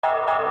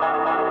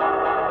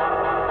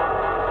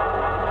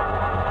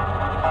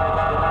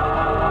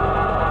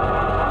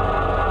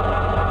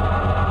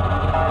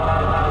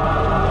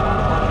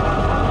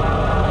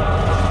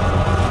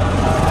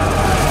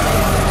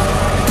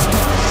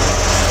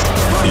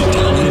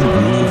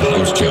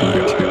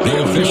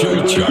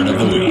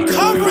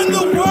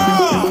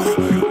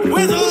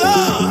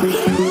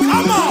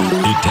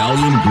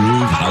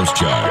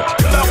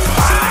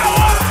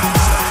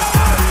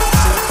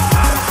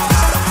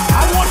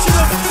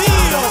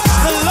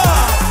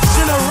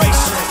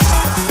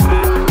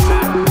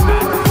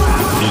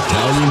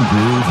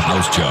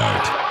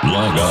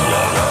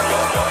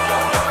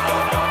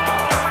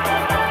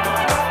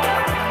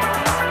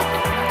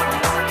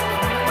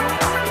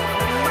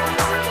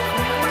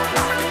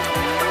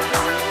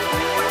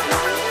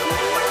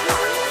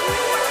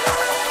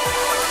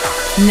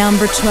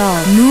Number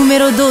 12,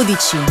 numero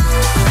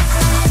 12.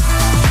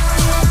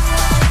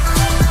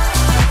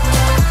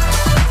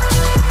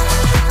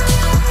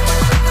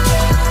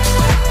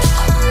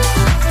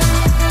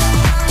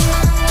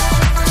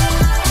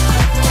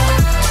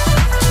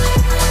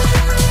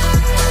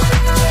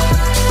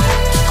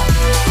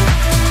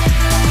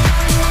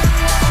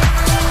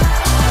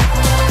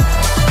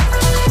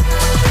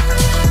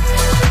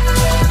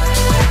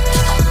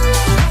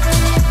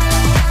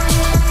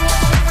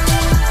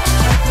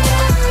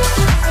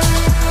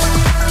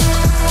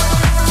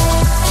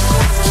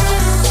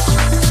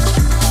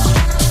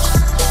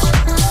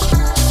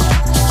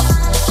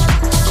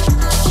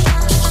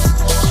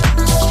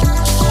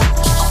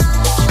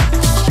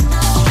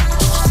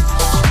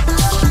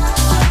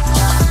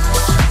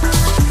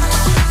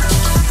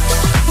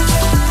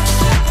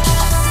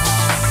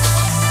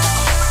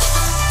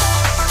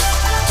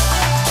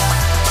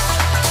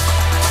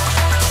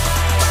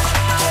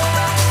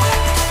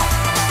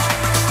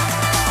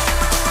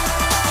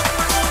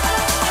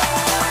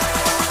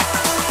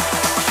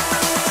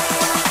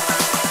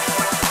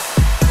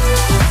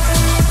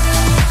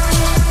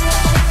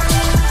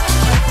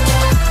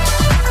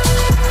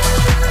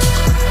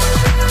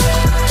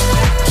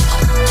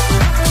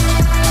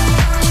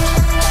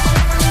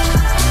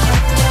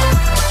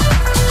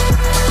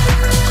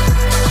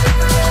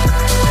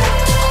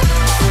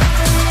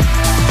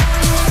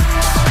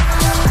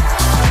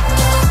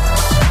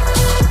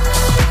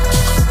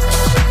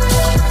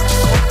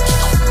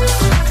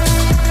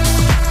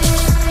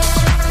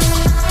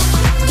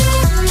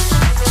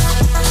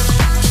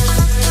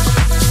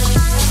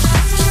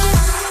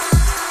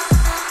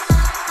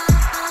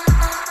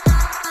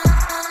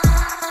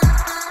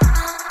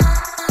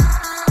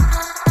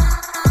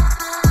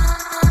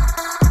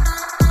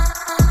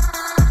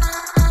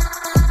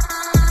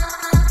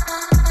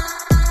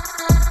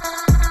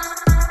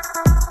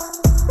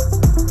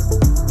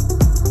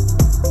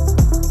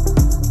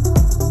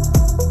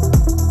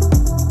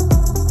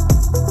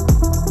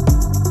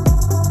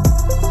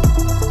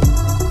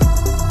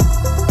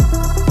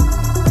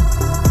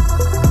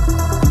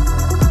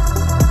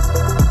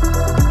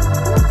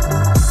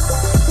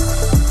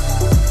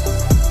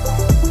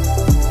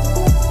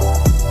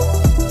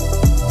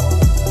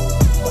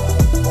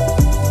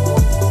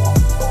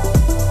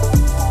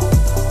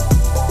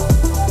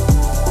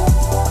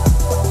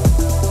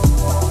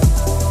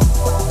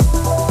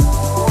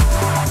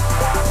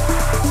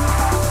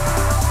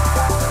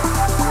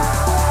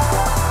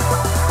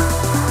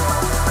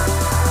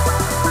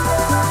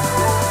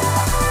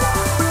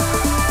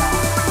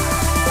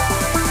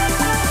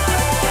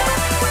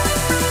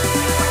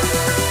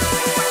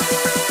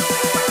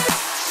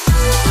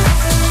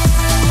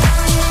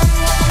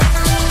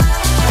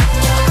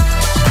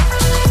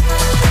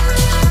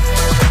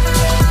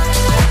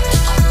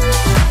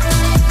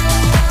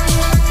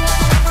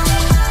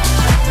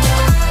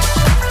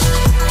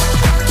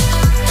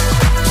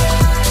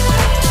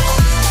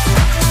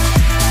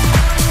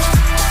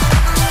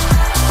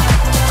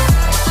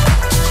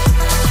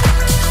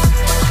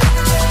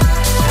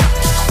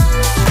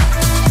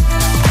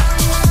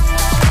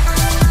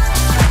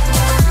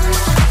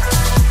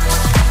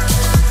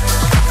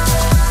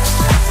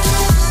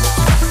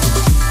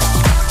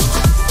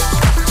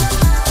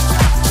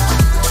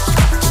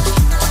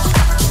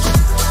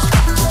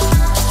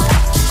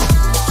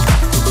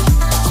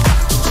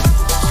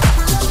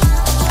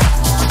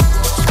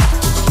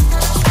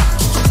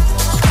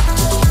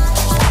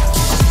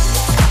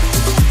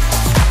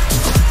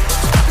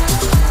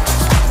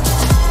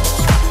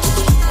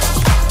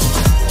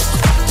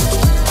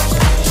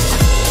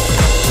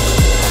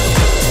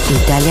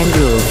 Italian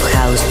Groove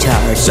House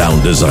Chart.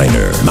 Sound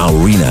designer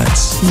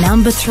Maurinats.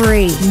 Number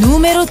 3,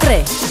 numero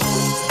 3.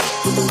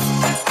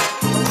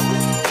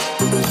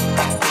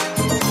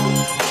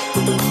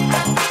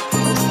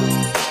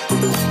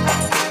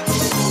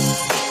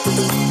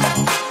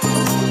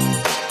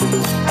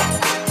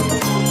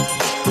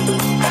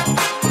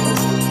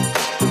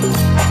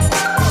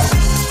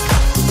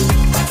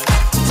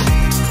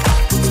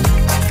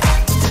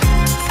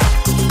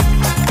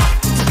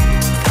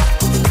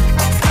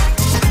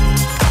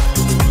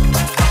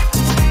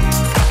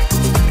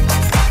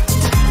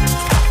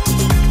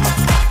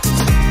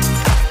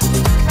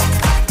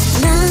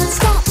 난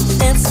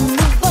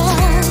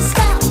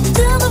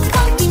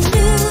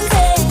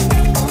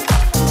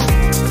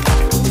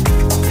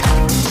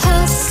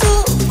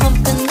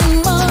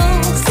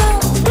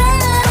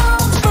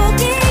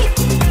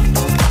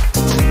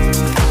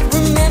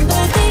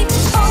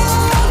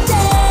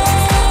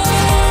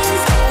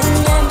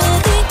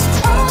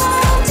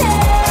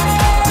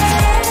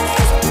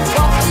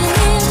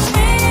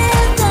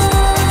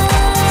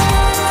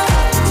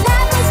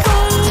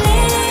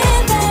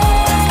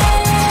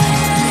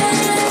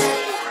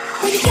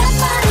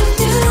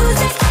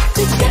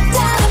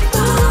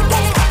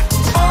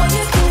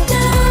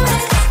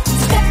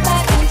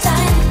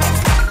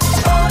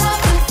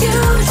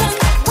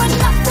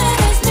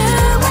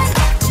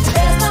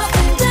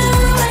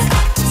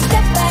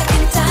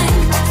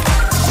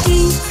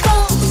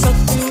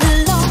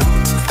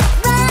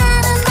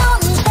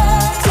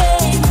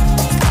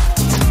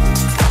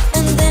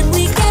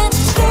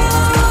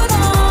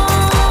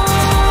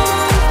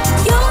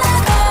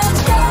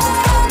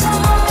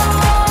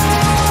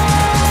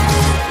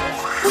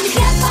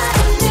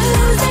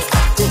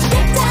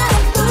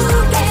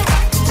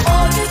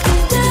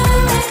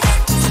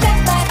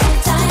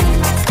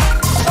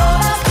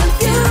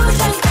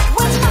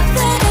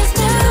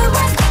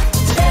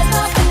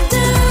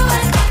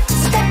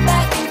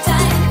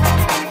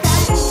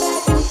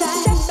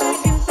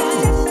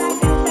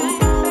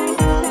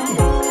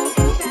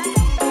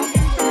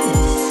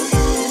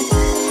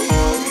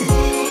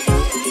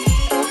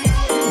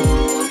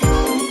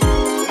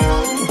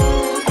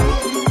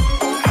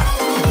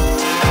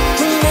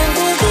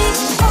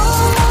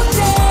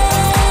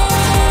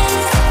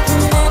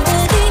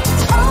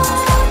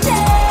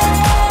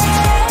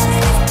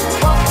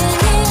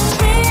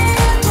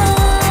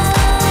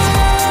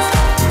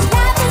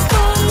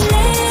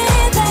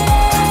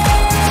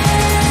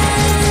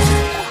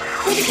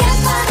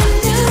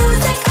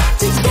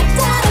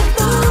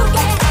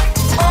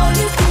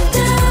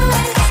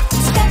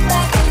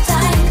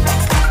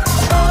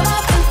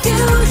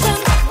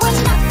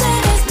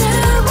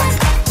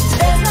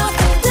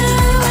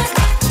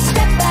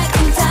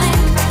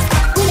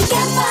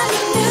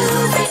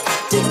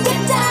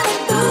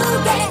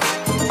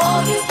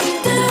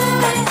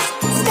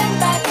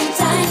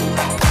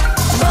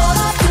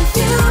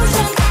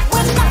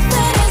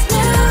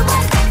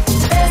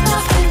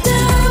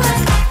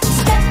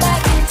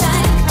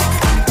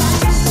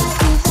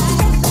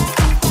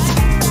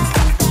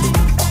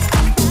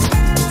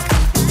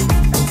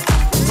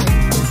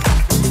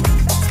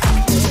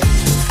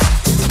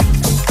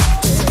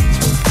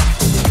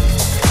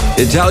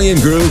Italian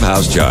Groove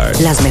House Chart.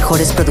 Las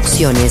mejores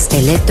producciones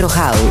Electro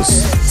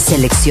House,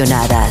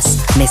 seleccionadas,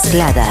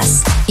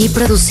 mezcladas y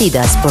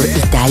producidas por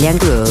Italian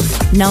Groove.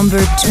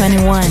 Number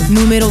 21.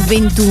 Numero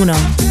 21.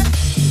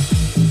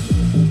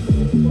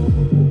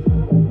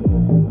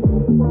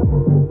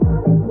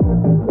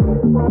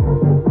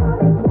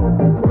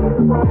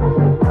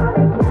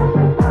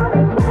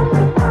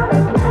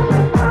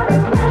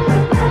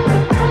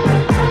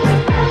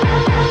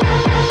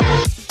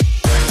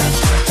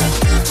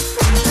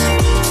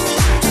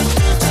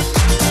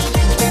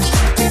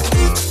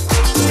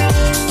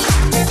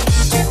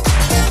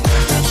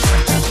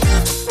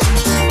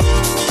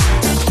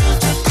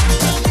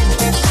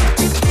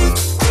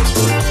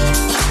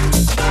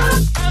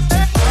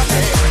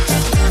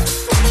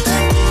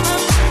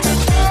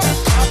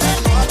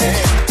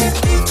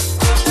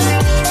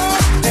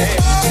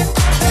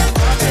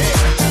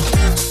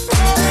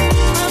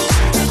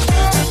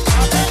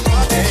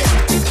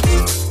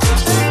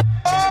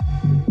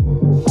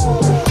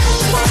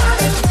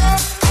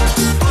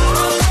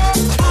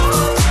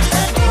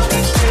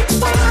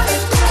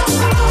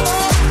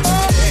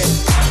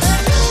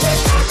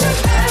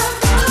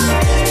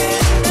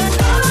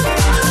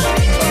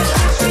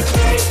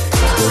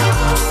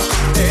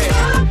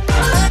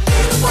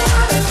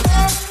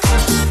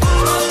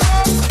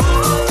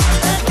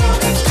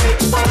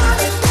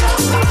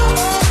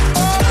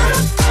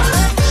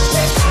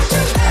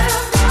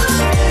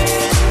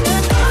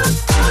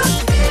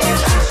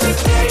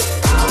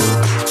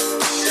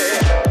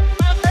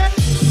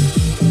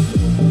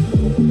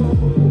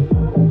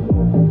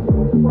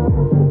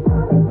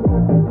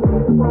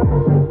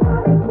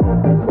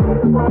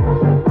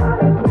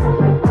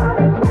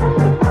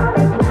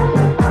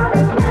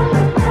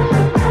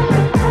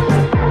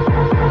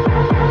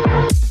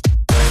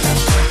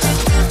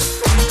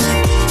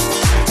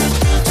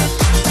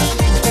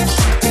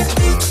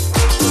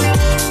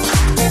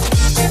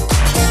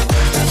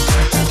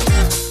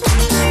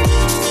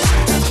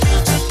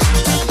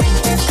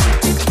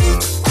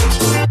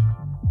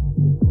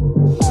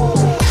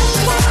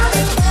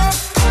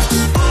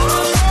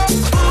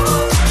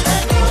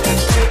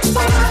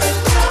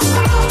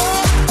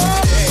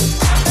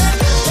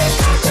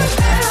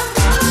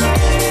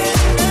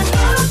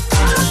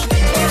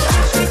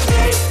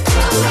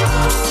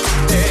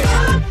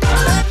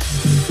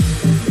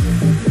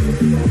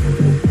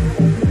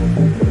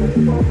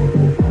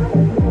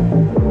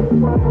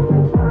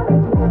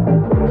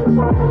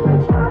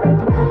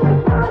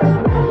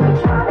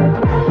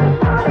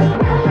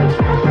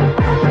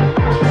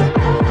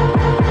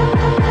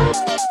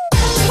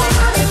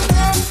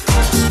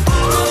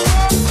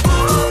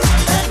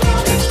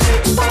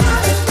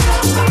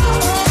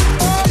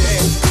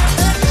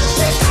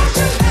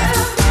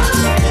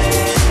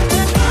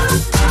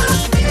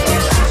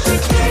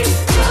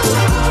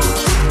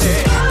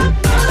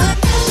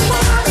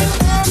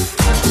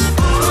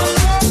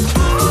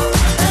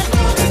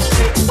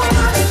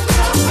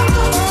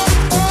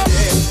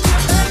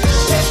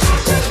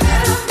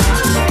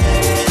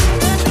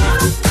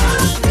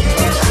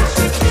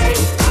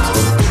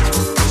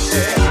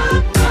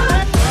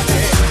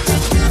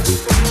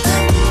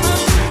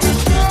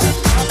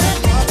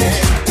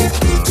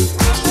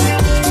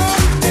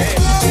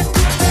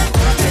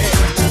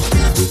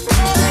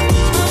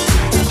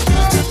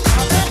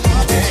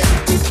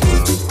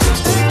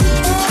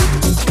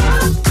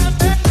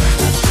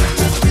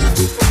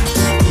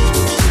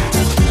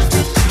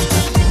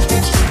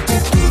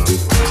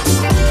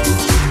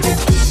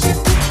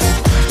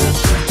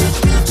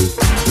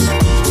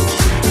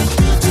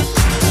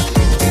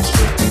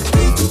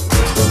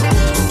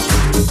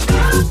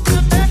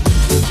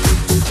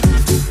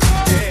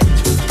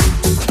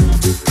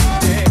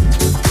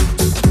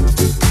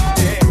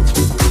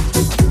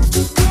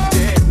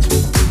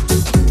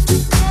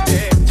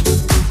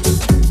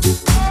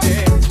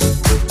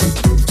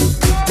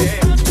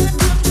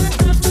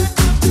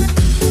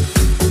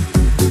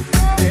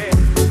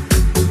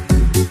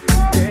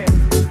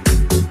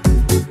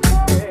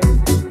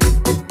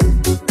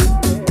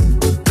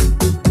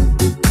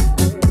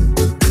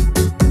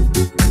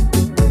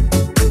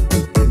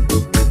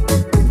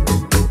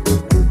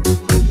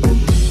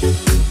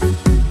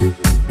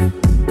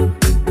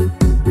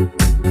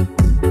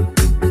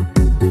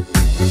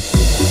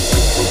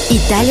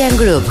 Italian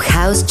Groove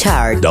House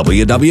Chart.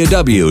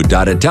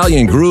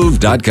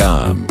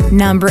 www.italiangroove.com.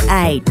 Number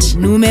 8.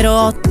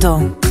 Numero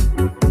 8.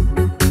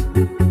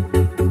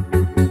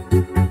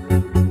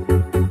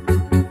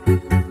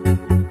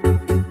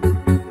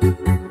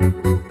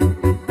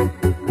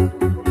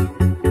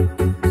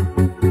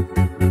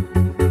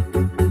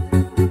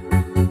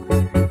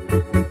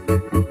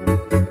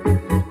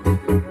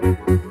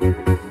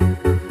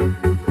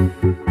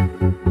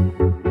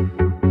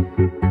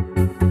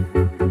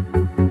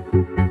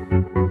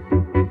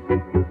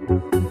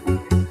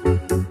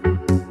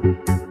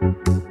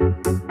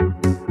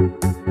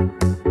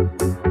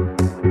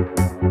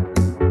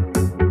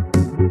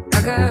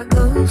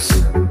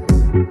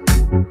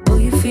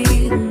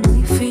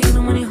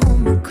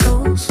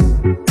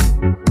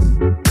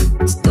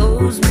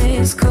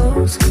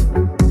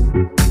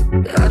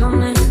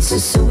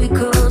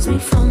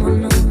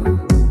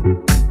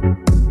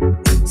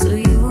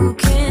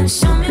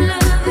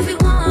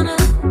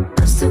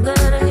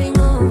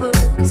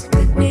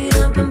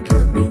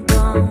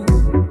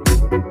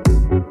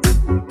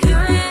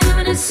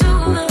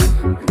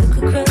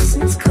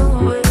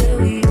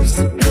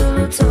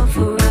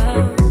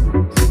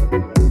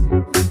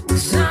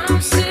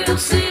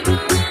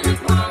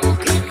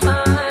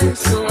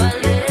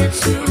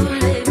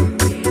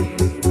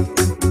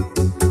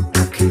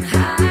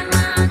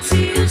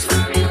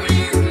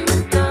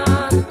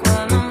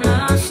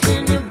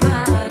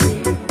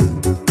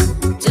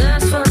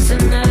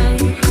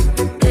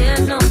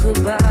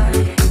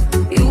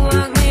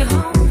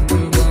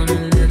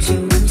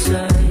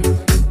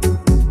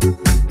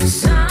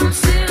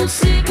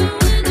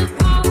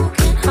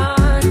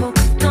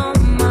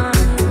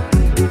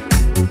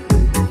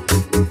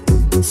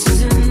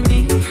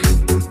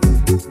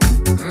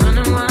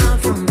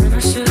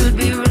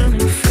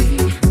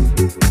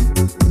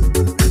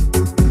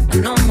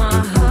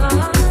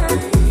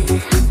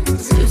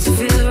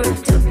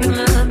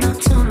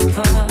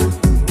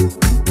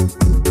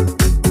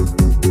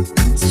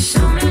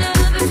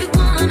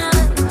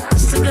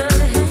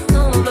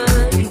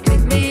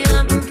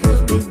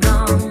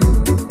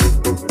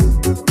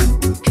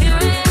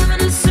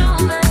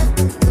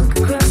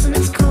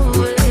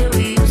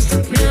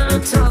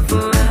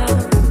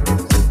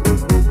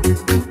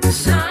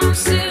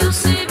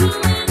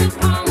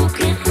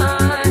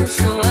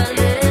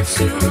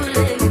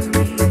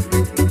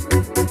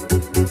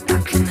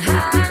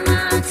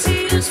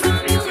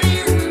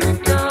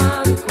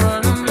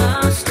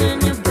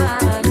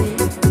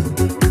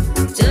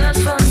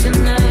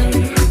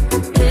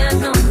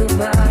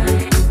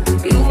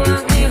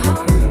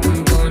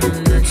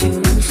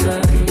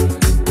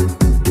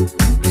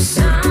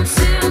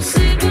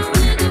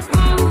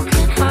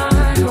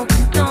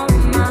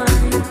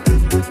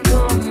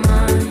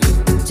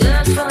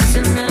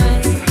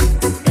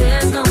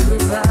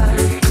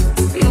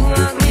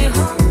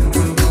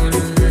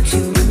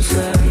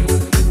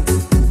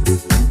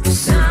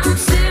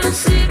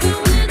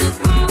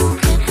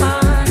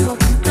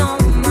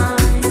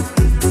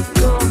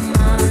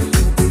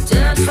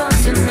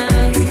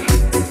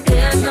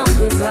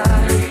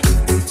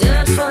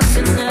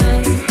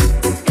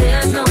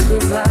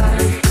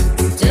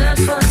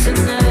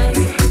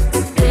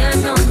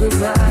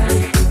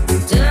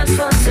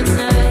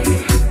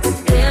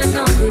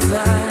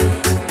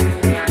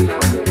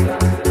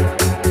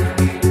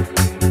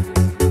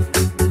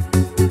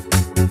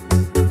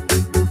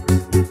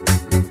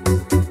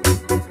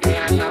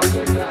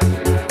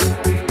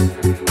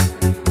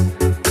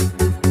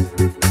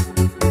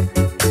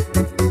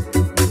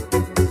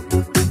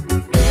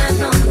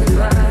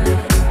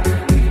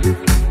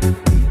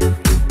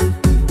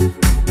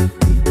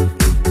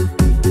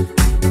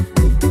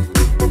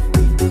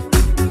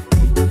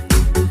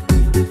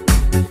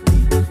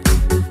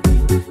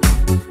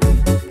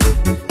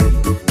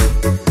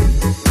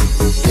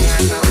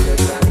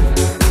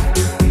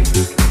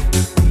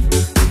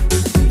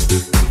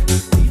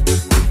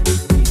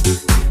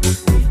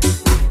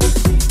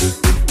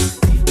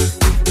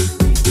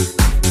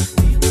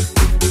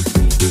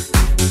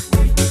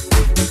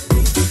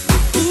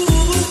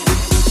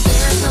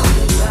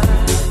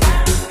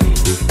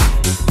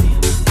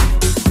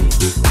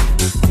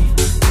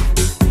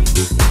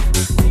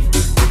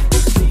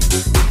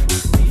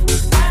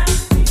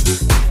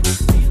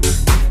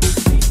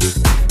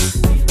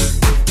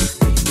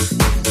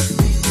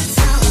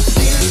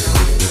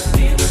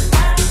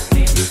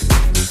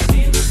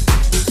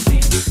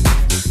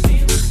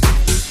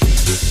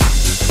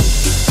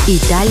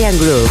 Italian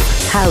Group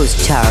House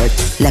Chart,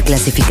 la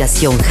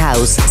clasificación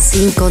house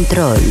sin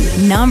control.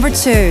 Number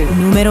 2,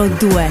 numero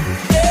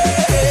 2.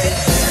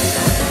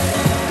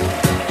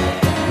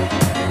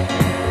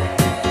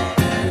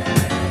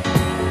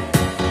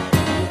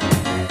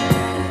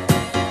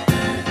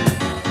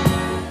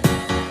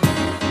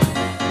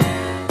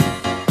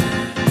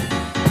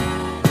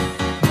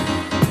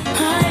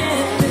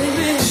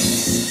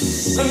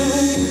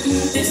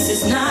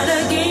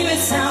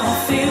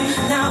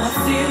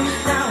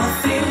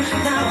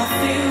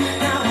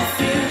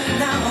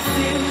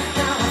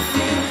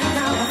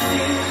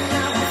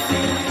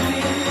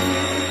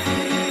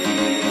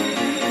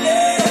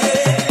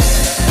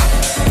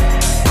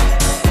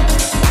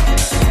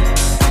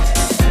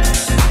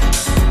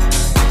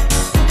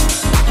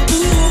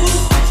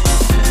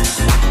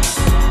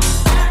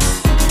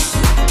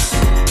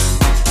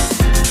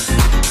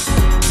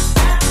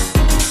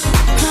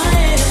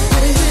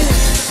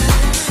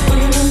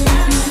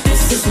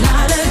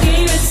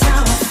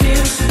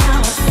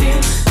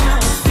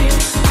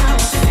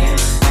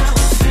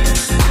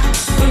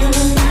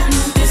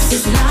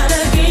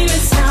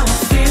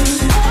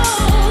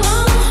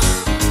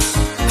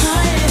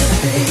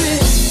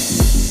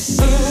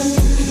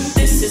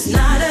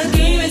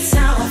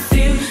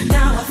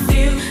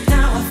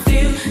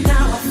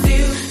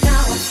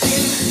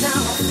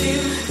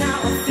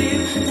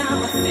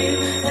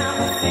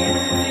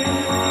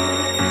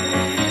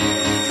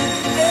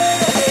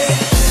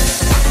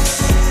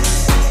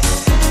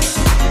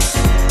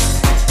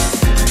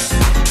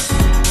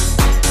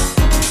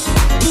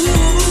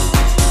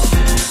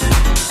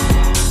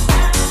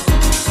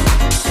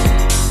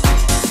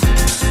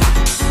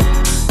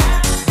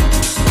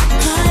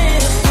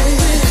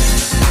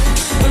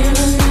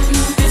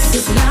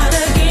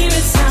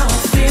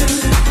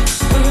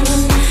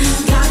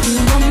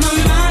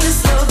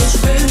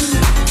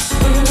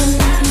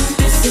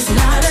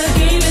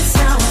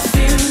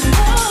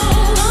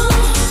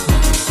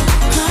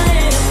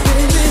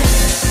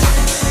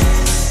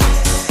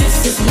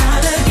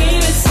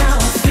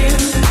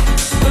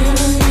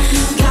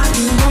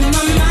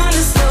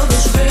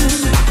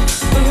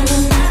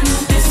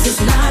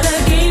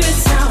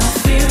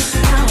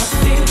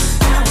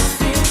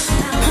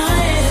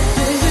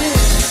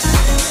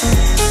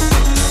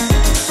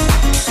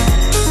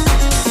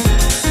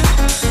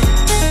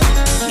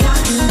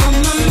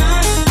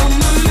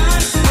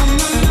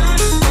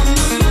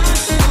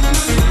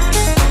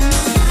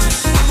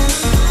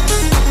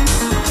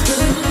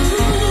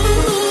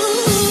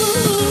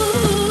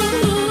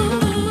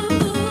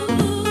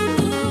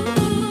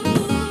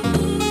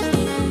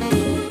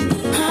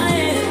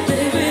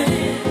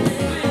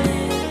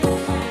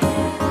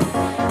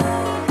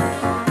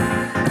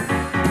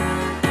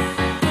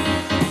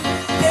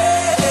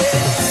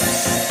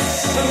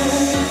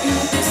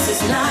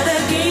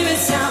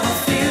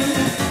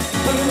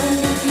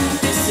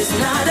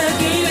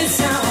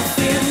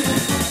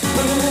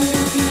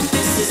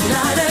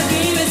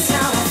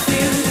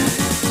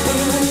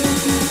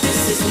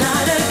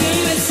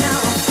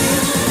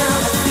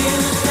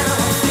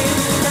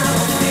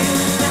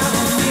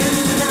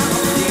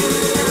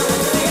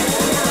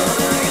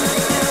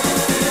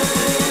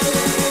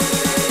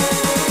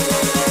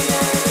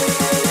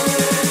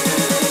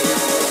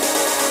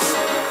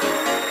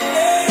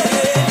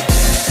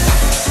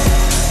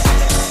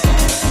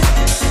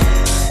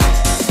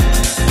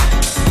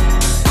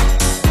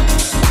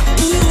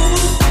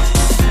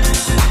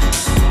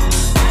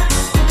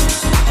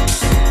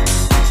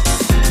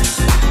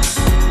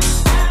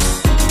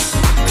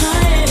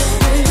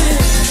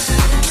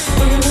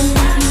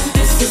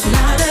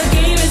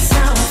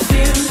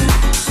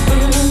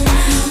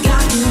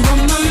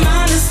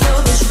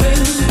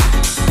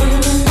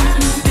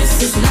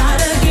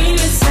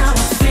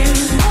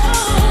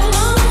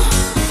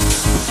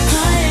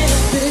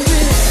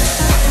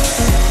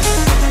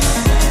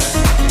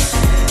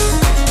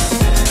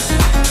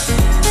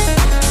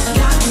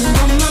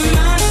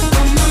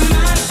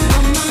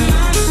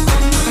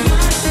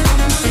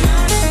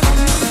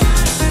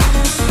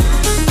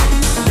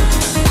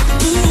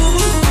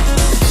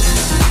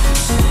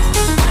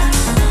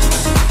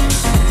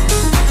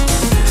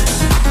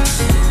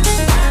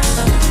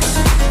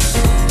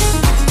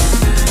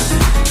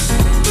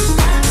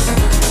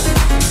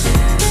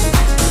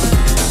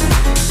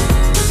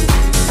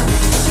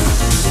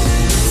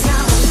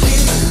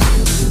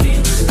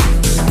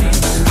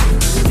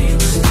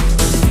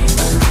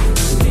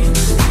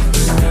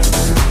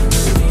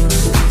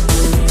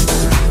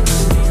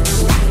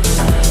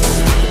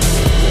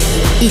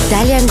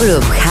 Italian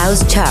Group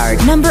House Chart.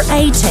 Number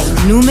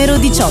 18, numero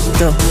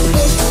 18.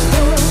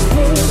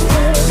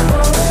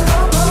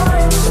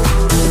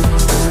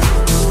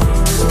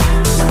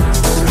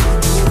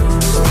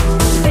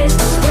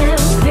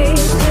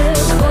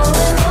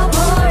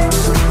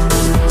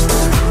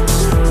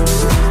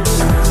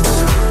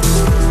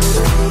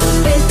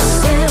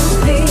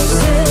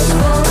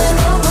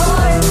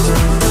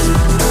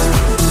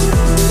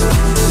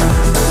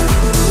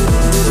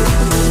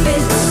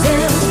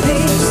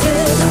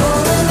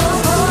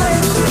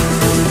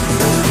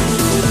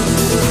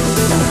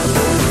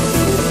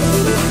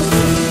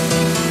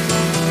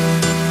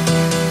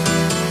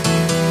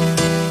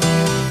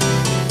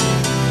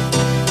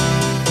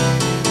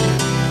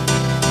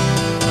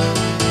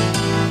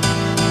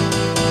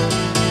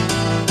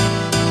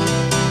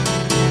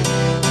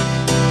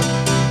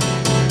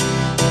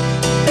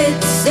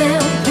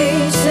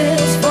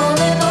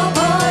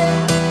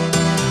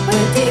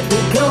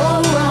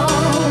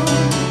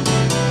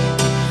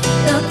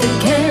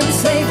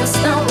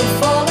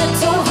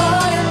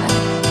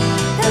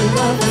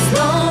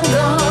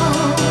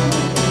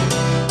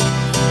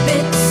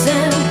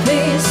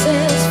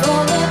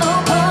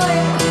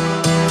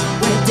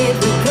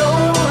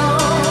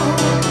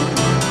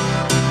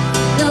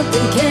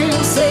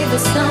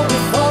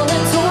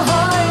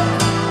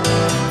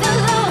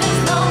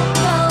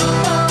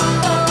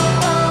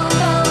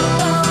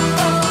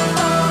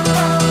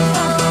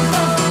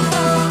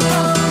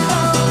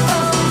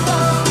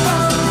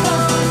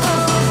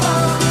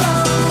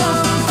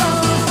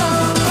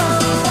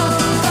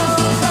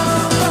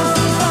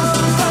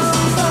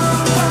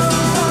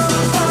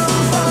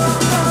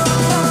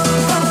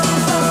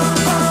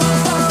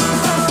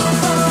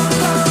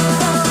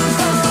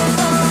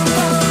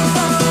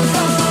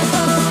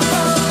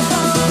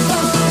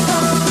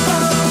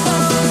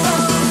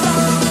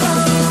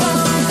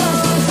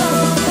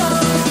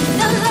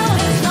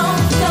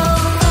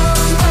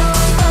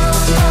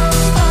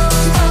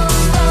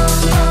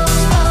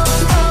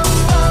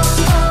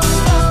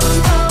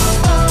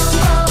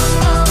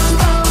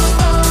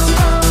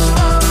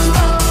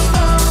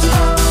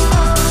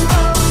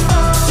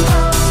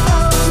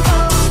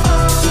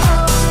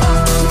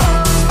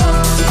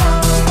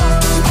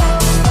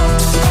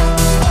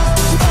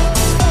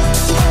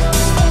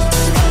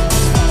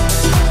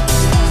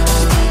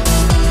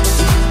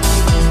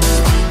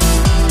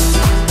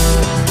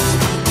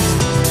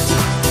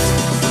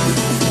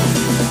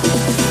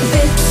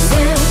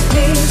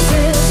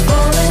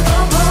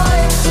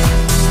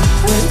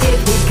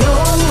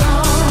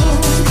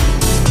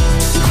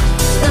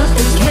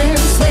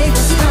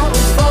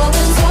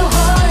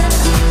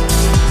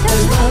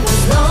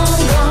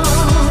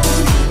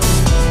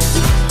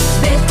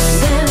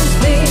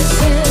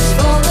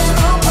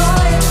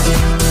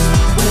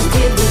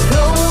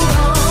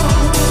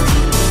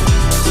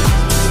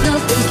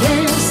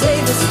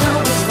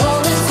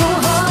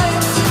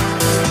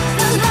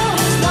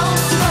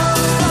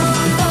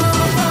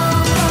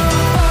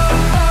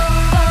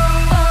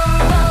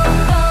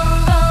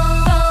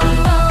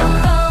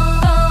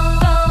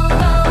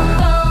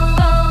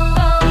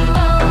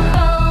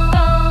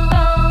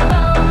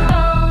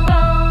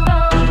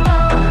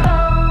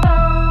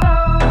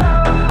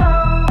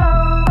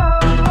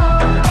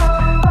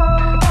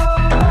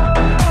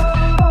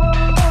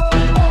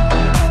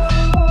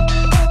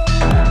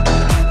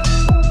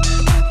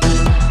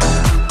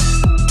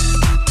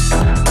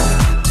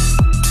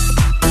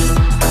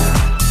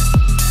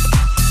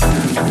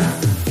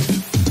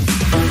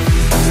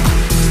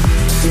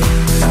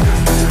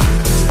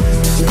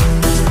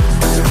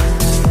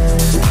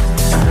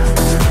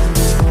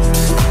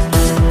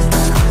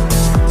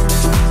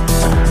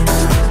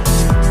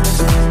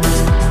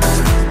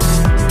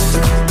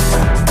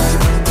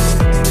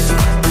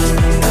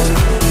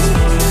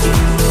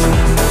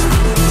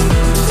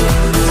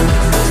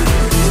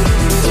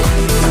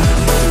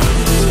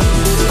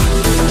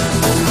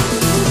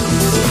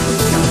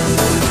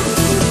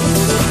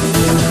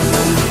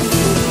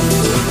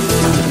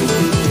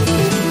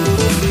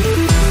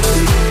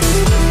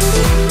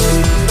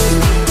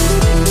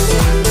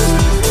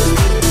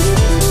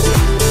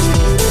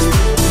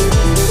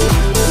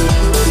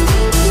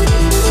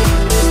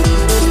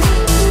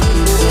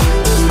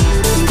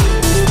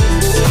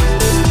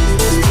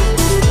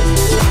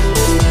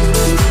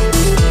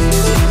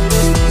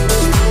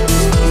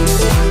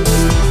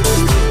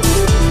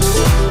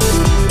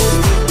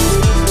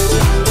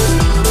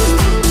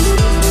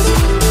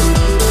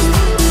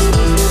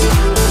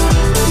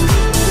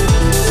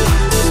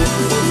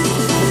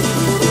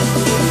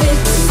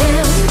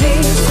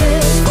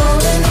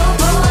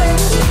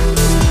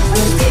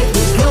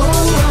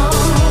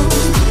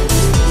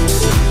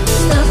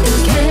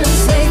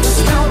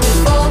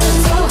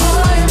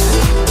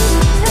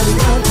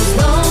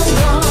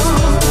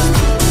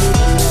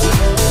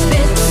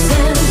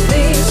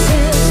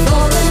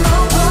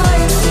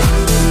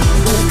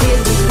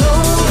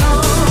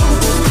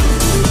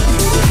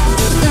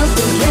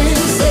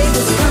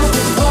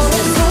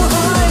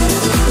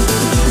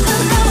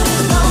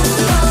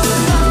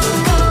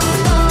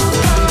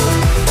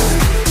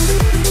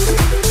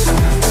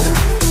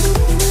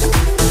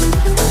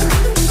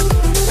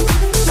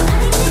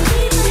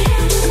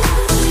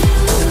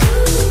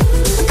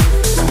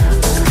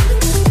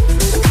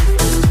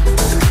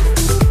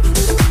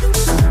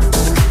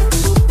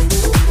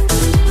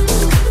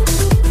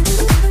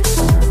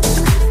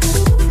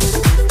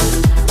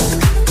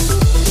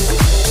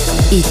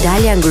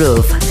 Italian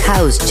Groove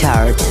House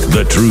Chart.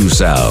 The true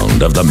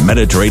sound of the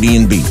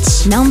Mediterranean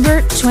beats.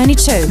 Number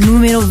 22,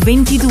 numero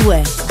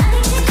 22.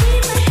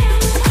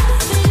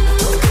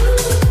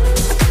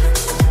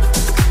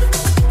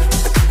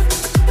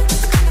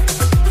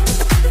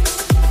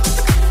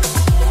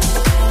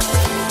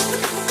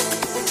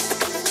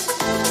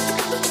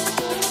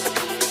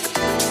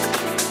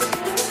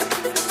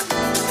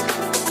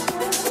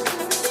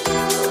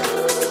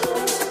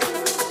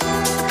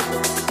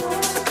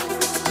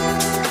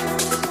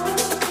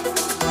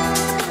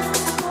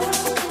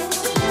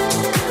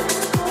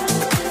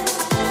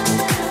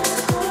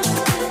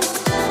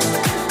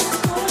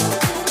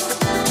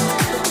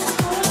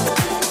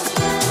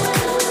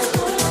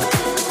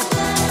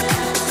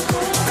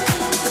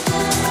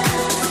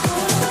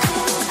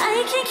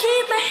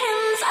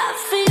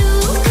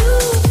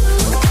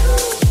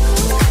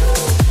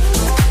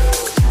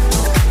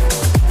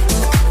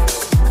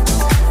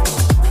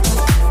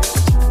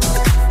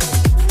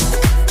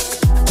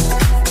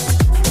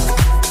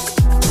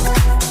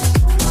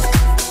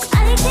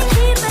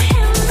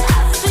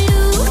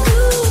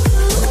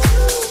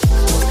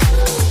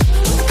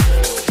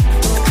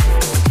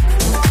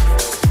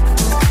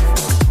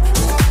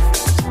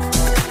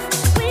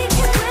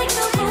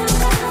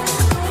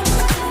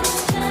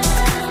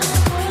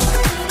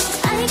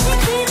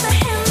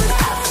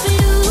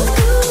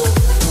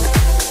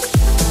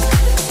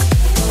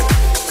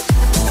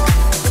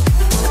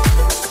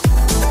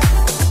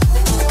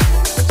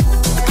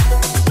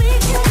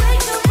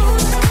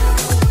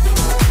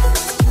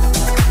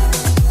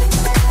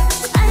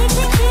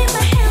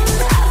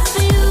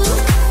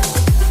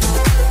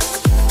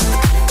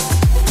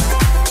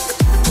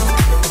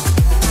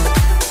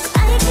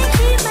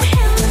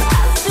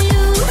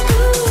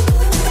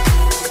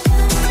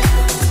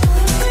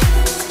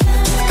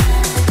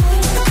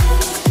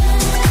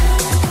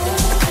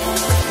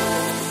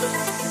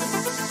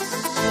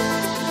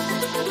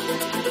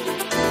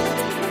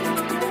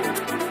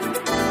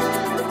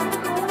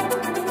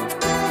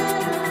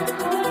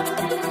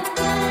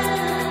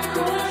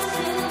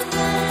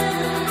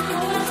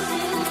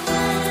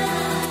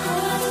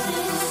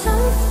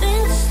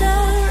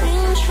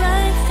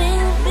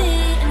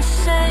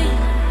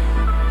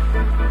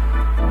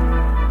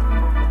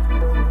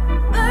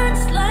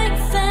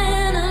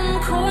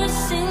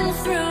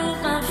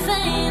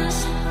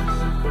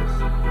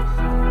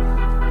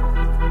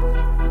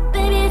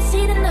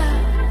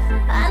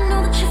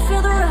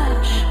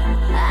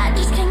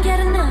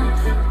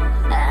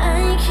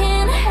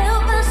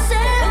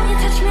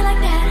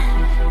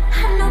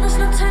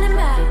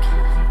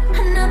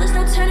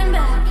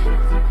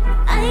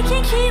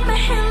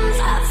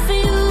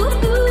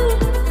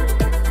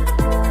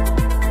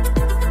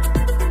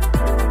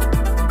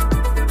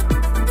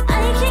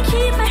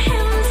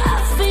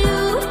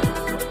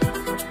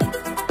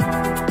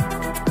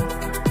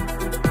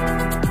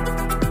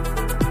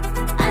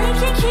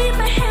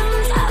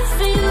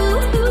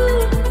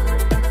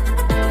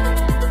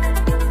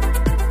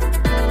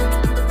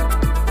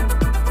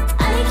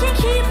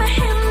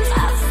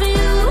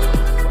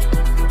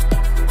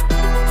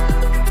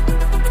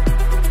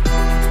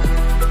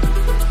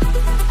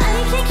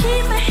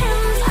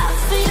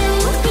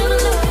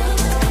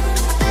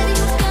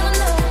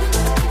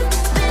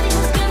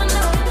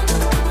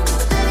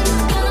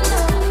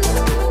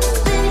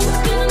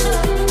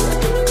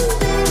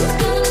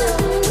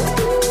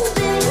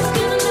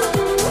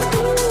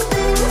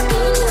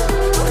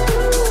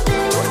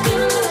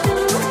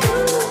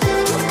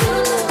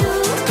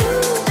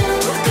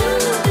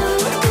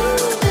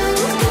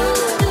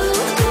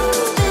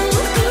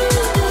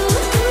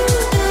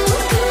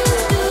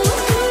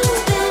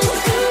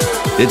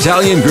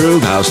 Italian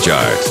Groove House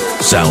Chart.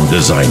 Sound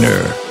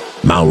designer,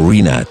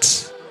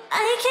 Maurinats.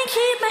 I can't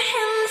keep my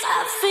hands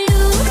off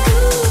you.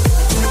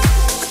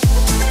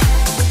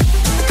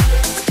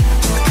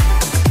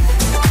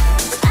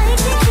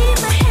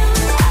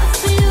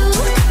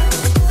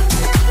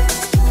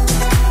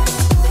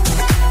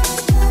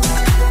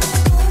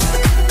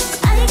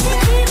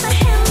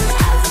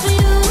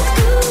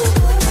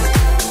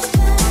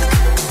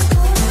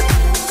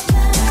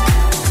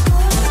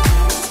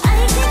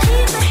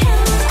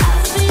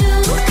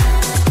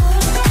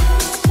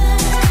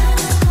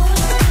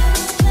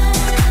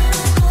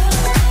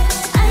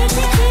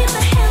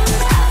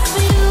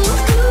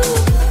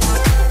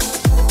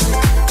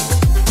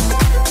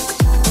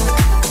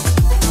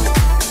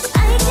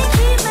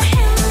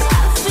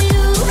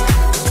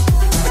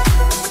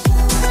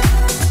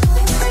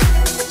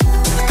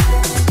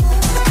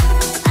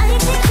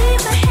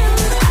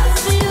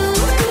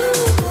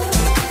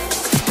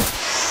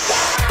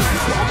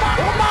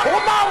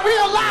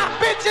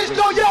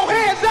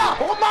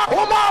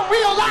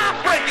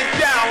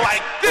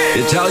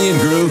 Italian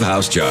Groove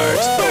House Chart.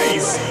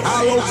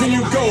 How low can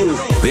you go?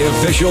 The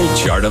official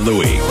chart of the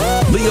week.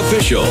 The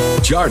official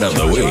chart of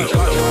the week.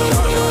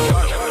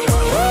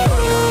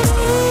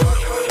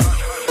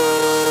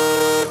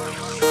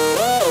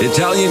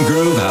 Italian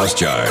Groove House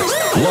Chart.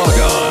 Log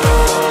on.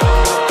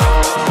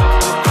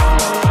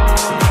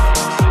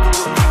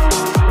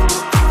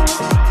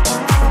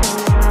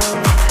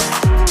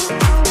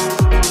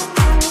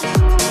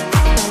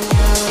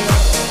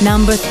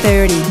 Number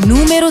 30,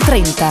 numero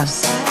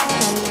 30.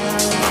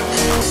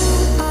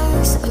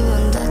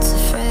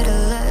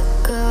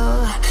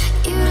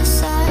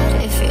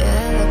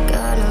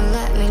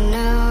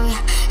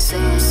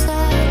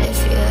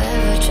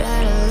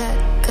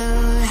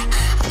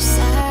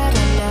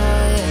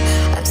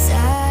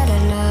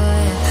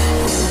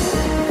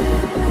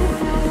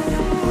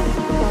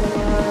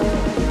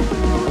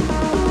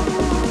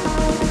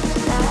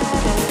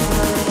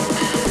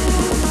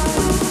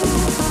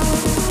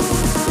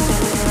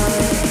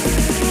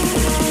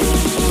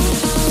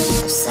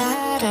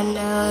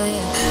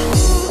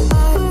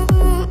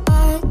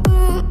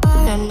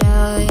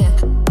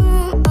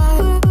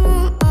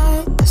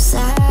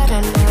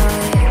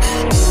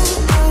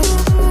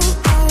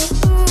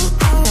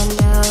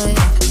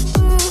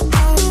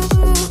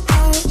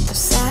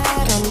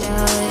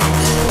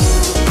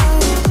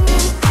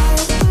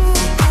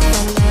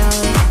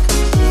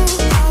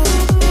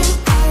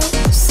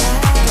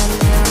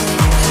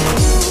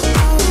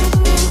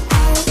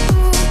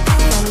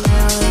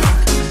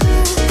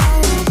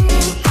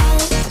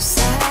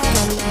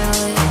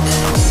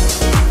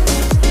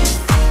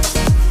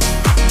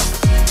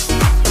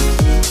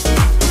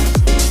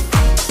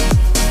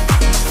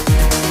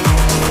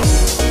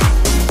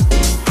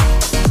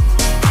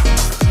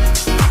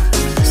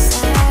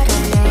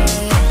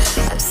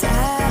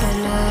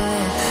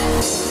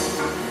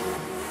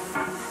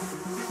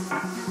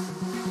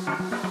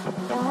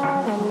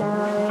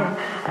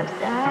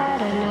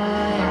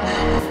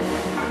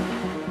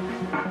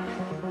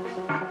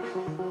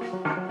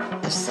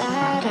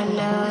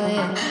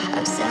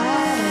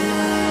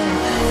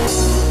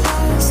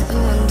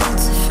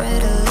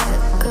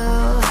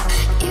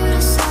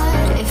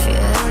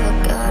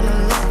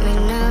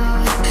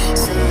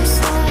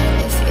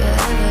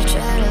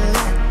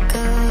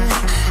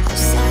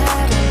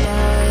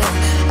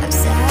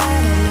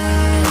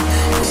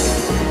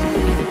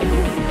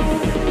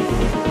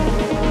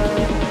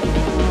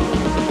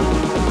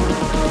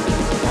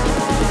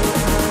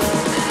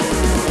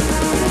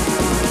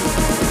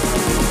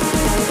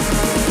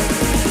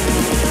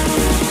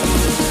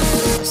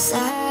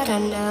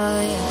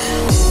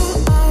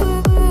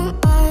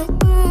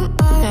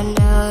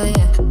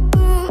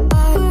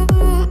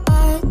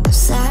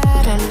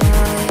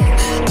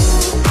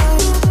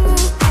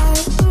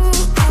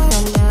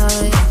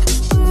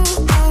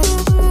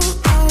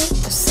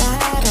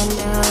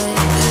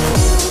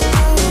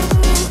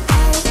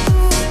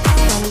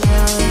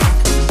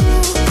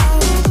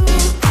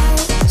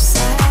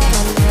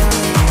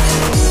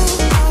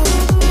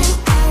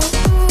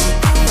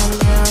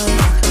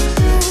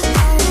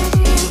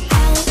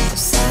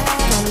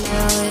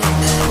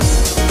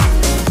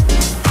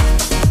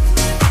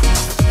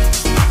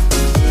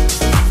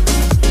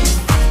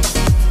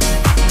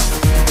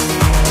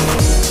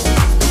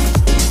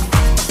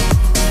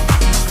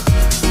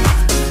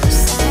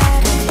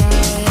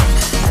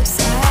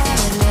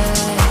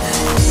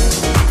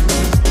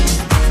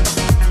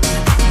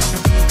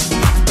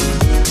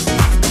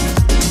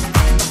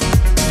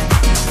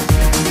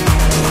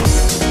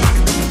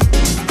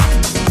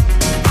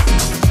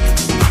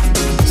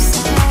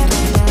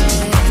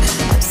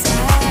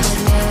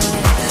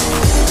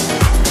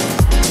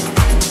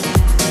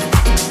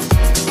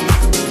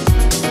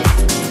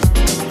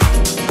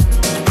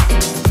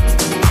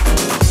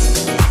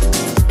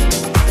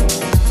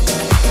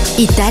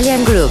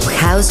 Italian Groove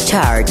House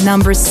Chart.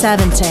 Number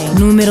 17,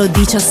 numero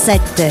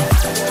 17.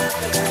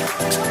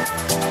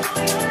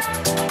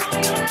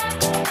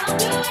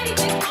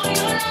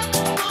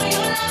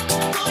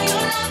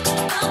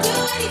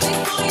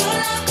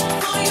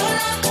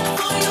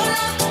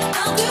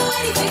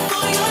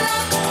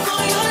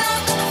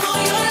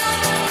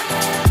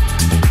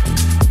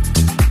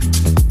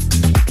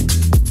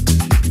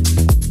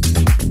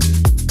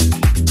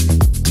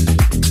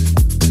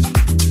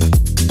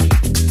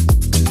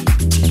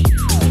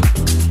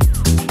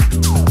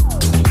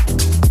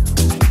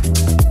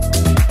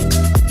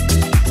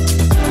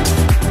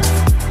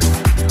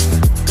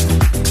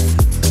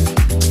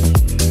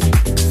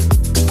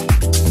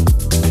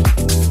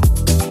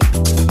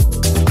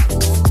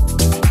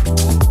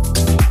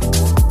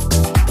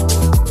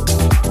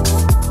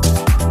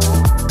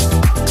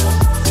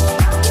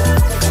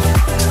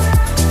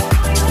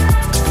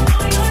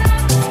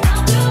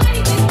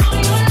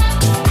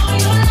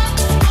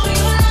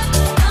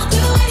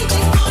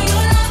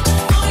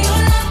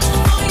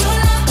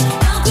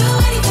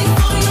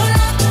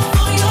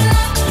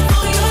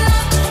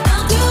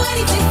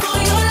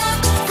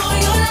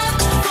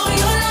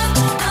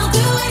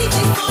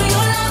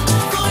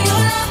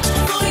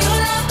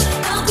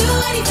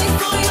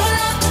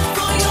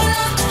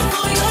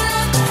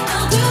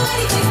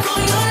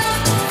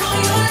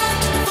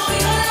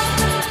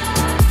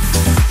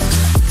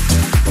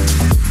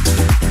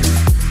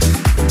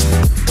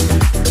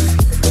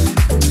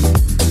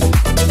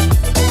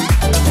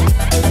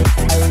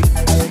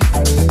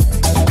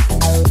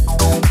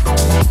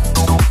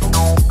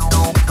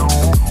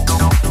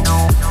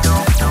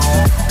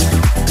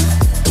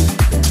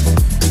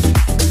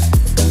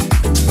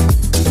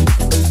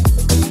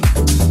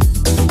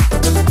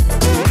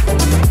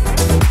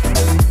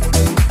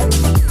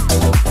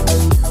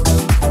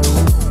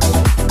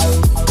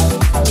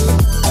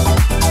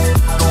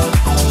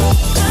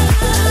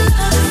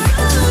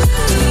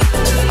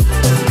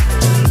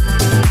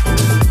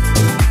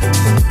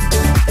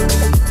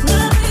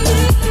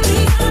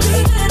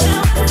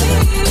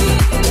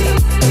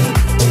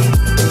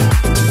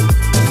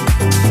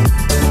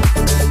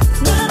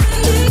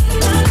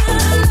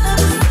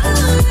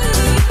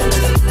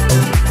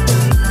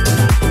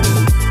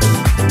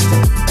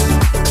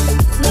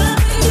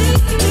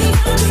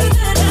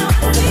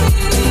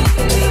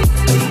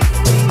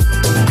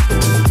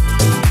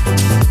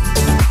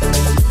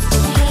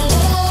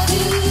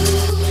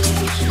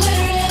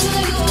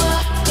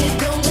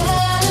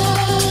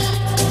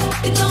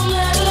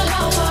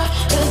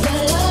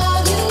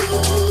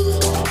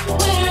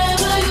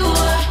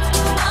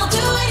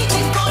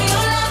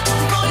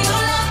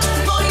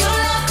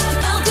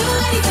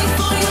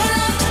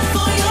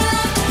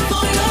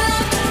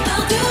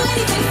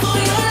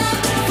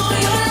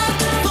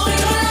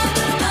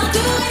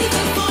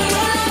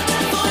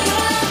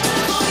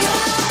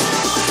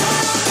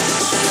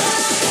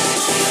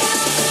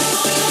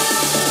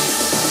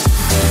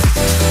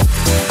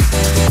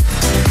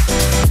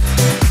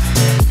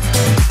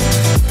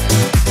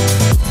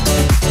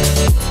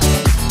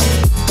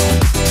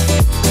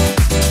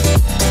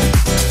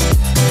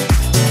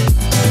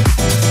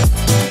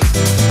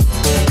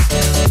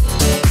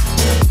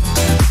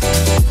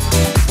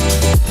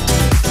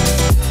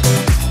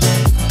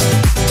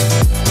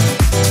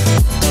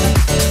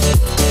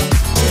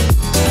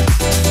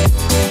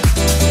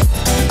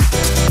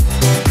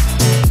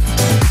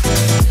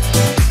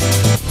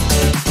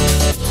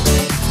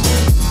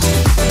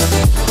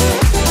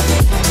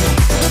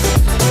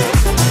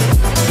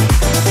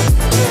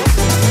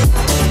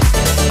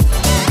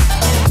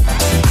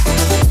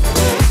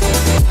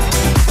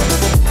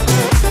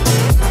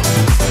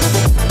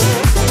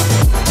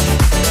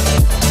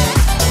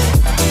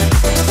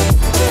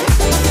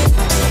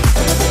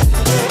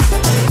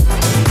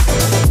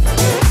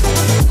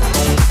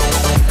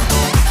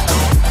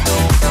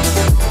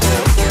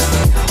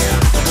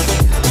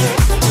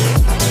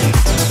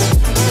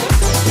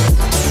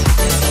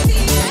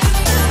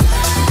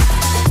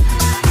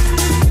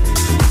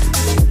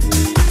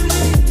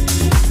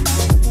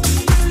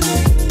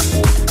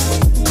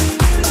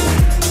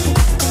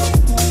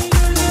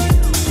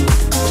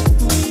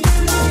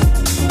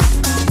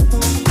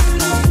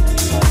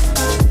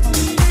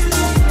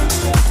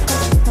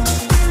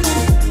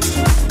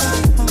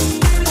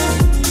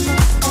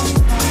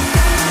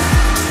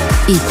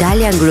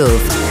 Italian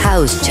Groove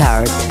House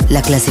Chart,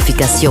 la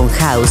clasificación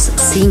house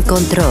sin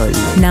control.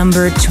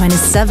 Number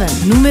 27,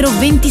 número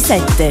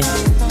 27.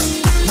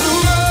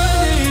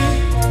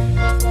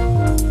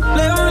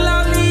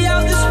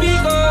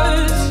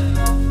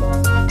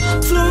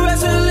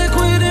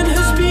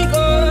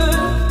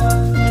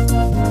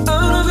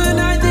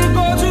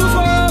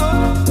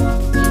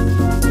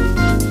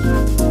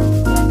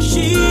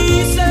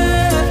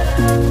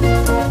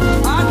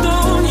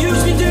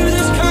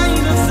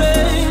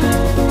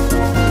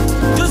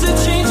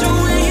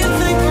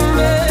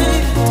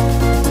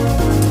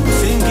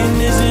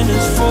 Thinking isn't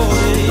as 40.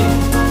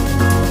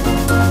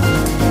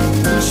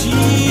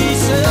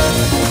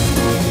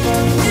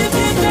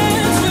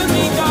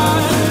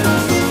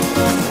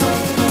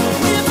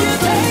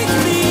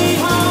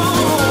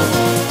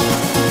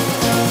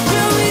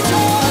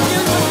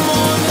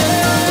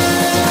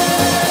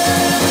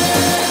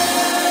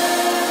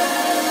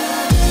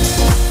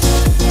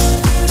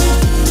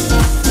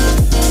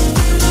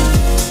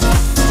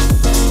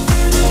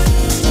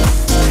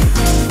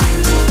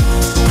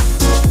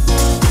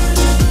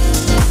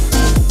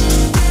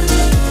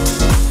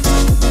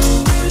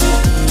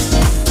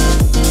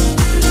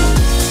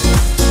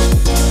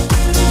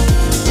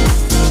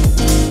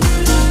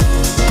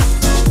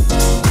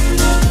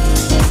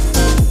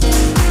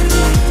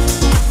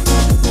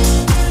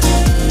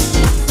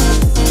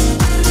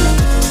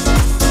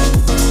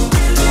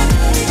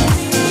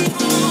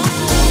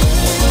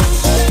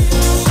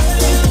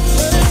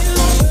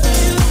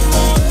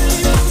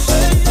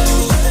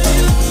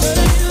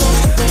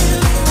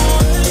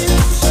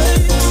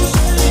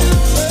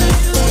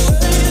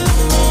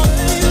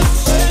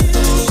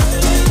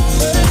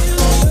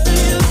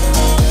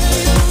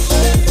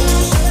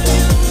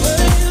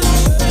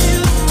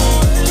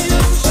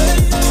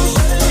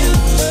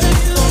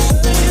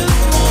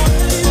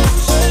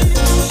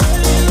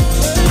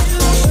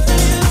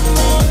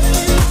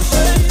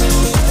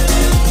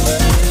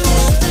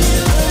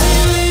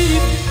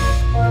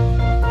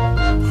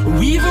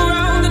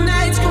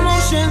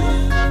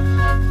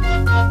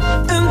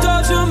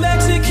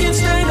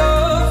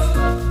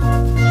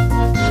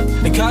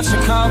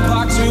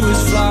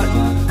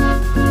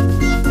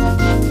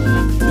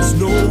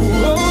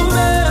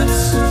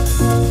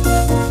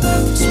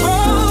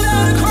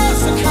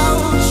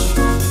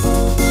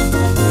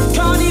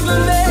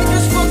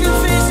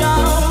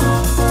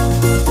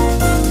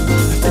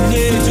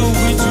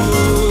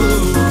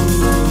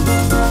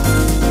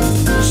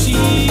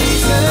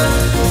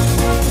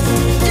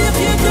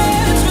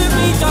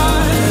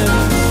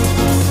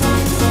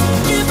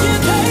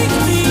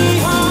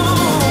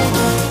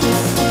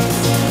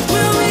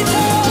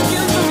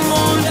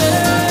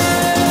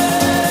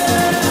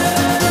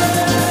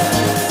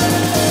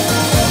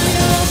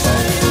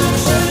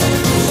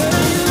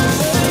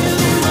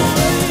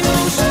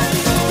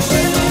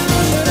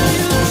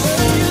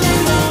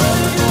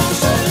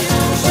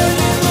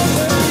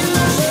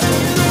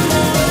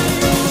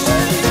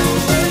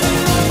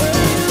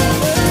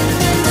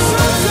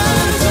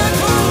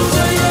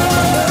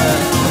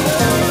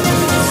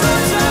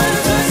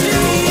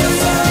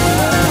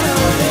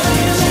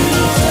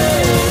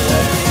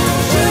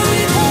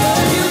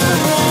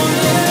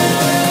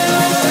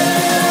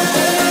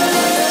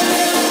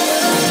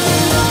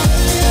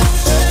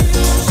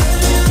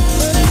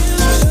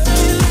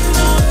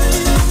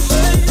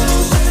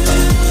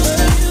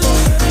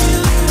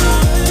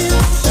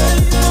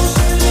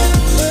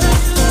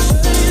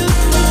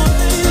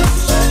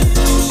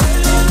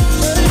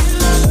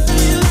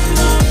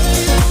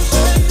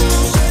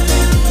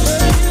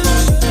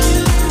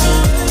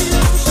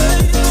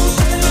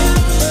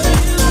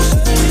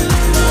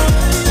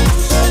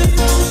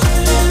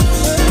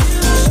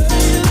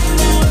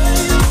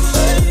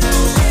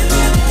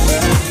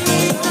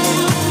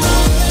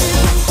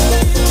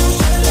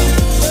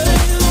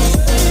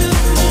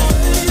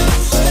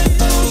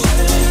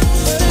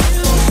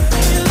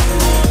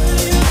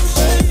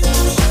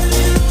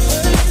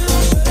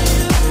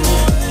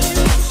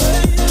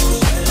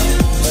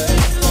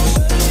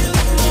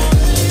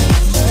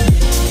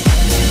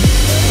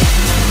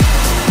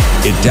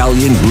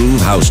 Italian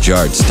Groove House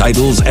Charts,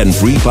 titles, and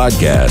free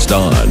podcast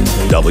on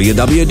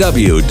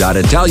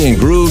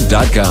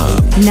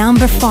www.italiangroove.com.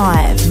 Number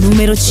 5,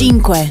 numero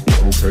 5.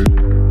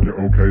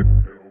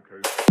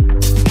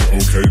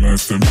 Okay,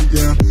 nice to meet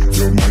ya.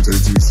 You're my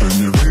JT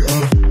senorita. I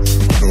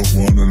don't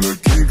wanna look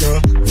eager.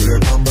 Will I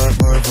come back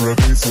by for a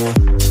pizza?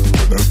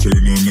 Put that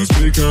tune on the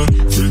speaker.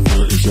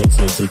 330 shots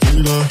of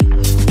tequila.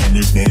 And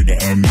it's more the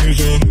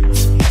amnesia.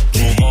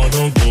 Go hard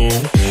or go.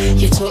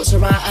 You talk to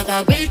right, I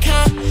go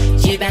weaker.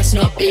 You best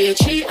not be a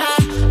cheater.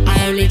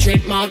 I only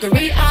drink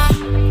margarita.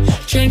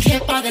 Drink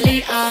it by the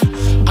litre.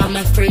 I'm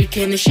a freak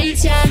in the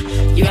sheets, yeah.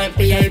 You won't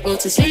be able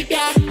to sleep,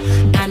 yeah.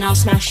 And I'll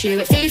smash you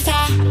at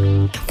FIFA.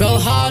 Go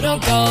hard or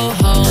go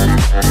home.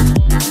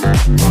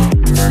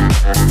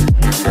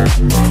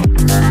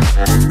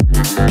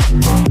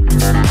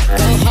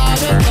 Go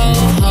hard or go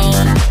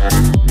home.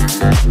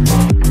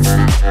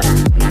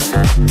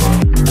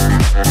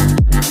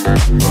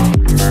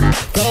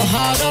 Go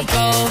hard or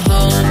go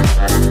home.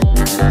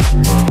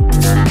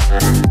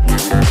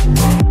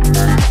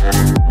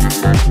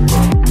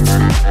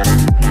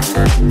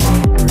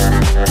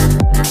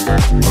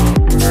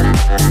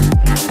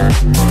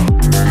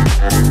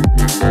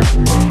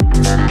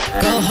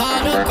 Go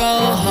hard or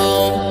go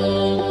home.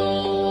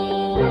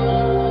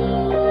 Go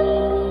hard or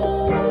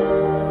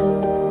go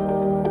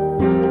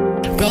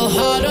home. Go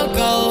hard or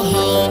go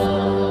home.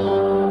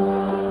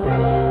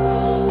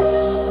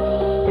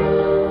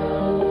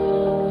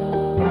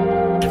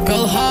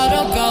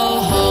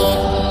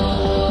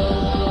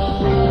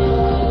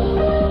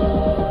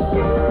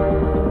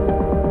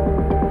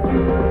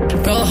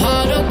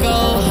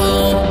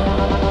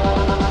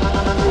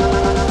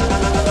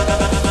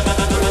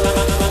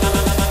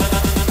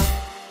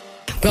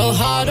 Go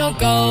hard or go home. Go hard or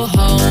go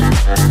home.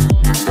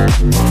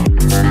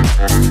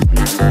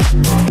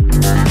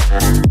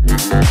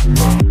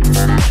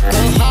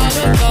 Go hard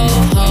or go home. Go hard or go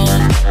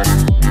home.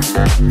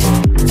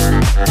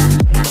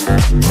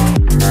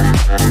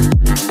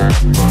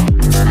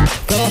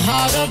 Go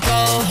hard or go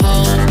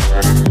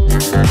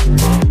home.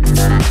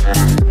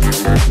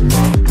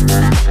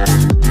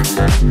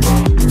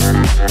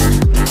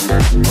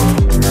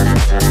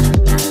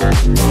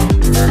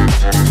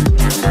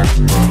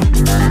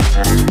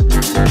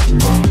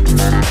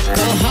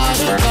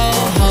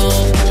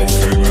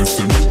 Okay, nice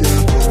to meet ya.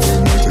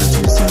 You're my JT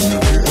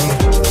senorita. I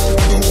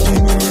don't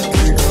wanna look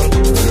eager.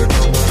 Will I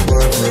come back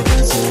by for a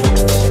pizza?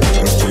 Put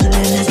that tune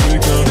on the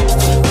speaker.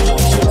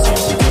 330 shots of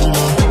tequila. And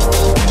it's more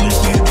the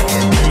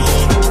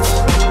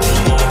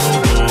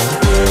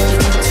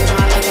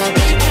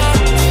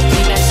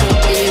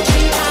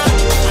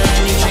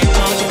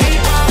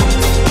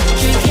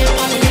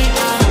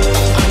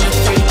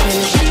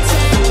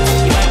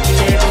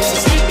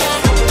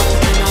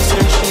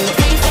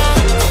amnesia. Go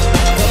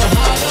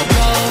hard or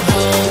go.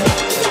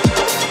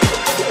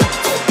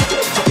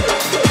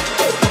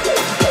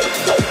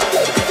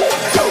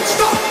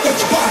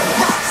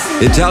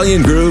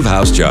 Italian Groove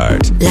House Chart.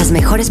 Las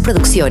mejores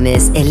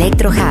producciones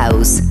Electro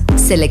House,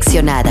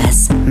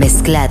 seleccionadas,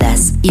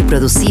 mezcladas y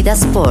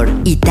producidas por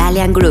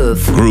Italian Groove.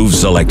 Groove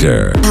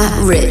Selector. Pat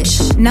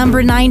Rich.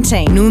 Number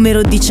 19,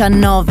 numero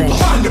 19.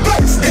 Find the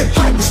place in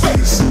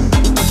hyperspace.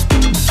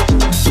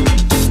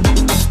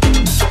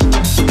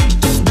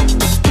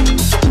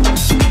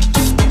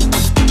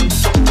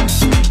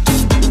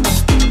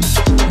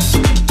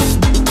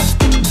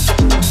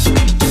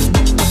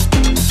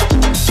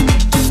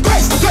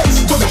 Place the place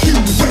for the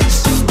human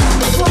race.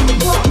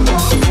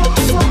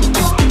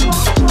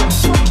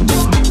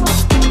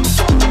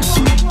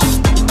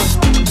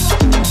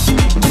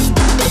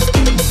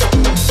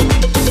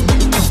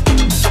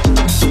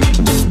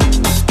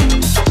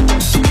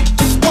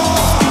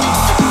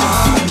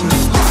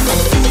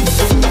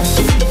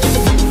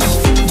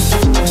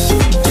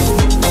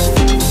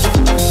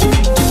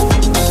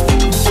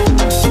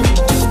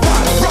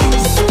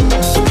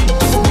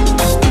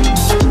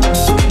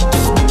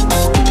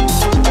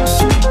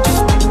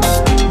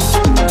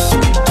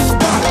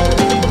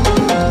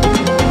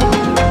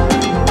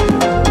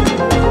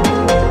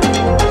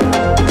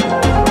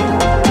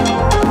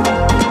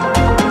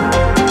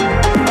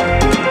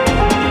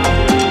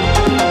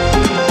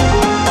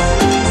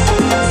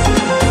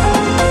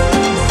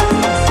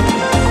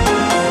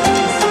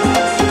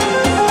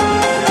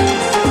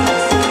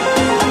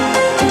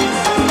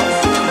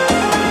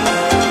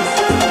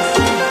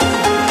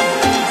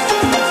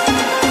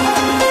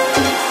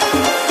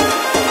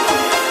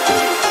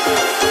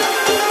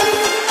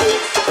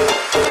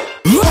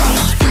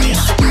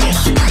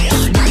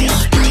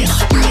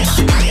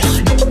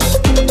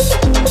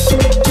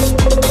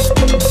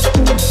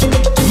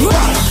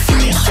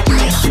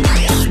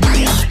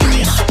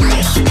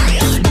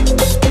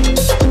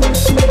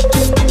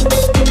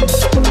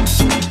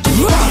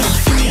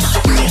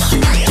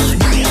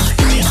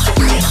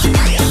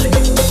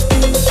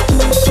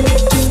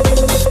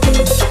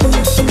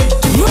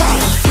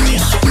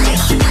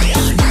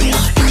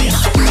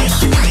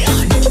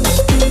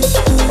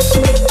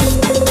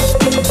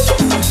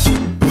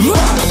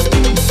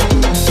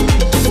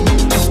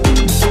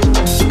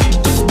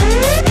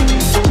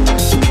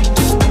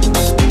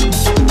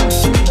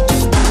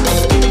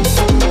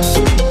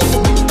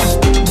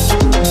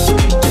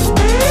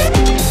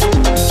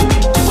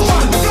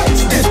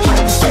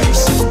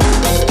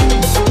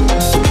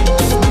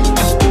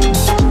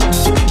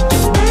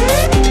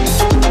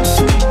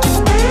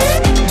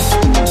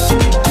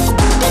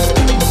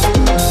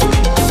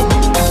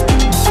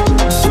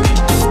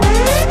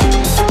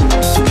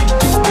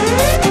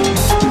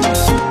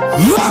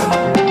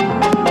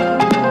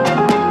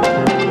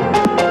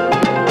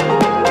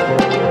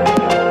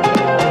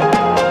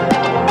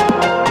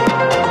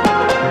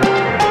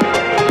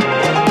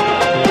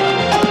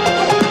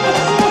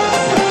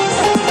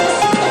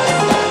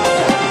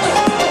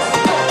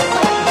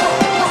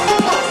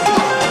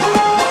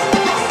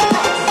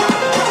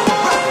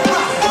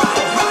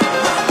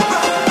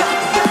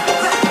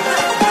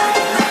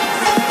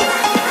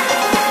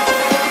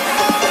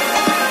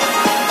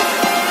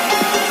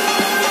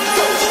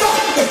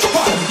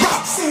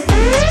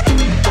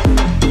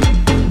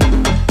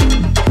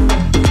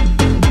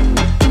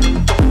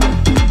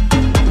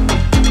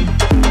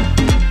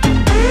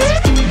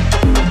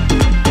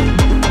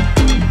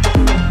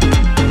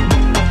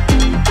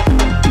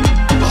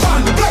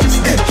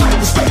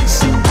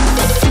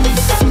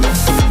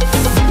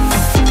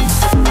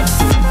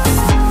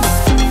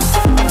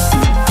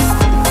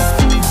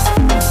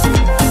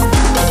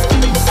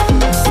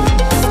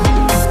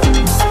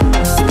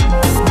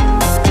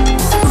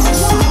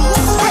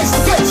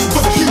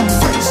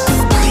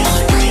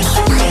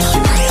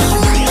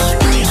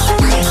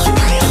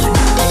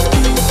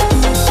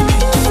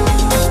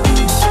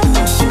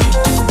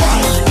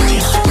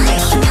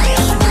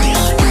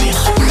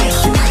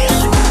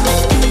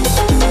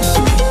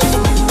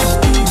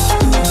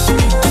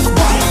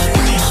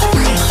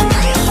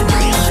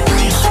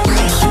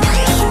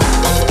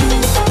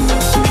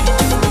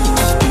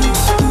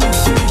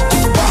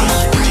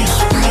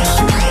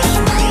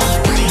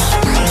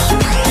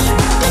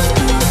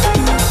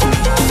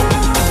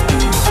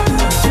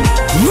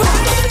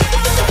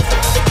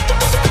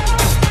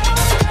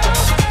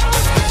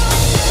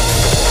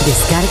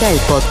 Descarga el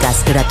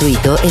podcast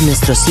gratuito en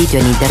nuestro sitio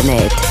en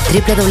internet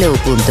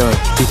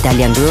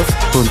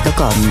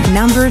www.italiangroove.com.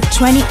 Number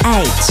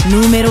 28,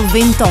 numero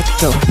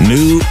 28.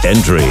 New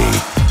entry.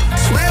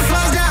 Sweat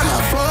flows down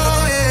my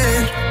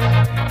forehead.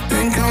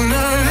 Think I'm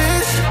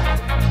nervous,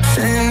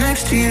 sitting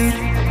next to you.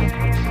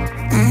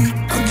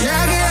 My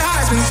jacket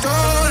has been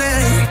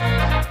stolen,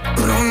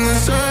 but on the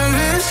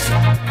surface,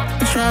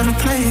 I try to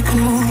play it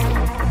cool.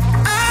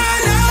 I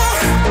know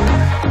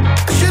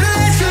I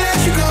should've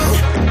let you go.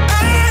 I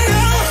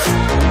know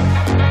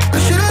I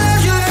should've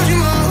let you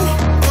go.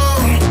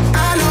 Oh, I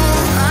know.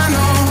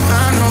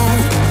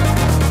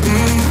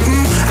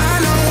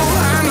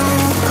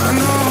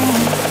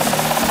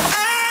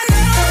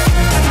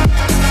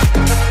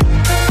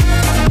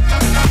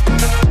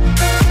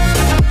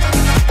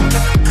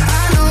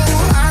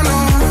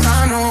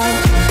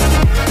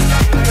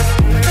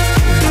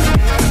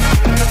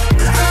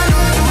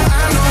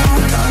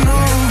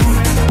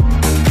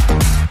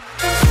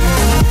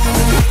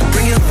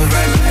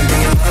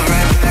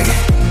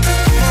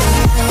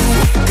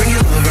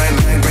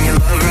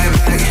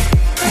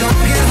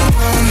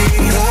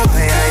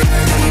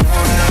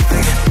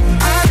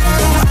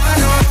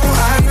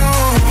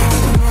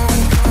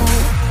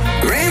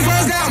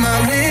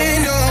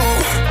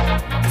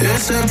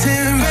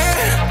 September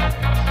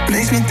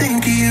makes me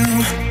think of you.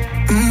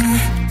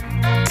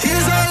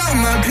 Tears all on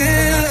my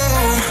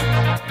pillow.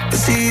 I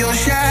see your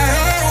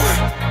shadow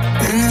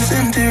in this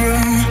empty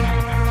room.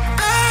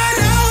 I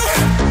know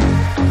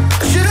I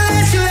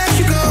should've let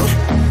you go.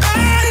 I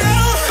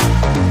know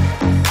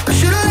I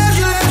should've let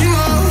you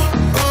go.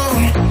 Oh,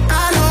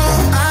 I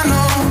know.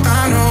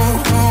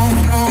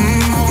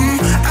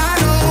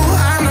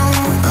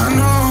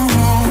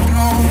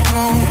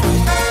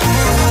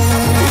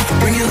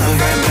 Bring your love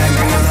right back.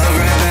 Bring your love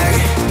right back.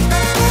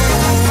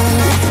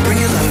 Bring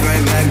your love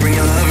right back. Bring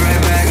your love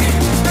right back.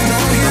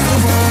 Don't give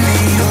up on me.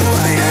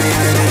 Oh, I didn't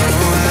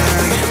know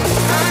that.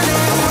 I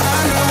know.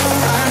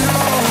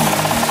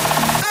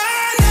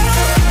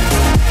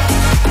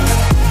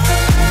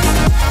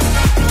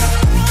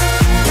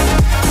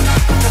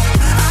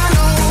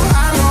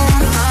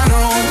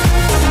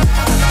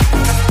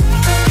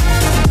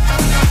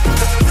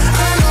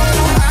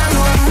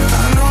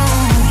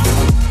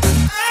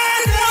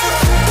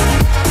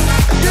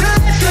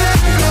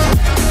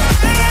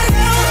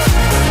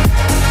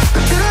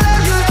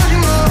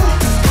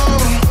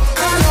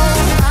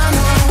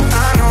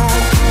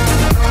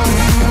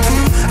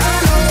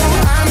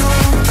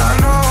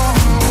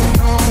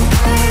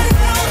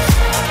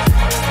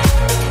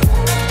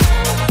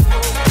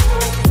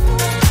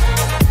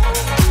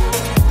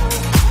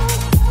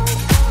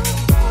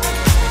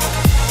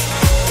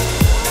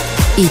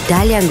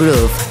 Italian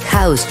Groove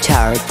House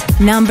Chart.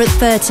 Number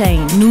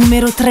 13,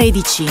 numero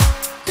 13.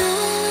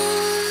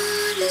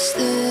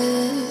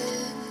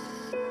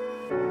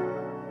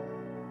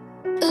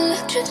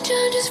 Electric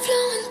charges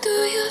flowing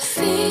through your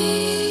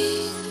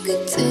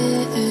fingertips.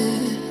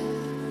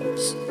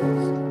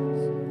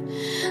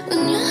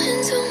 When your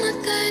hands on my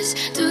thighs,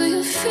 do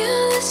you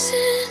feel this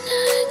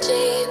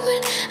energy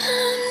when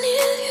I'm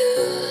near you?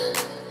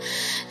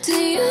 Do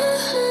you?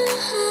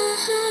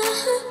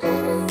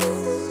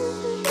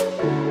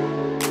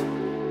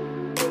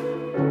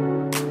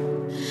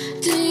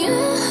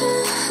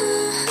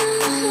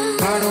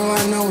 How do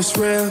I know it's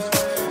real?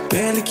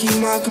 Barely keep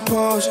my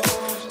composure.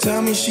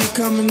 Tell me she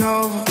coming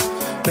over.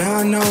 Now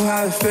I know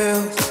how it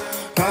feels.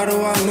 How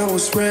do I know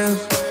it's real?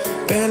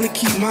 Barely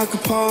keep my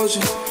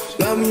composure.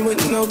 Love me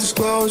with no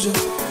disclosure.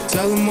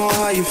 Tell them all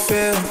how you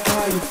feel.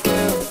 How you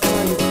feel.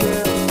 How you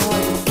feel. How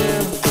you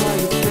feel. How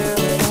you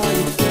feel. How you feel.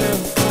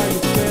 How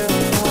you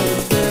feel. How you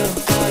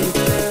feel. How you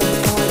feel.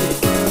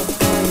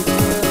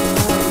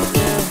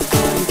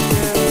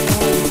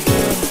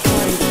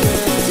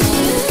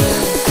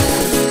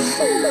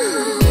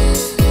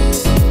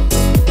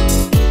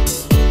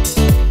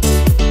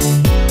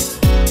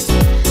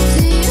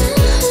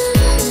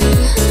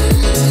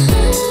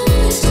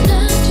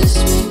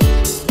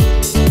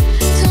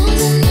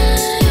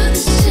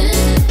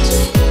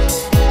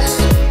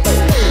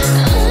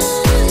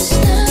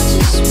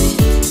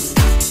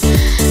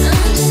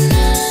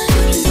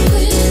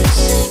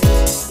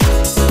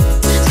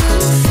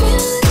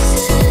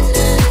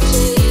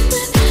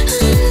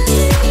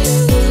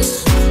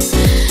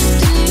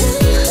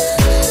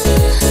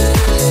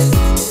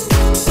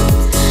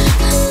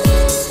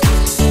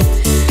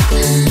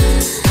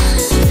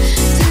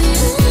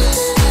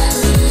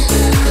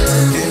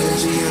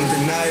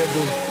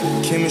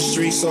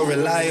 So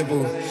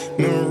reliable,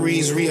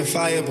 memories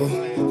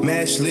reifiable.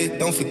 Match lit,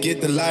 don't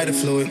forget the lighter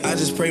fluid. I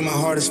just pray my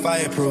heart is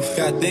fireproof.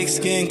 Got thick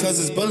skin cause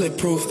it's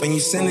bulletproof. And you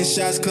sending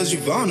shots cause you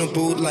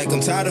vulnerable. Like I'm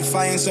tired of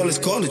fighting, so let's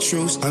call it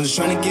truce. I'm just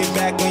trying to get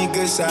back on your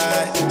good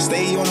side.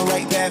 Stay on the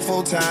right path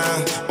full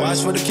time.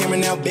 Watch for the camera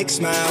now, big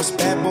smiles.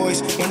 Bad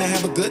boys wanna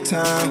have a good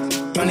time.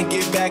 Trying to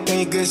get back on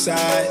your good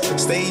side.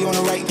 Stay on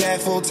the right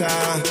path full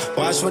time.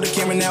 Watch for the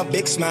camera now,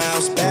 big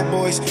smiles. Bad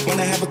boys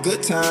wanna have a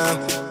good time.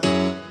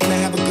 Wanna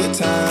have a good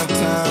time,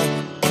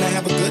 wanna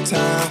have a good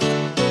time,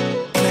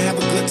 wanna have a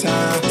good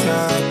time,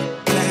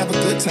 can I have a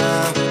good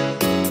time?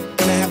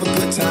 Can I have a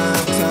good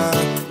time,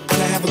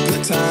 can I have a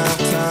good time,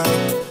 can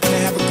I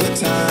have a good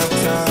time,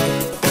 can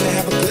I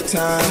have a good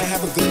time, can I have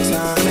a good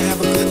time, can I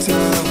have a good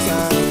time,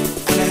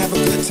 can I have a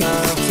good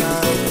time,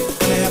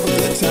 can I have a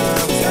good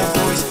time,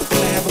 boys,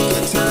 can I have a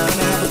good time, can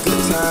I have a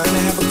good time, can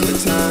I have a good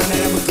time, can I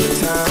have a good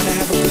time, can I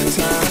have a good time, can I have a good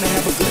time, can I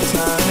have a good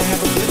time, can I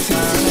have a good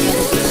time,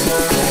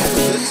 can I have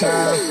a good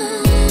time.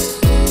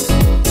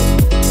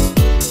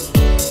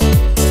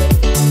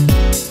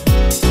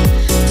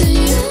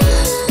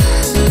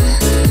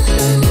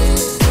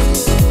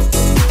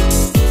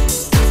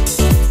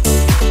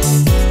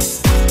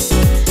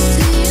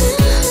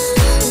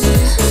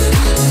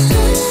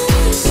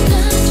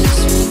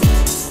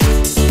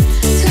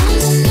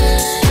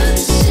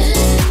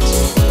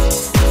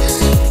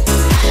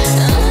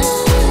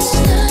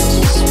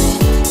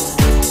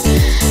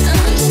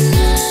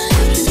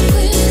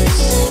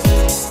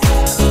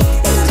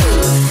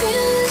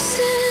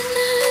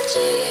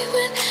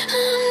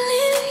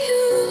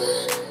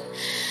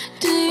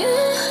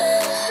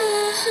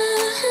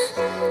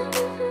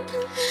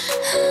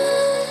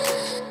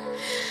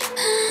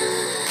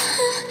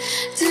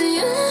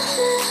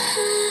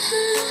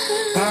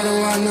 How do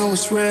I know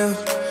it's real?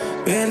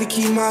 Barely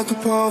keep my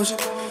composure.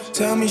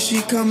 Tell me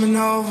she coming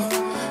over.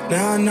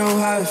 Now I know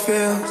how it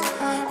feels.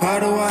 How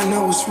do I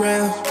know it's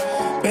real?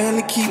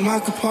 Barely keep my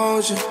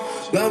composure.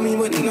 Love me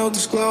with no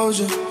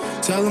disclosure.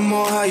 Tell them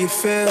all how you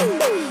feel.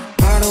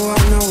 How do I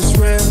know it's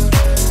real?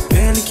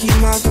 Barely keep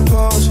my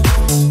composure.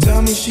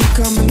 Tell me she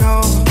coming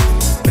over.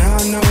 Now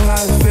I know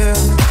how it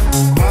feels.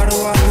 How do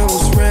I know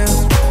it's real?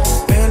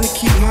 Barely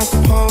keep my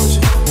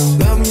composure.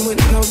 Love me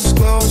with no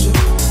disclosure.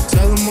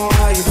 Tell them all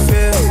how you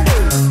feel.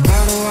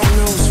 How do I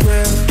know it's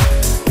real?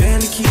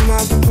 Barely keep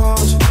my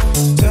composure.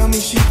 Tell me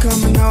she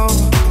coming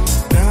over.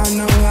 Now I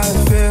know how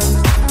it feels.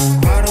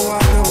 How do I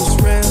know it's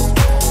real?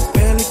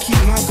 Barely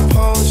keep my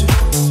composure.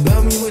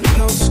 Love me with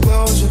no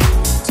disclosure.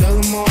 Tell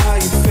them all how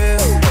you feel.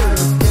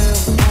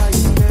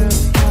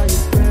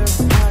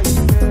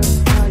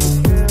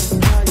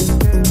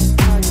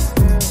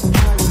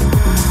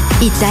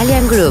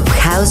 Italian Group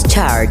House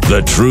Chart.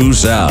 The true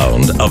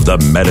sound of the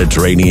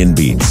Mediterranean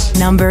beats.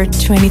 Number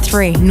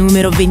 23,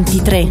 numero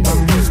 23.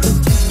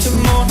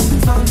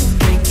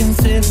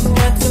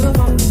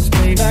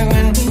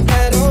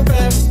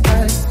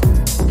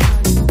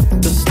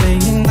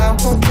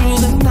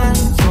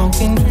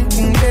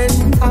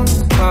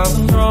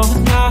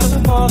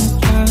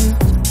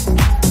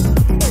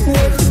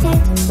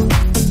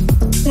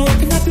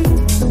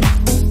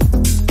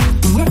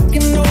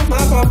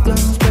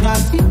 But I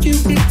think you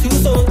get too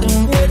so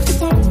then where'd you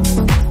go?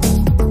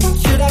 What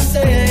should I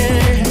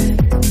say?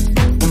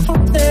 I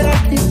hope that I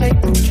can make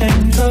you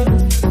change up.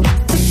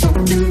 There's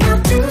something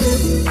about you.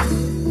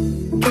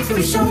 Keeps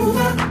me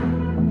sober.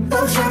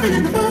 I'm shining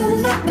in the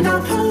moonlight and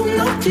I'm holding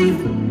on to you.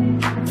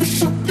 There's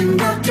something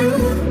about you.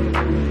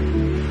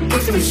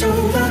 Keeps me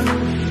sober.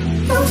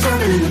 I'm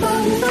shining in the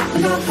moonlight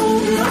and I'm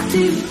holding on to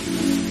you.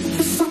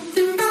 There's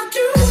something about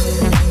you.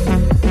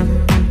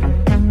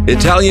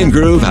 Italian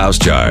Groove House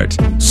Chart.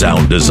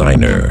 Sound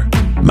designer,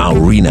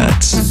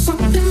 Maurinats.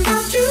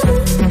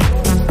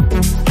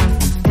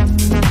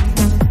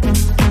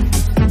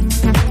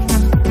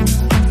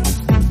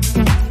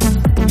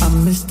 I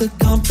miss the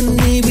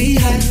company we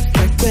had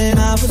back when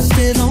I was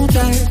still on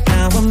track.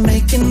 Now I'm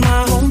making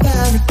my own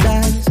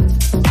paradise.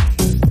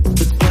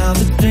 But now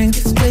the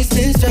drinking space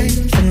is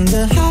strange and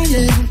the high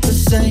isn't the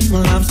same.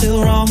 Well, I'm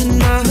still wrong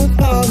and I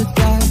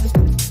apologize.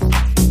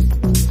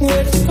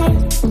 Where did you go?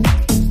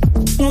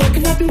 What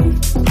can I do?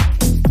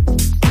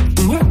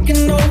 I'm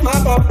working on my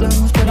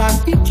problems, but I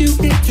think you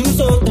get too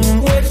so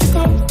then where'd you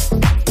go?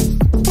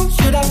 What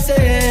should I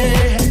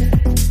say?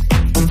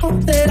 I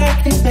hope that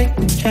I can make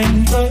the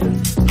change, but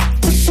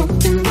there's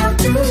something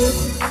about you.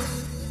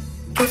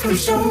 Keeps me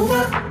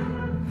sober.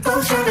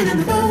 I'm shining in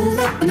the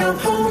moonlight and I'm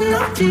holding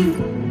on to you.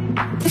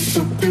 There's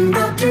something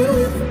about you.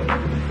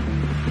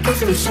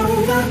 Keeps me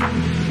sober.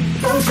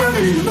 I'm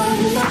shining in the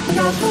moonlight and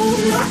I'm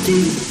holding on to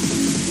you.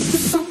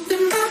 There's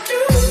something about you.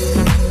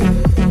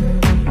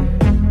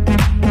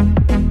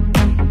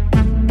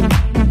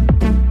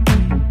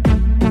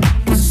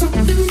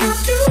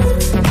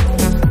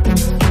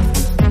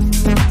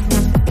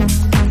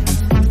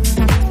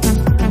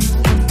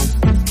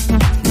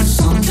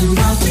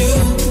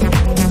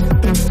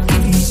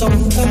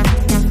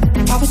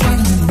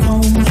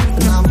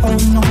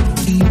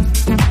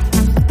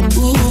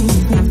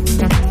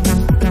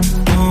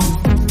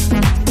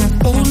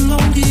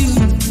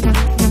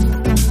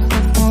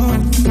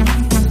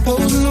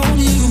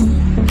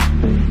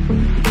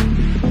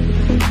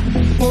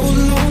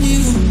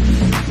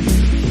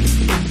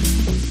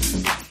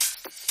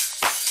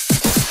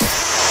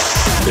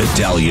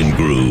 Italian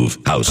Groove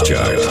House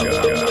Chart.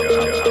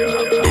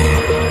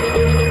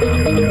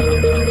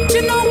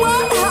 You know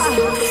what?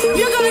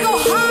 You're gonna go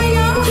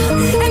higher,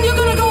 and you're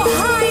gonna go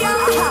higher,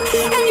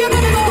 and you're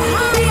gonna go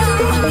higher,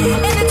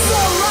 and it's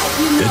alright,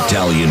 you know.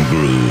 Italian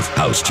Groove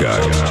House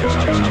Chart. You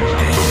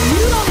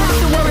don't have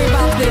to worry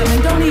about them,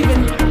 and don't even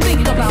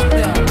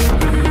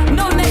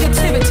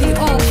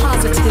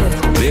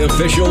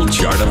official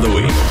chart of the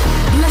week.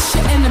 Bless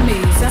your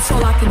enemies, that's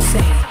all I can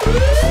say.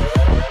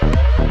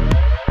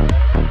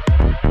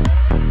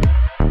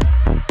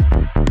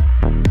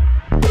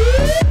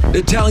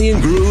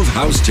 Italian Groove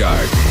House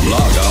Chart.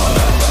 Log on.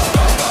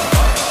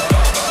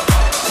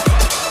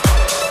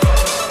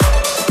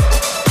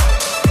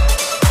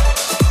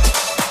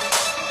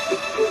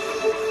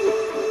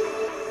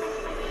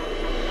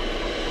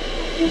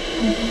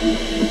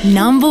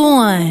 Number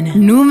 1,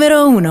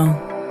 numero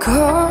 1.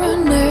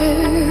 Connected,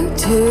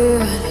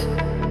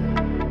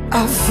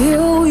 I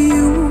feel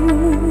you.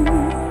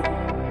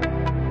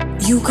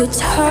 You could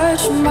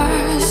touch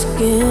my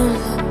skin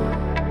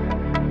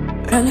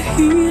and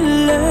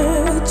heal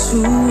it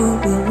too.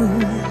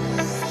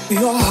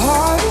 Your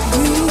heart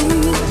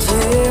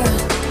beating,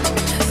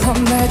 a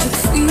magic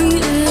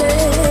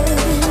feeling.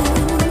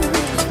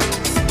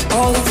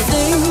 All the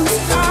things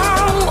I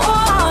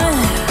want,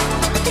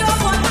 you're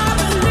what I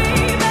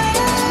believe in.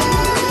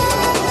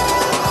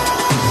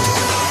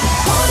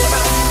 Hold your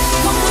breath,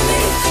 come with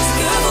me,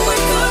 together we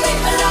could be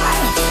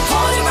alive.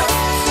 Hold your breath,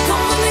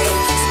 come with me,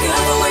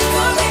 together we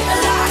could be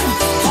alive.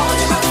 Hold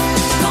your breath,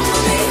 come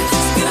with me,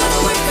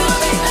 together we could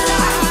be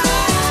alive.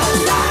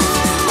 Alive,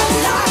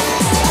 alive,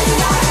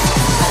 alive,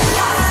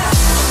 alive.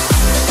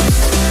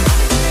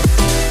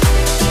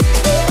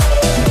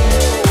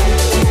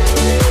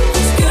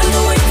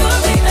 Together we could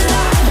be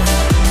alive.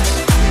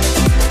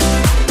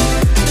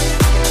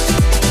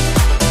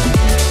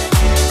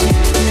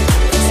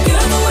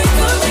 Together we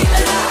could be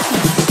alive.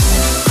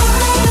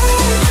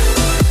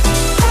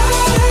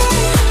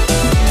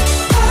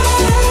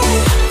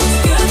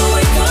 Together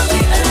we could be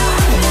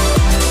alive.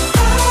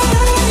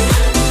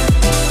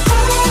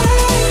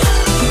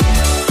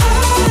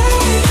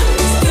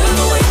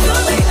 Together we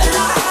could be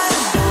alive.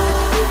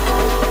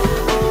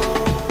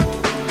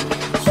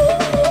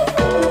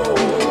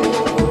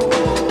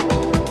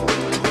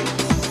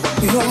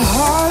 Your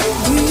heart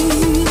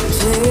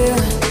beating,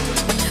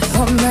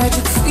 a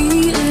magic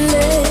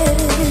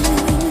feeling.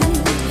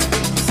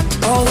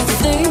 All the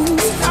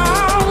things I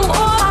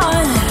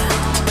want,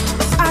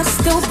 I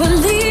still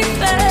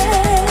believe it.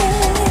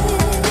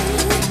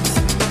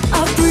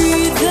 I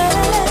breathe it,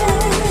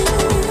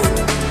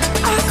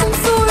 I can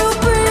feel you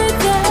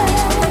breathing.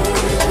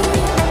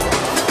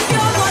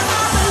 You're what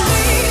I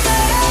believe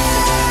in.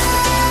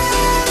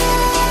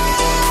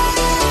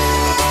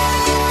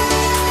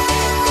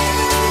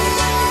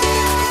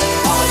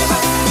 Hold your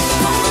breath,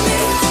 come with me,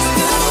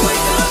 together we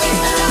could be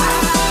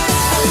alive.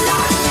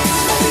 Alive,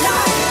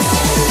 alive,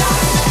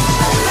 alive,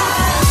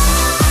 alive.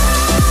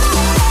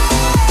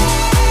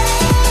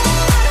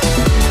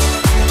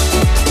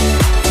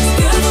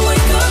 Together we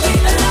could be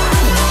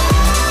alive.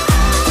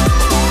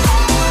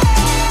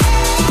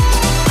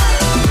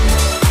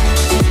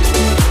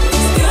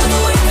 Together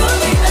we could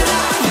be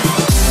alive.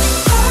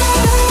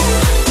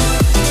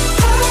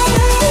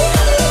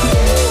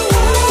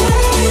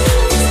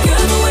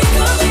 Together we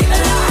could be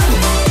alive.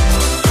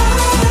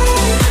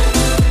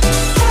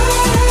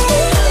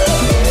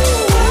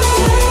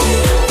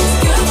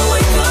 Together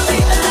we could be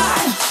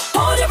alive.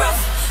 Hold your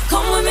breath,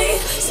 come with me.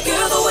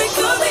 Together we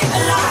could be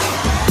alive.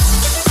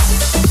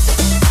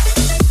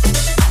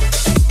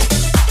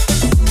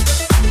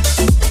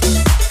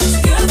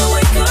 Together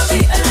we could be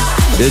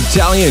alive.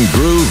 Italian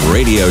Groove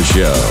Radio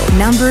Show.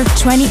 Number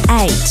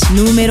 28,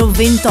 numero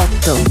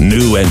 28.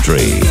 New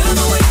entry.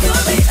 Together we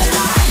could be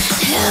alive.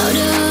 How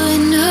do we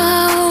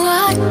know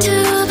what to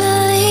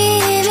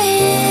believe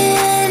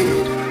in?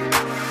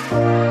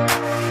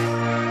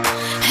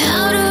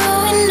 How do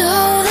we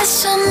know there's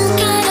some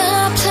kind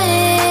of plan?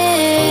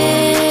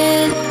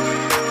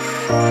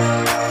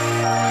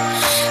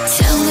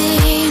 Tell me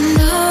you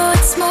know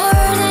it's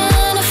more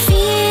than a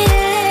feeling.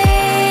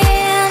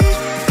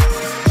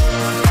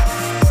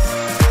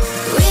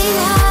 We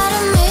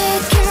gotta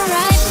make it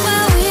right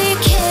while we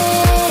can.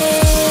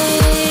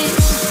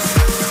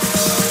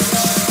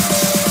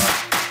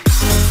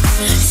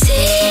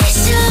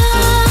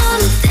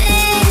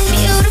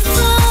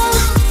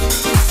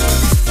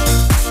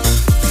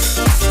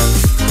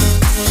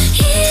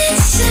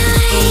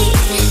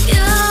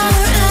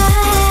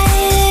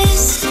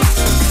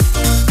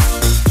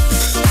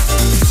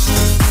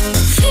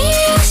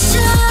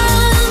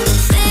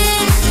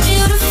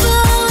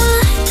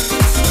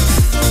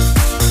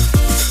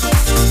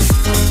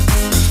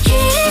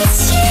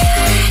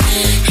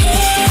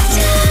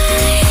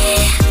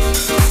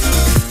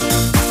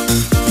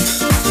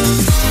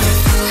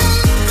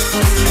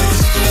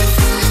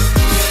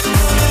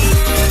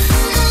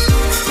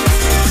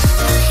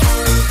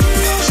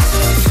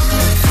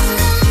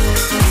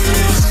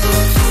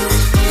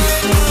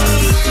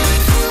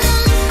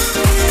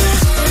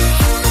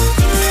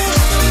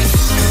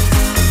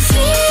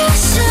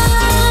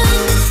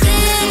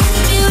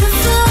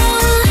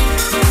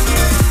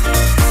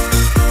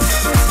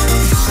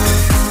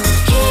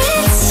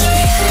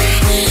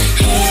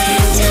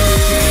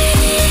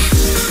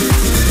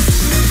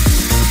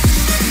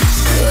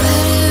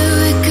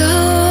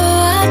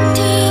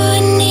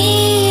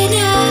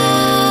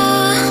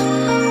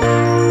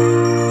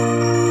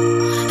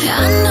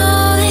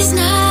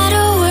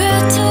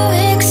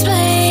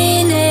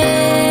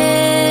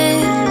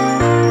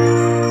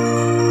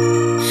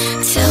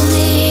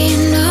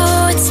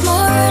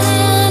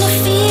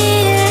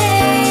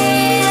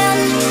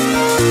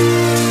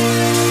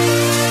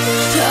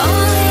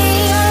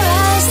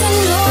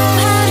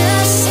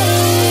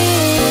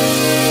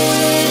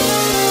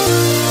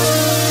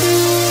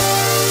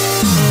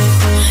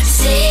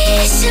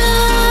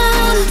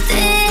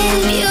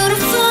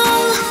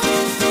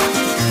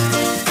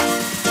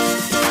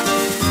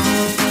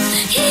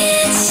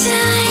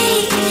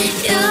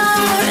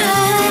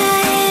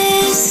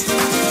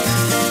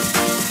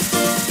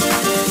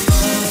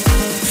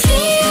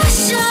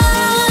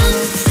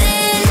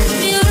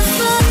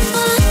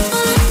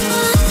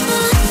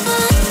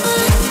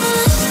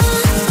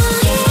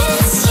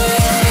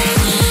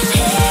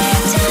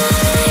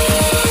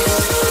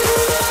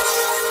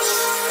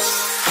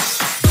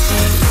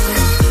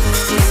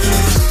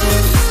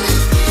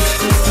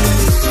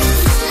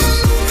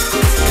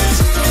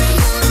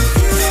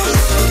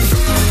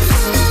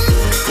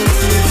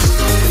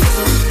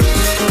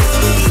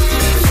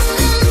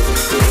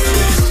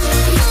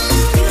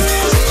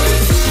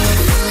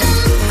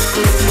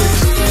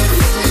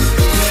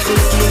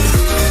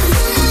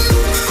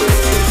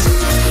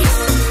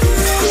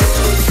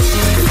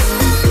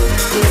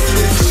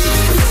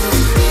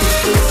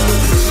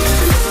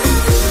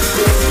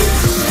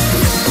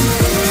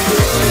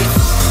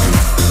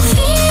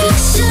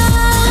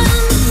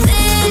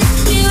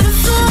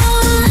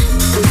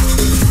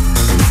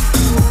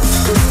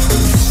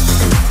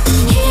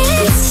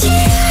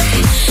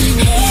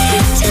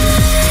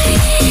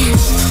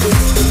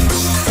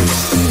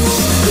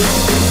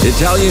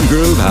 Italian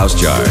Groove House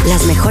Chart.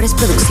 Las mejores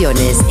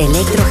producciones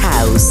Electro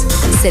House,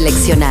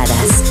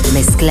 seleccionadas,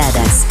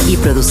 mezcladas y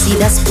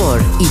producidas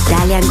por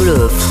Italian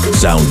Groove.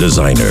 Sound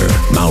designer,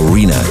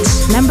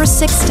 Maurinats. Number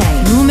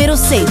 16, numero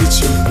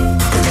 16.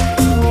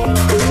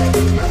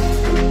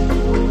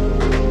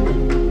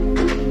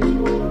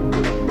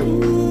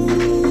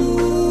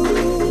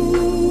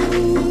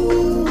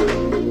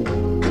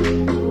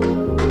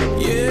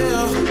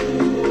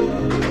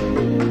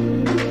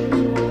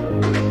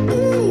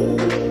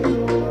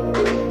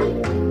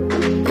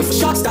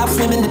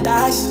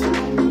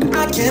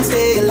 Can't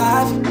stay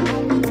alive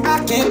if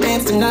I can't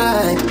dance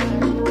tonight.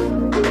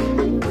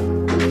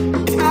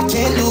 If I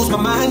can't lose my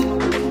mind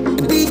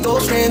and leave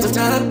those strands of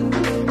time,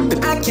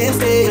 then I can't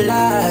stay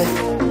alive.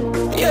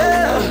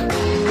 Yeah.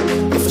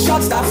 If a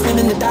shot stops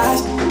swimming the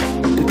dice,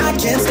 then I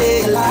can't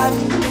stay alive.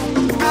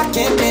 If I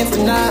can't dance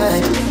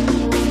tonight.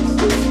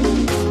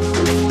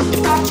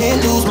 If I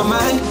can't lose my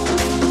mind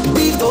and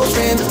leave those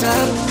strands of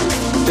time,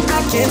 then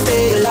I can't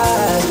stay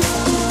alive.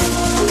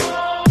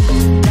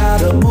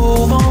 Gotta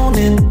move on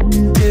in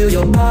till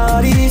your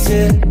body's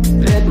here.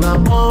 Let my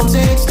arms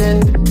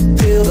extend,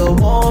 feel the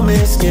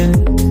warmest skin.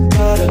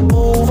 Gotta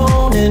move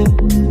on in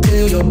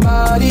till your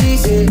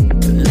body's here.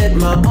 Let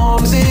my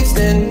arms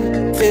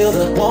extend, feel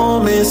the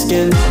warmest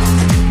skin.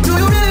 Do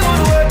you really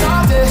wanna work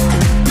all day?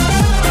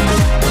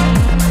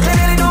 They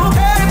really don't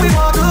care if we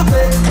want to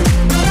play.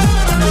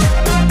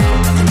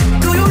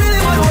 Do you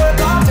really wanna work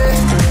all day?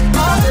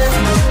 All day,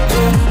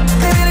 yeah.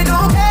 They really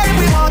don't care if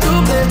we want to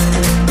play.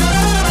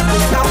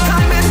 Now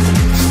timing,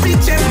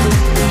 reaching,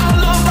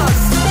 all of us.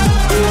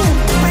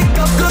 Wake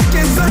up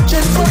looking,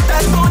 searching for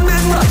that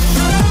morning rush.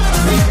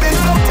 We've been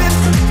floating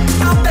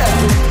out there,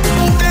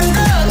 moving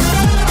us.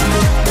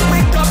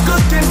 Wake up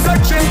looking,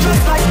 searching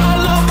just like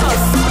all of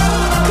us.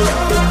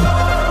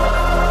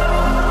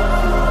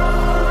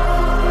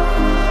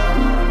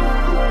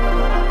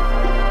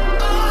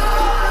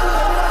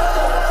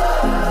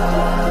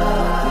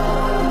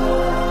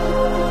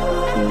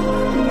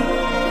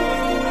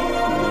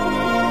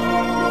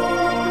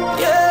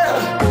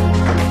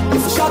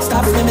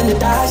 Stop swimming the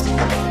dice,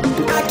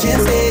 and I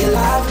can't stay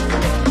alive.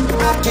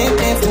 I can't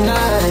dance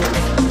tonight.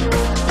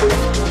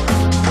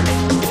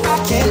 I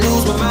can't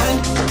lose my mind,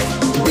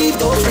 leave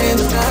those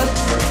friends of time.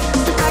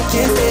 I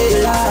can't stay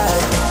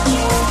alive.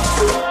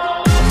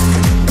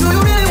 Do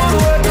you really wanna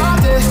work all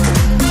day?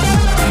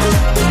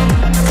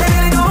 They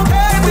really don't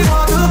care if we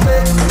want to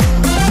play.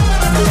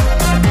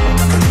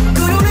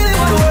 Do you really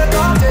wanna work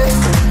all day?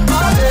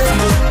 All day,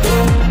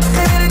 yeah.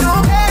 They really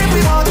don't care if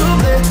we want to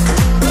play.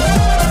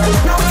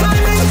 No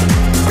timing,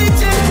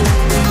 reaching,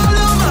 all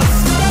of us.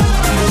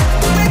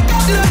 Wake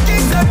up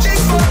looking,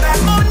 searching for that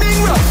morning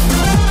rush.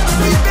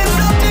 We've been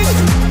floating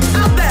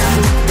out there,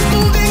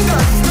 moving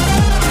us.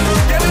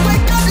 Yeah, we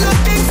wake up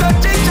looking,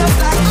 searching just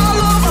like all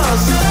of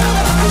us.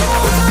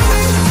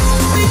 Timing,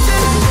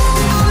 reaching,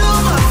 all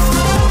of us.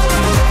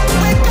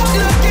 Wake up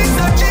looking,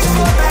 searching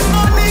for that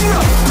morning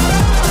rush.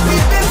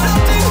 We've been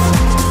floating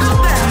out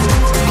there,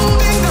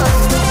 moving us.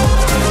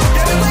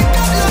 Yeah, we wake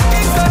up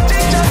looking,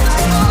 searching just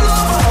like all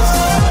of us.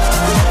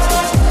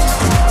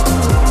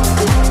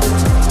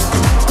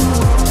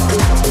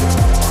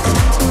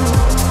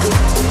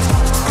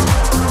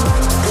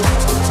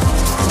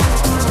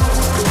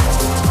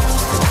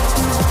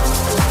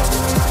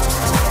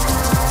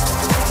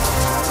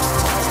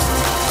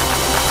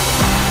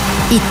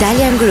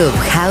 Italian Groove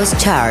House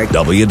Chart.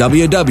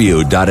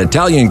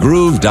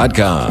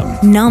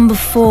 www.italiangroove.com. Number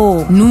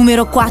 4,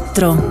 numero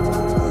 4.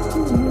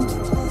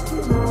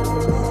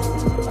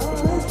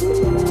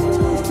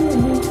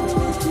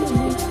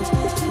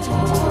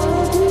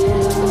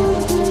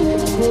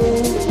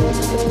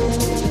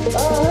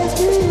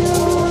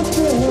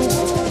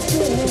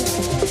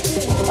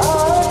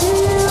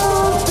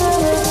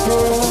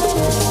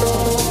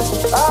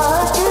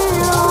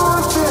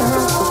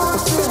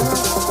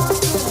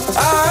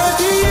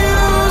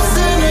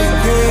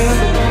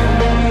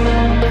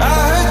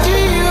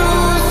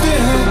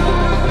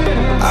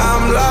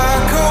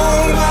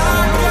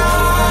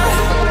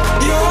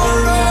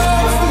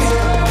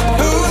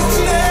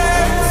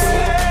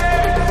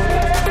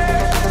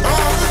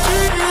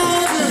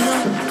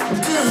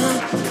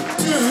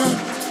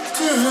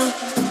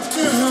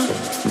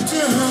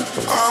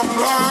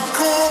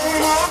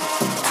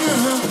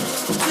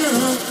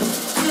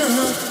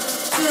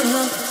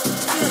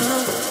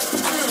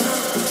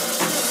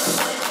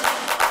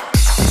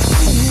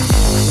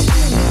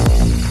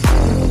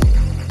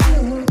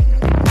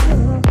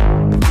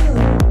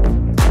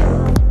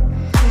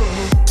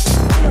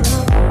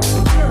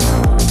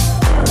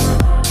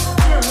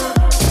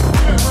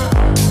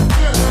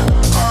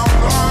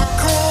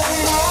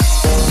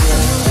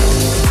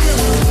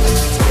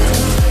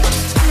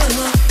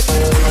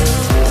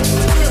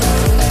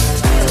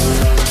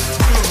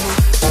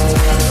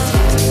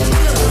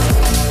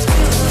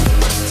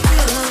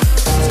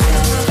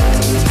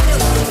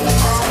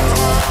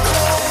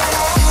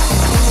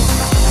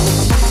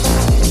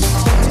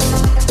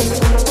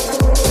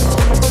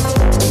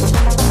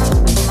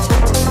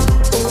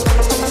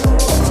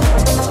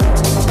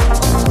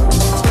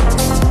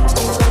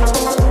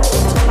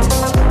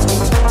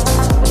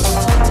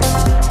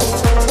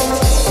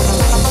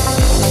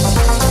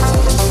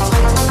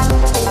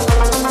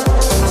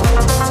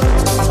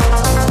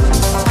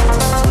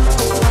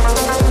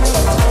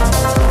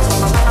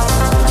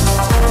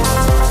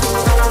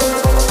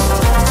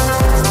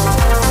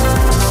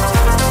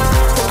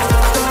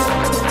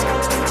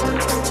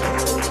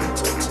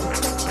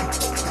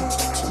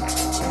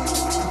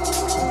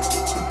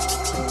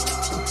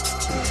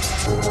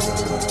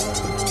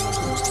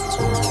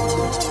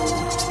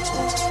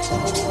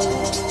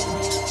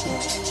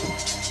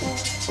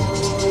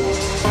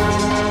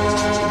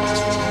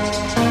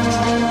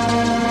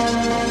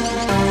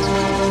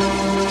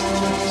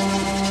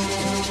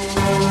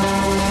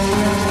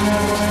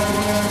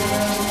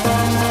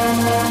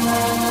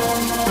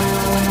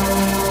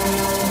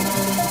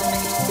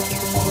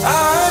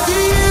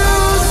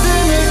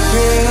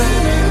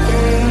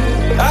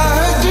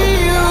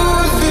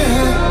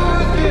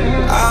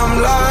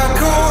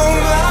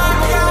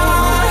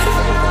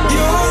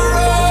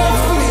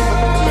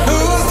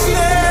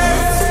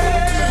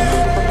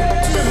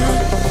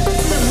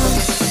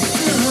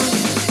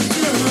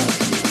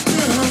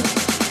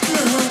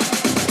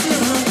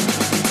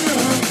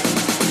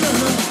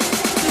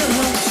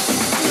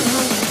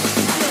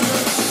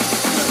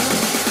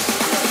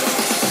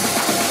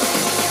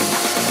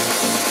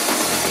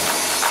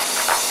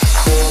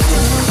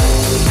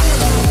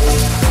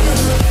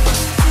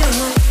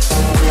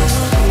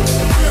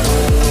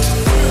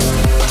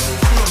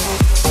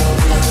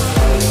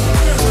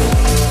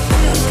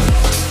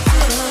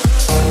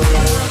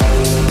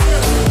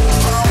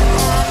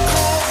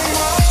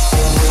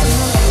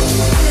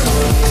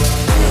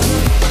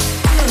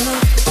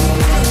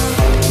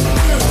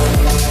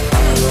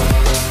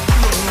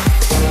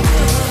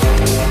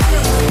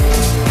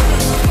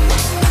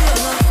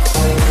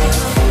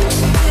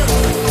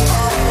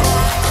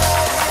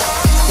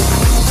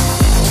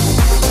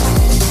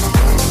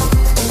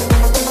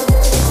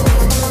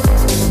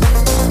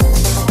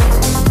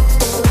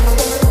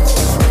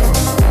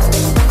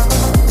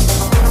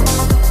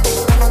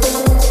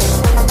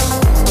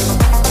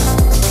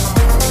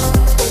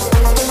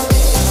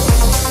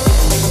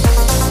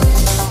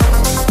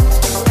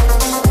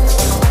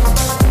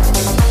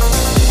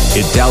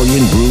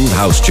 Italian Groove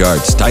House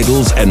Charts,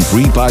 titles, and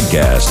free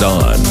podcast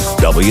on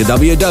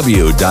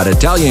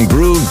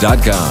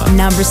www.italiangroove.com.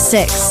 Number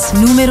 6,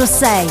 numero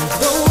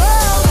 6.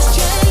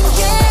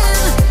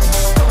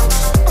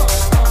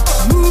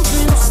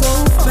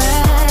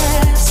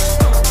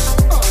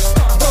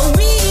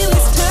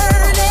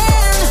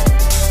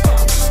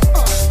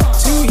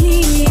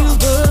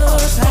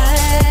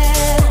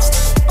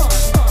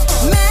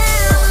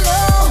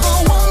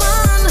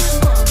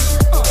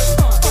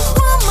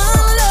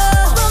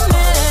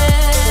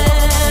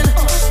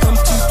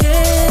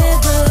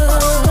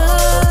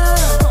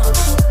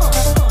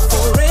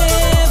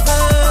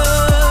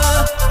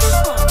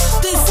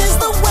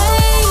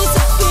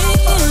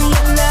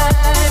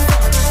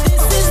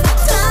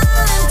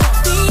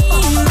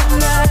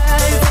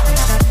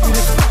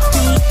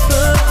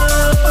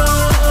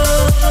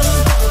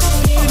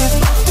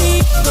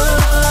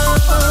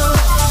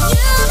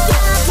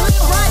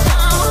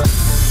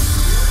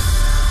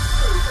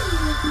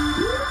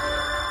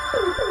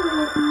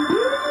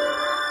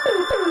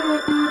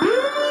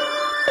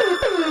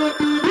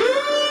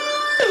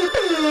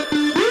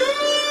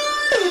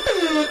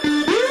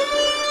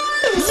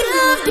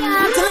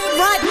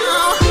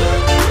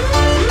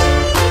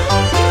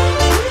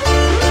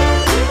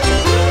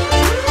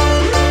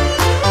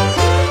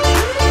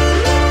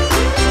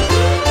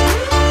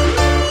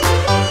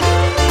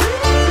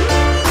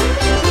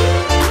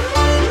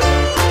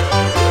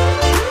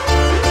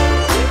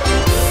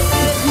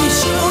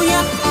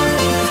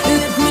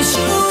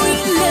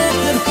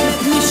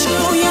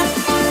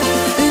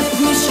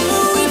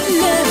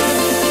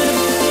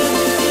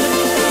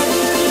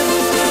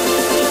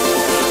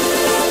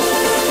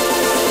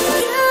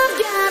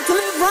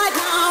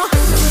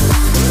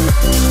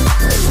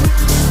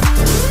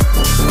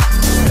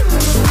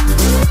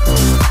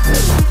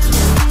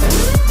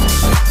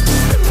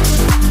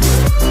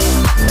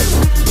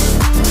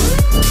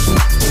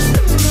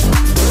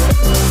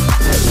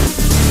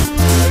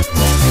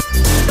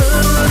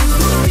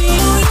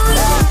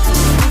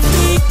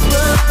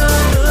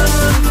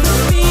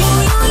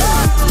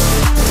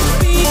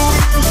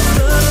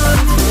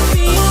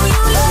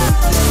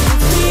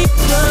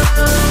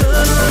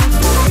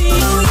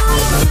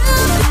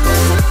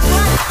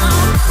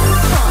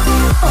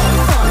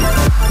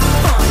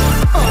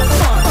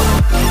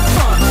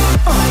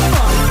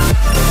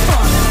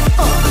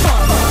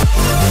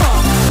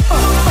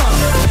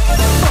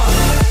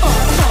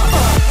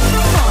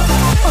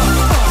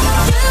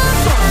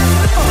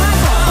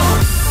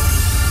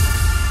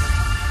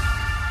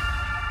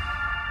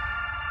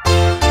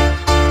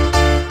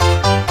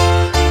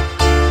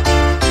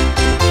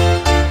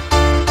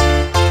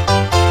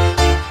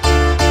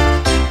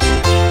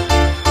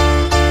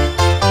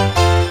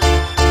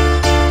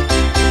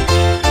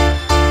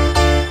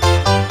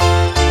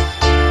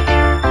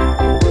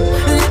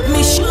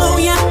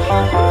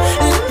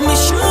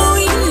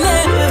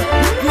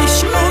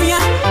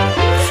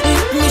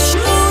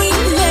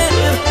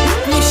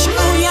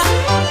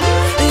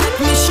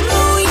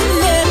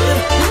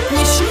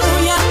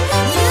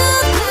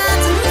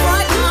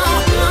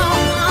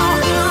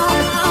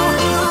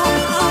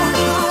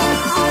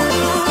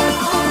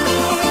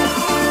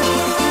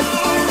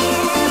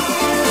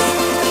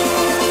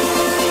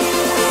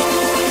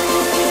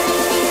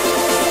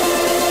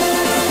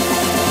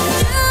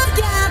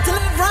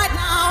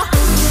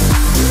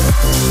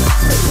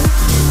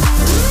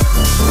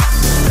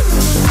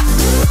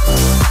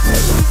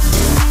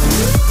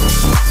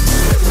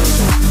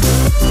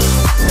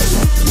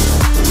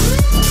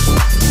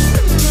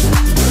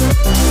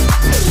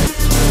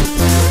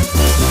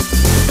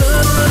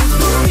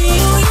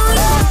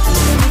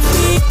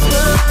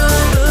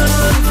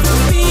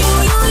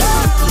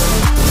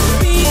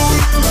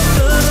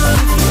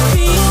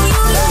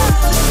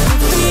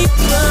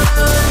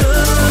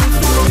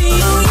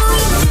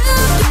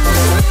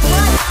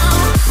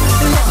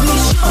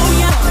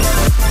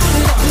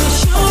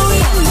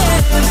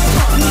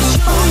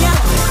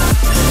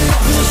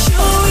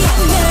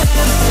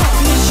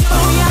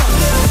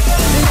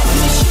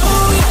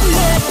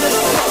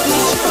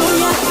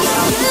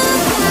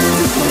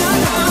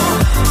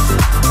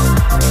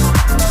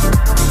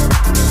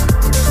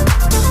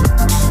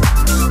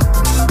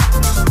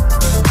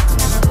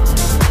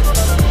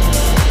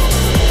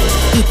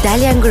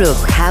 Italian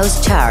Groove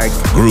House Chart.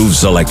 Groove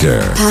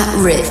Selector.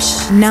 Pat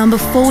Rich. Number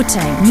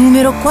 14,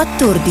 numero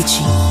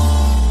 14. Oh,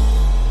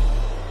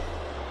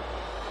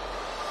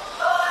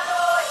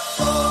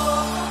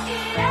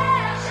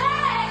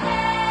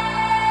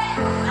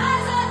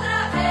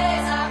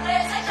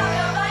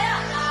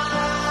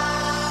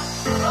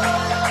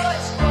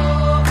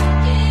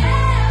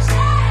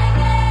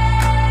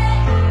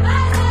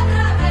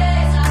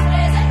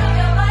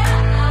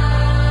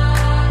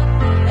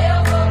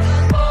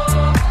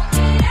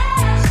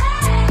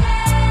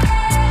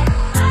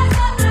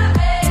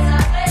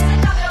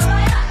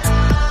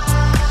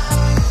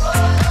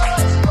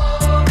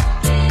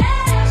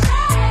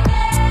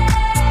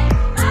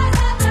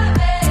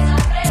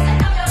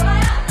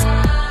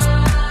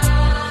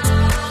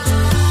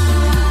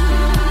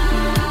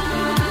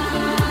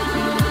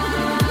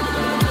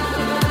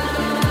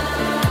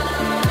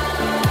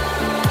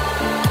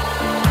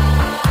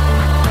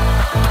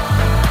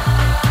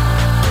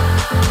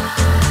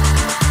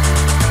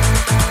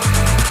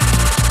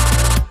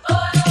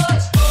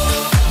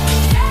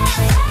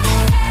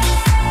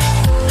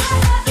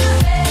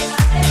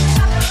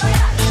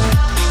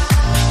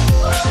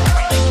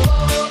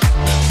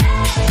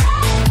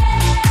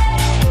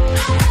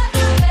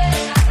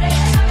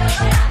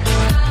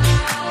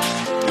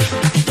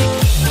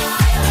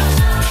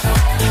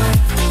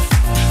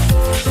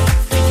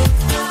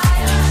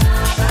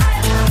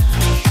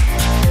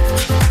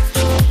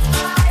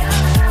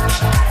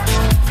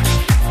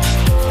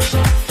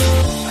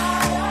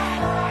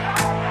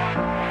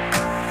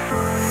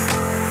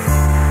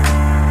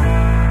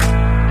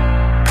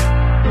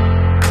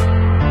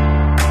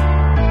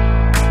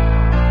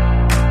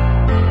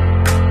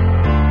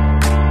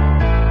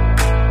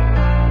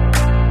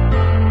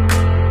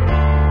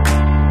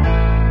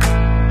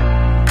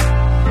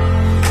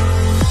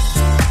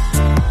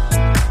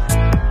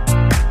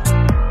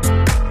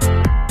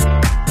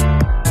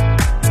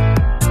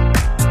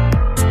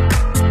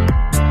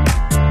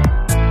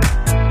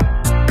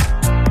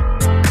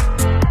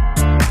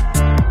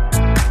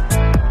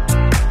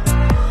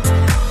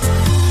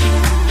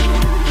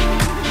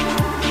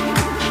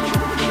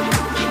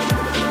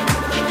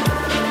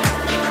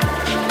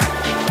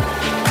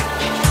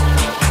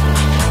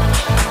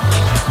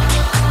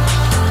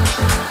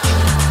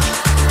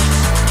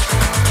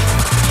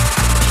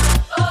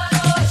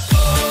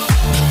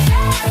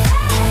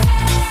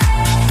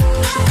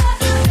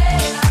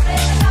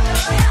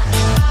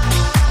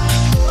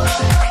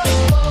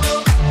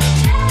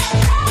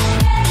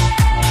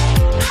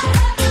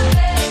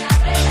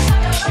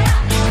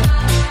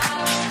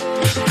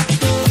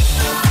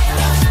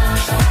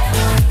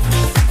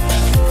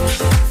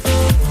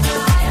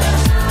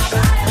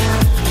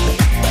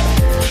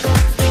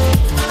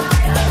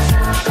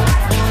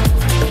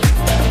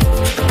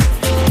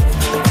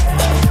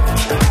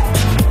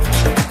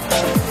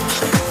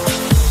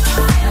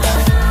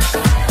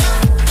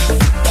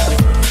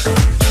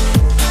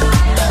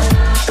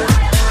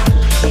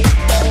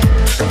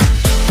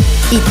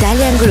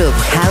 Italian Group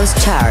House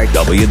Chart.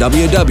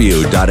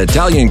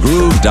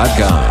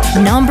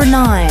 www.italiangroove.com. Number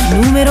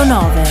 9, numero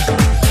 9.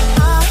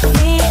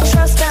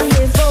 Trust and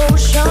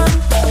devotion,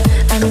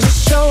 and you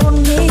showed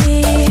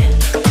me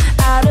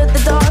out of the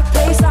dark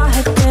place I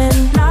had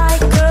been,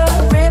 like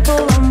a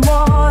ripple on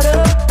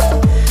water.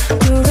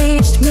 You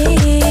reached me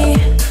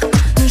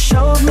and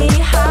showed me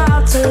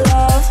how to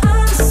love.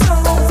 I'm so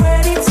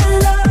ready to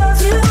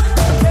love you,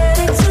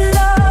 ready to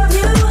love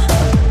you.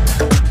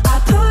 I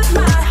put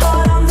my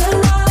heart on the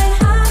line.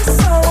 I'm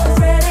so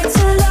ready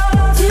to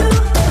love you,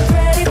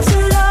 ready to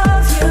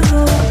love you.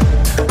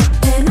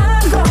 And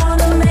I'm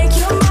gonna make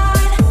you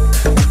mine.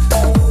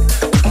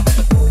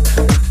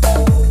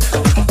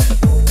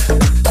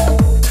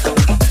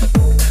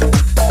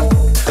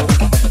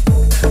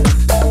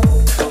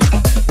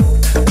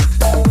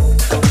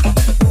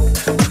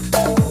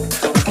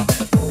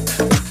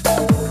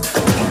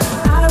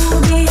 I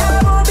will be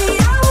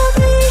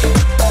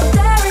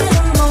there in a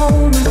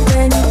moment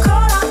when you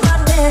call out my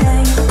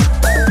name.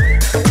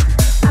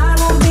 I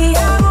will be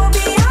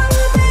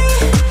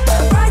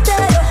right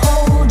there to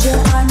hold you.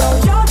 I know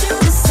you'll do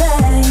the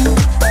same.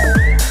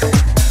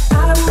 I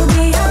will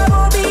be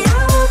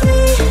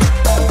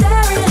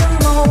there in a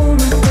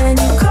moment when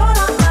you call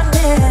out my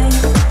name.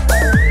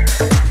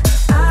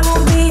 I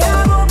will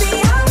be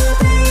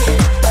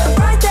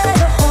right there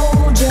to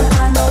hold you. I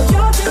know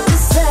you'll do the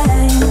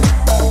same.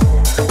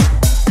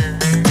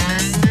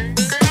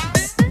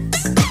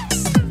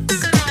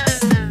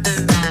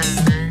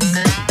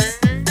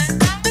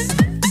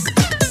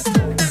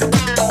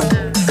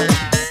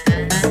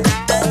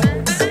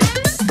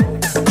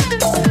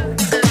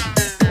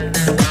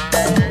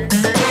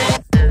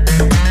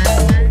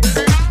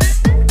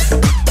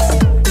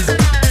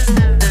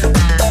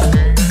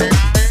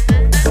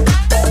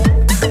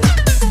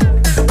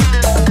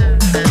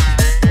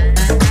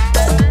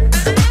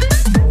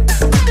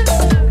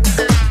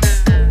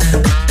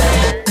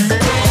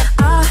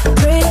 I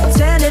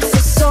pretended for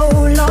so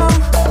long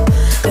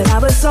that I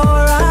was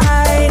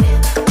alright,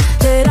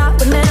 that I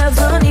would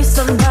never need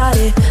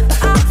somebody,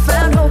 but I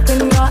found hope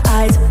in your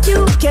eyes.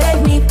 You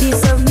gave me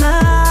peace of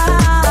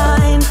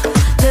mind,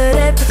 that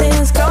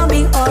everything's gonna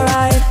be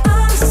alright.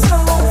 I'm so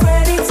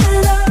ready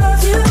to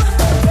love you,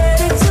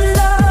 ready to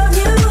love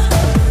you.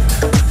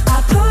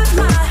 I put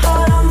my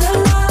heart on the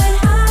line.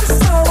 I'm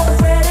so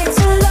ready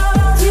to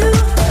love you,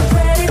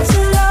 ready to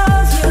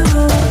love you.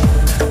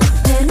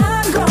 And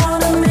I'm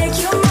gonna make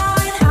you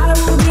mine. I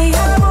will be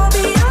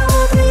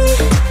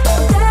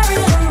there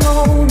in a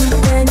moment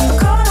when you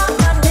call out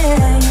my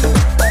name.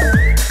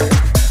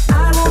 I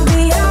will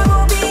be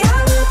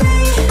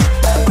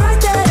right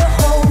there to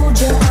hold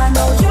you. I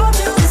know you'll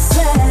do the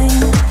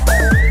same.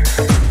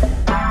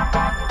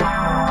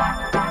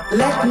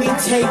 Let me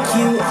take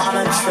you on a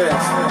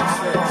trip.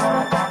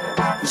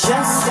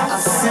 Just a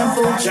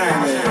simple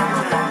journey.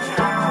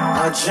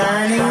 A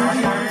journey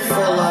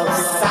full of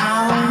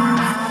sound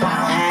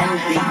and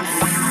beats.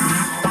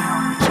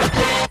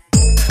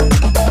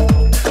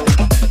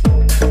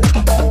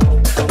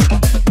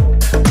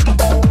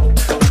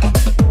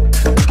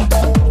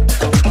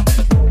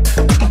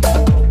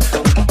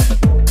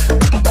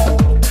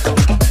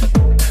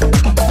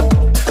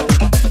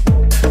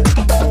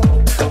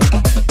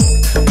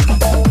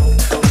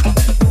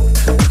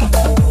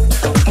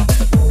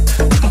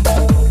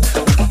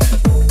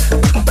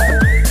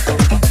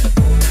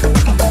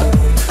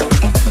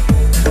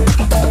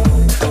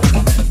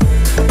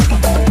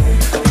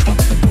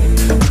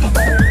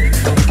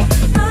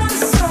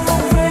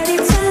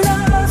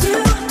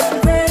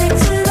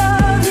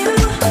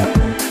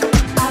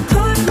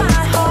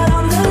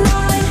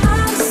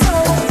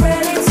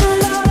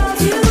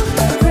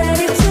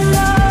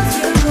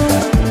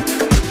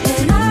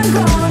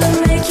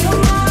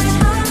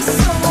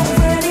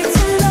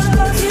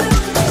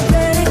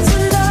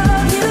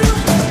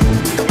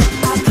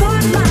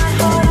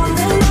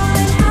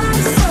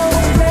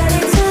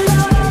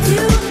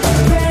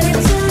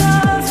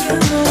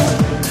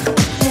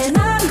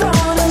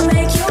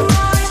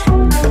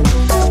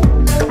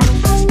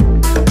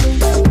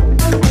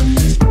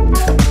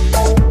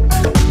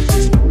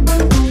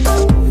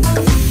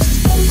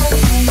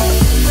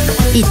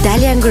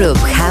 Italian Group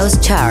House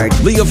Chart.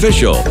 The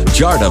official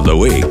chart of the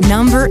week.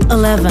 Number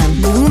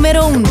 11,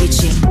 numero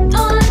 11.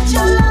 Don't let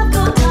your love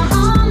go down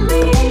on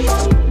me.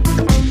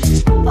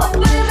 Oh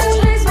baby,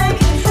 please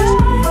make it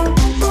right.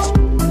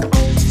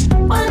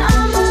 When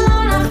I'm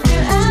alone, I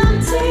feel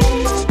empty.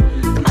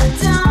 My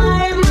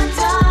time.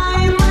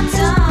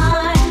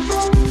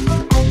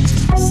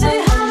 See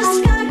how the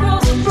sky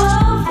grows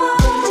above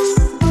us.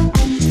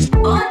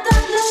 Oh,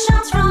 thunder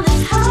shouts from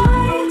its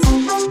height.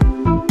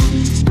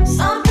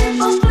 Some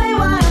people play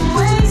while I'm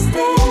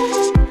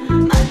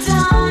wasting my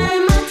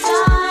time. I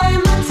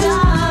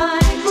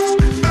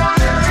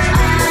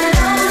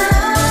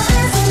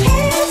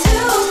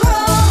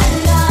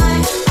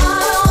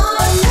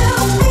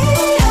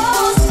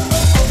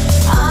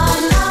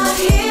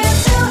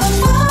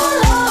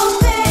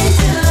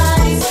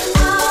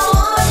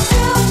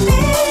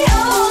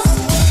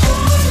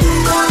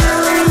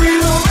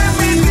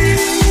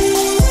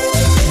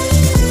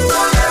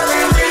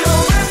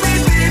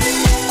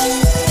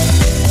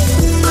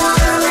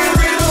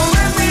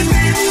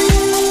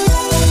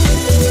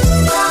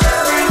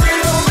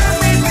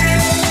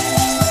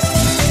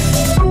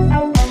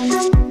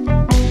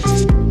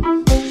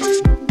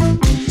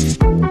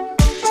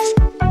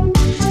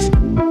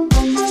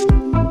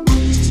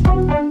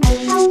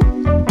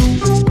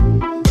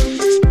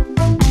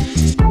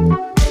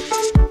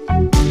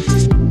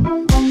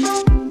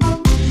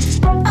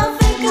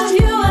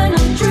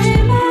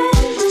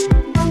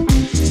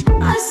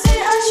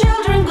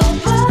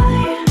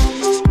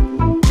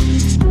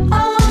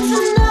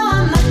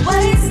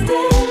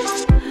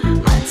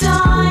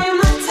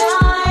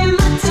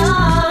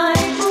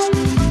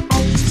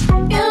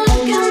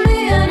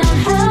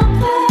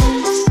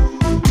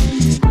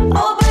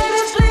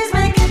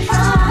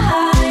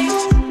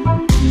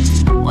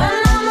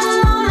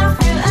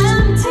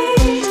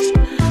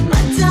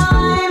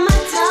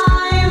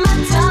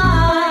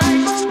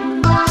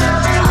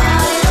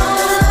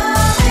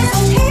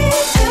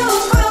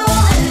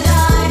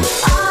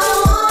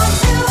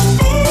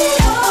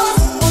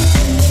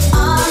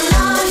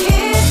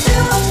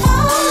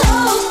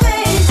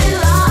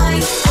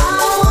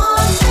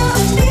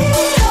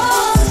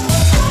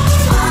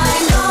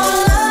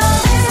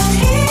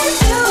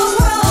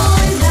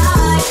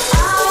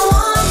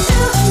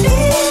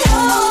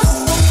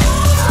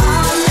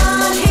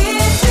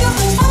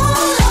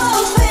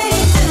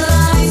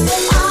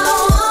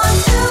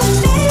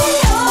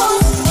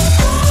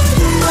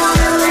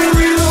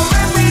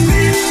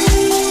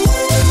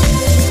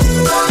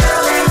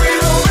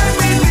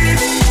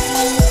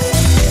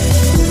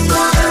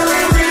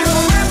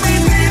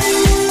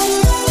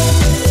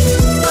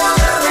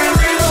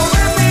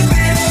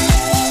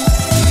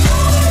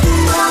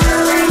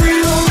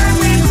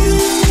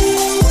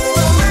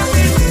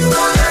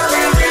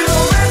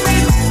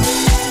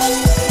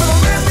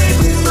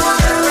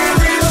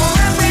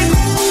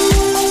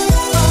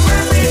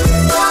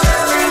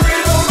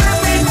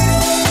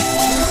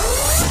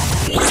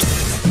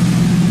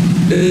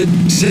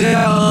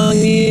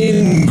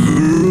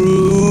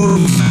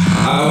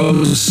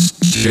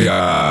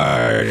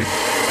Chart.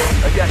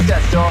 Yes,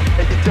 yes, y'all,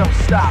 if you don't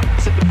stop.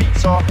 Set the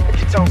beats off, if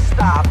you don't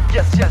stop.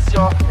 Yes, yes,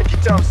 y'all, if you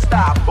don't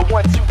stop. But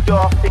 1, 2,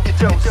 y'all, if you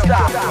don't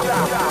stop.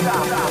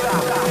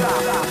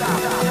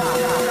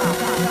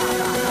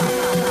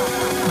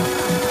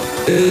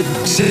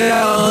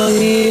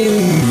 Italian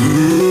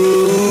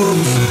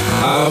Groove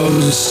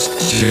House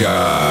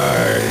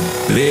Chart.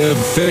 The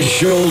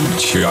official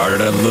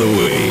chart of the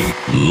week.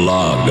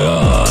 Log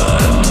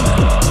on.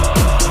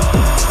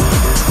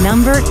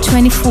 Number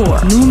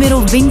 24,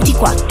 numero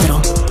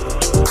 24.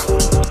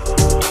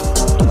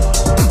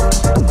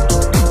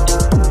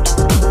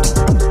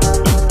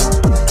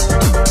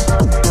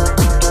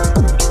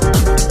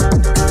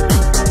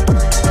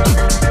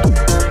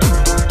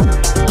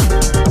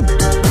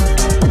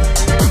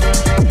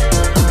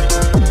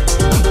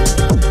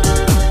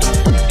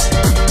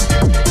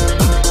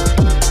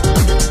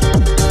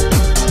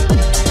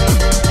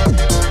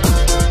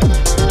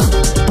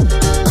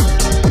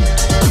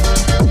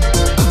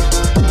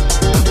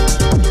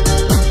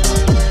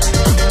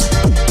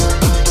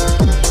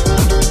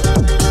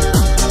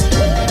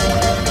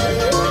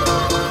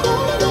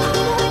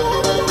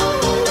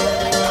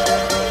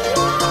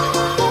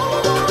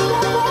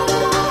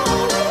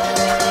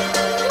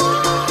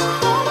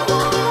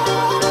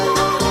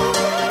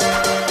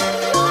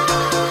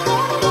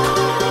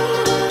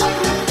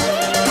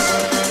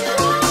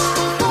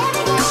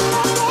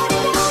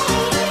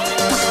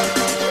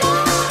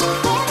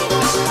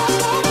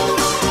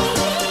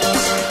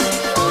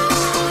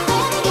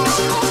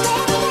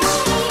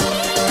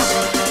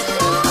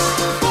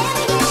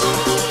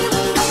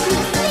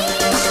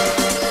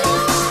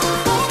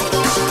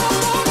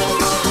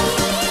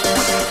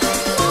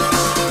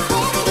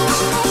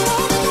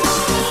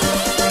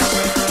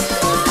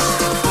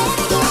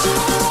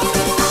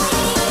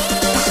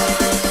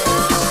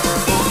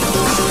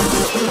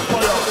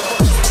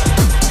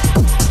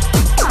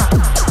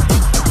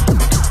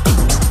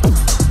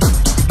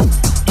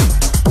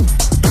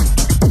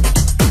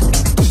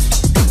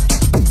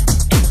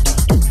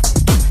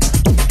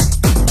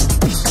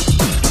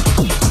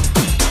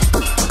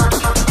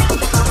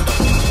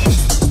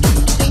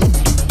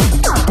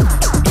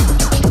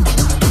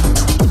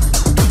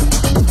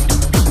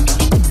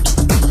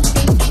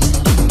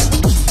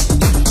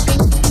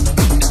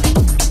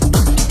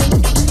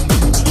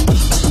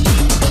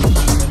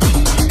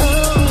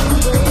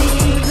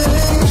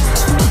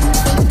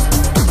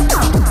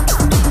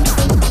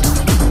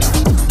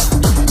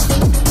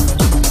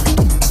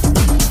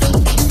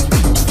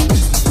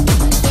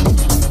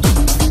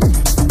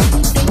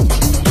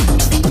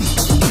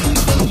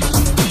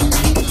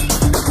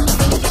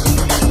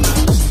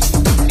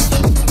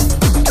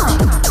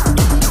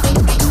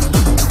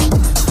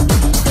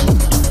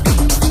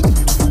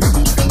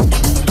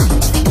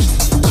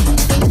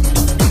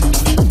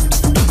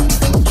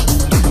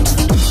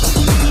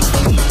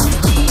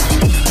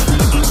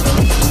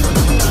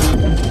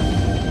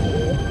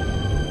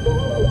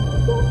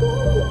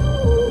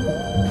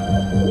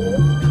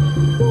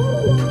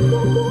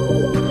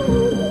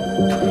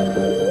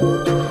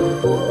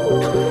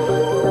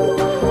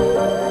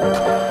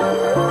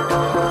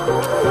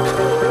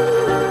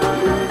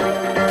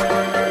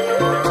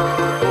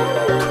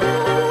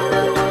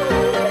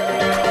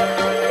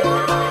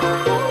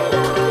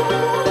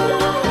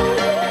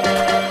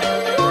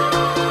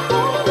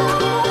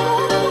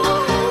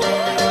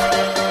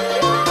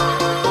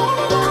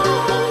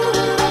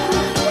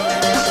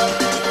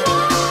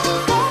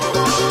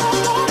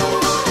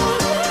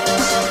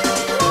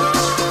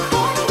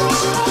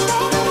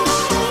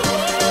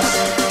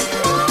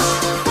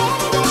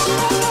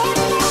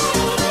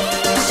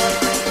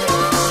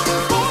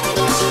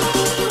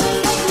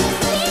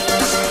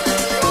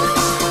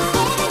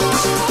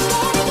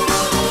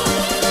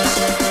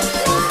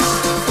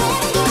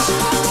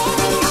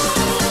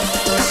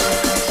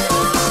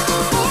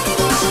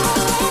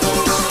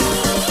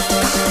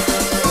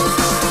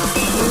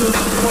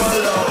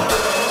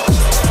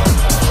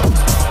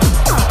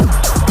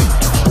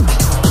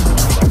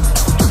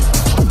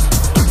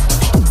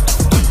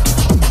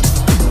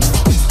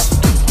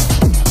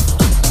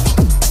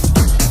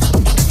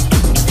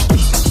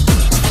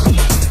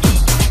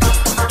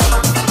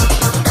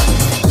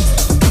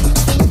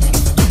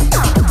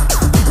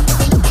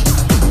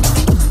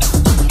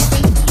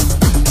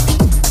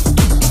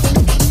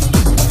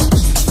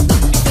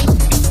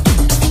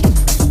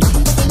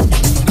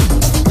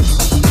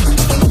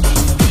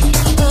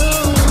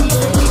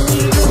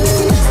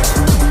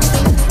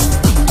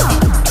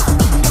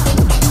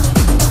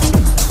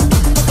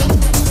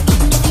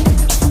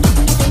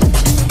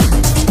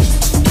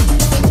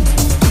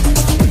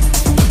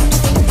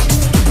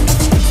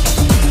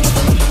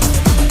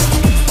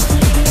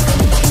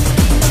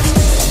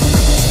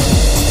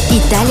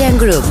 Italian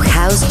Groove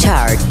House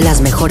Chart,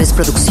 las mejores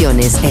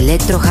producciones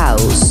Electro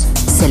House,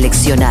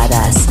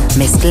 seleccionadas,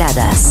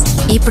 mezcladas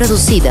y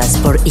producidas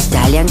por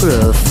Italian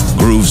Groove.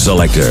 Groove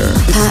Selector.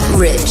 Pat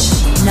Rich.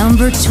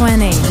 Number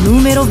 20,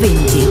 numero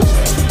 20.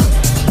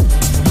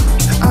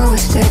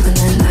 Always stay when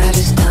the night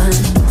is done.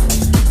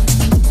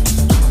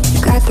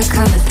 got the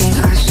kind of thing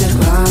I should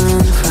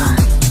run from.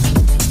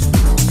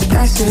 But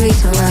that's the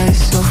reason why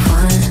it's so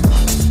fun.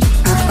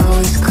 I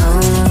always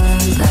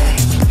come back,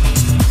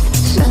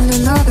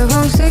 sending all the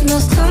wrong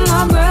signals to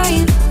my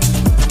brain,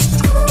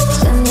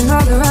 sending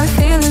all the right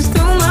feelings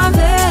through my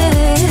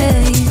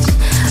veins.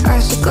 I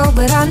should go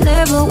but I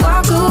never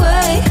walk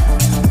away.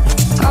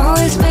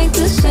 Always make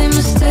the same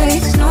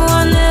mistakes, no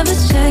I never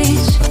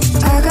change.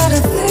 I got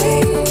a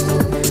thing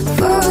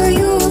for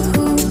you,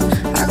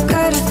 I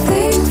got a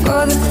thing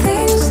for the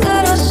things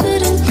that I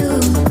shouldn't do.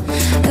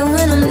 And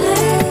when I'm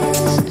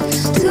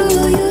next to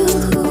you,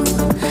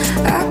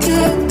 I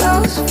get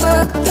those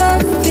fucked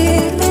up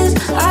feelings.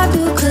 I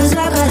do, cause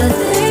I got a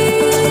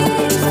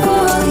thing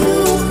for you,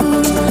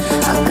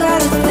 I got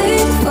a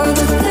thing for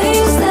the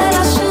things that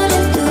I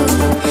shouldn't do.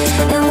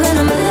 And when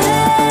I'm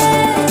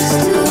next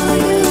to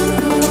you,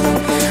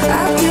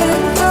 I get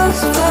those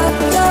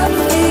fucked up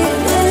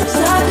feelings.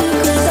 I do,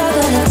 cause I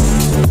got a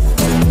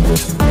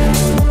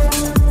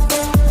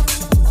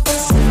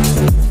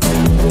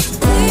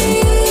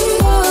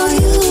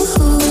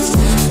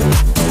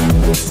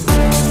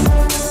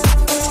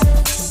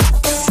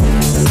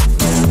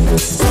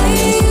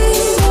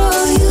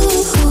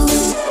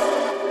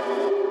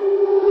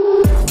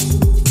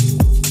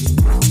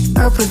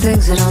couple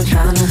things that I'm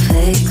trying to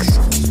fix,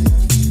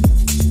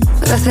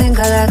 but I think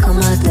I like all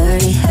my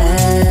dirty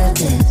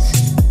habits.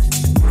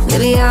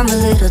 Maybe I'm a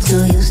little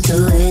too used to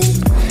it,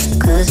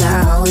 cause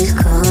I always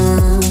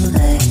come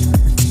back,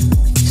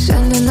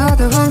 sending all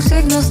the wrong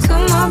signals to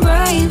my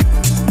brain,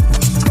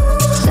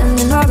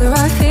 sending all the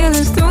right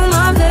feelings through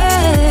my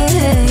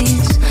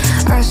veins.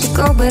 I should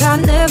go but I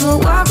never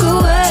walk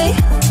away.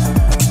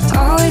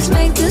 Always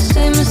make the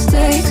same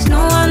mistakes, no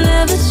I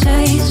never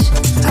change.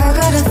 I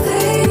got a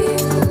thing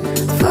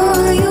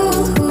for you,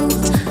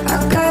 I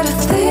got a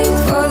thing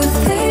for the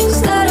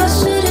things that I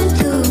shouldn't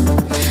do.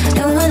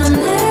 And when I'm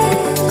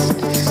next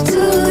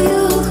to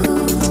you,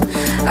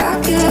 I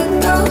get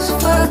those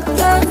fucked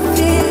up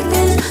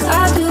feelings. I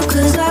do,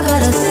 cause I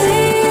got a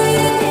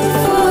thing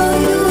for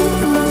you,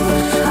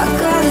 I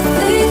got a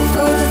thing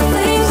for the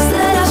things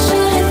that I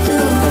shouldn't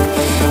do.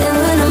 And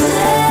when I'm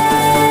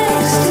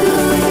next to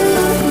you,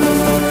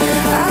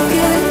 I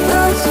get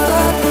those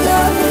fucked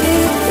up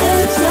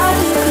feelings. I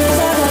do,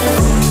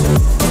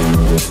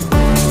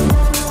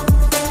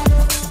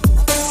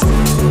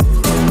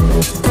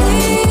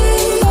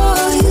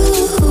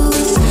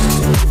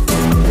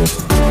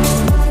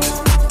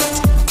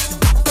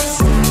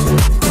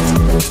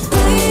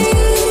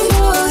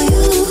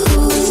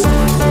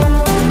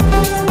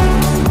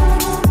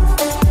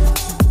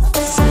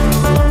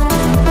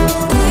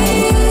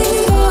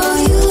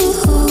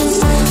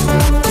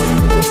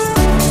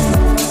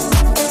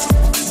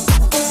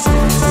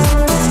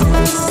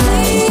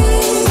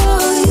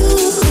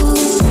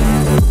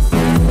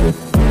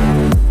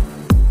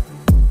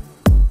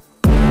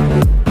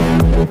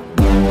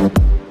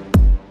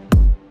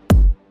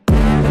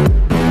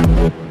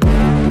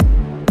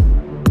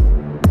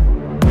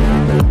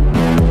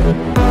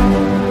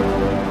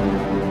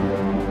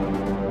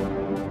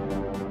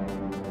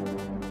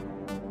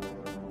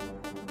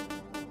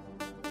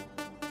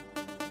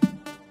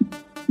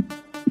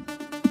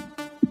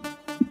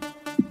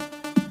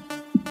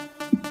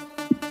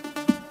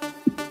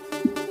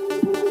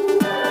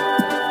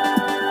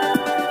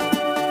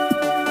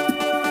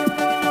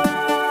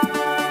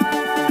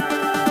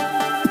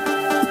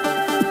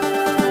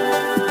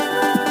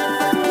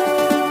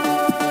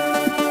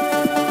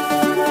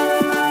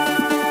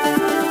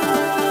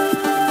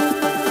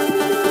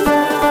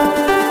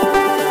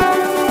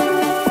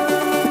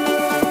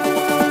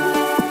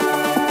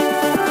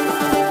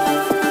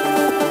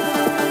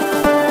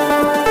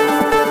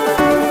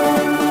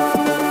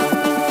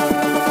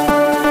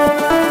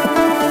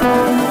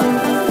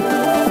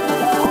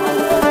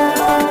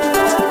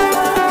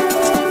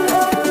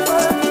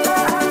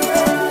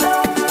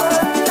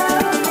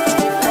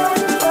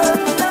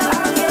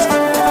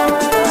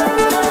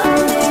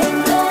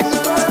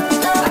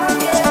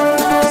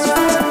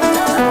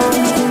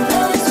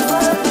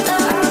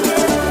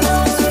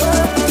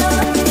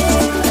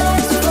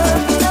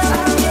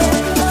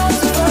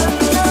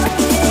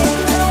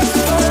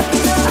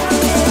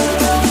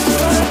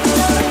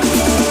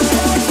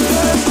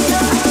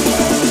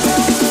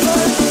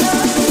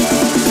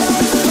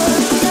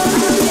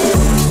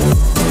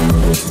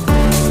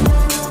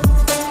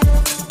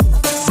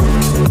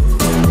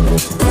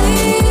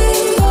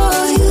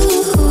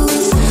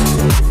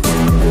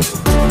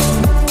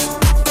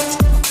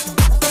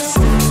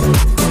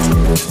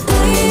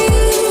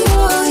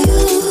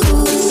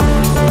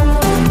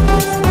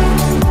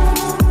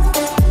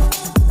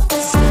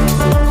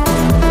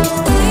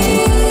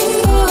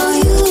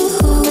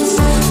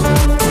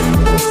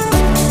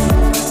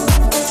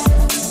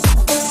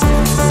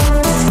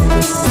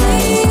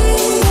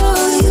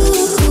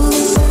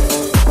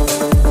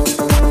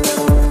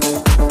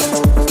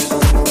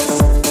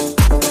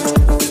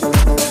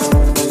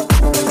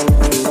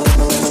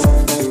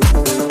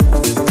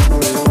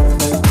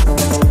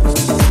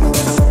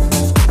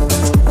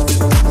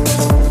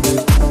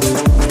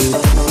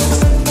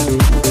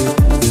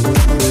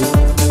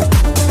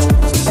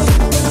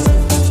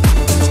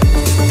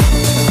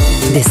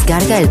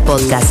 Descarga el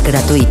podcast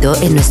gratuito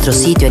en nuestro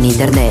sitio en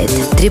internet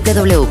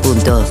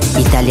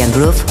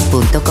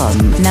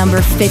www.italiangroove.com.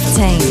 Number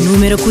 15,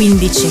 numero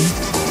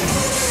 15.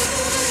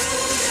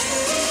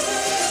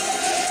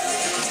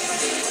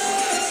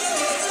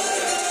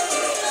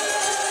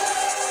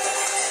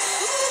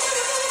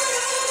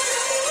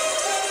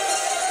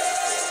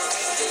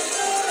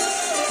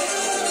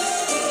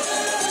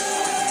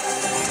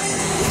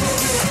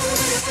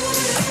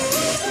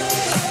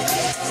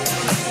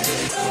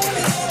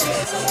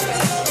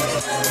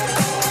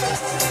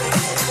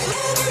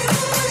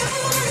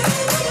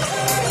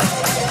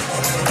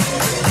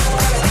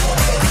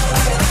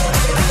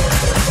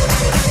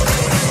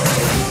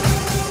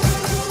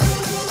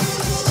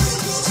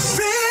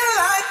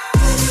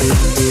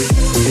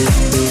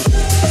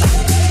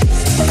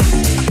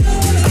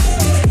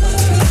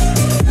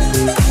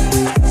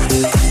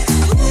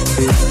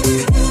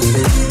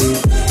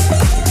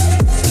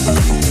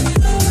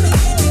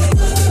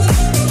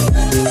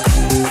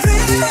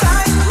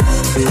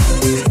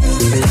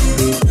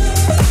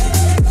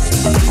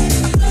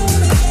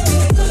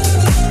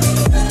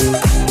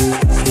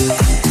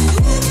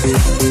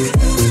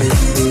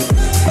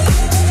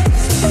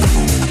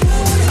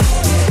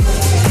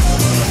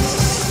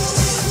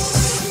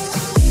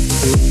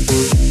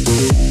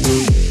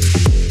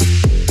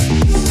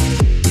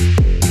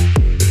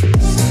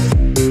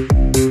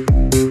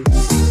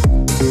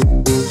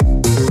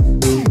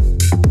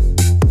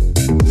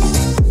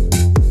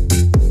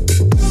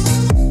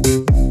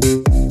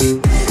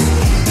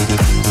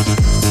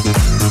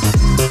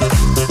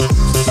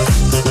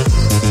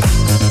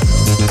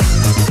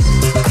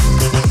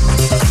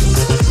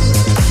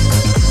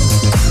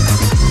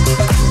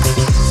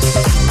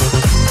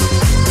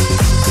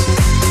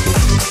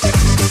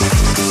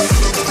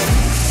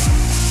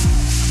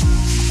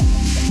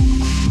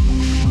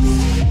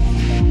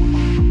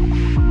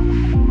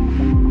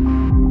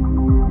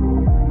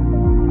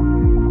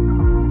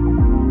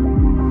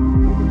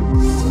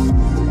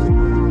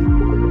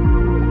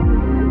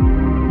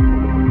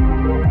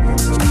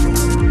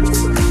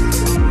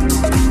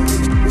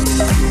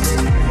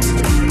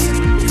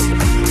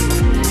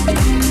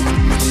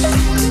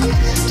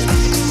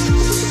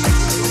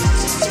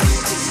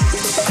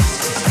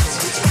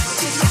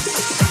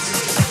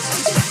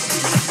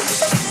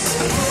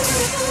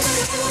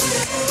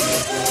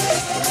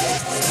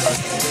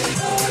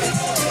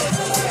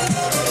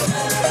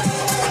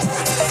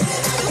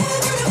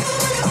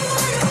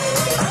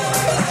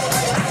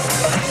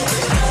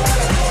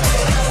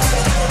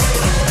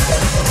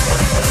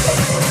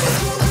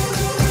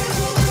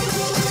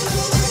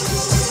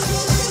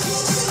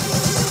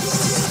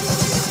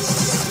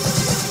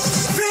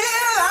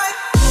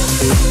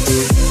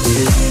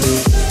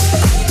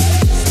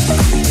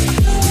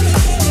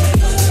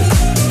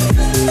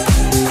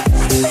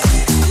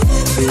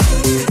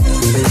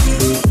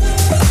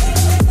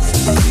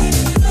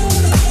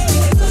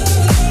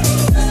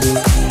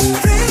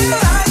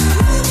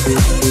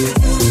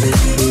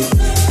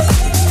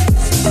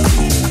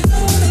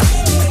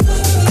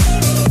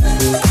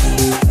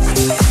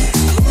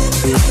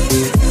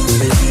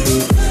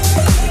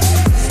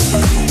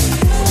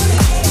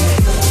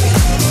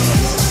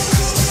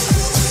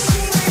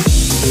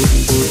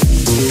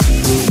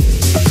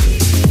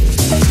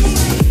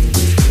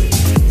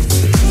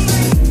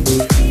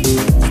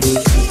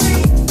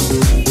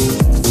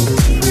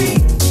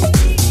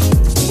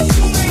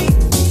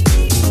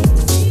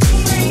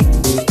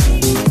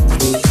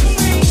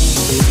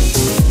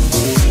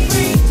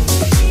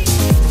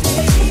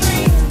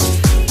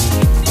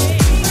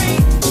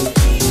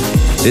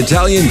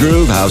 Italian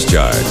Groove House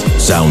Chart.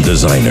 Sound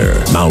designer,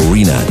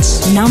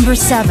 Maurinats. Number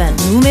 7,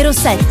 numero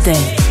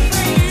 7.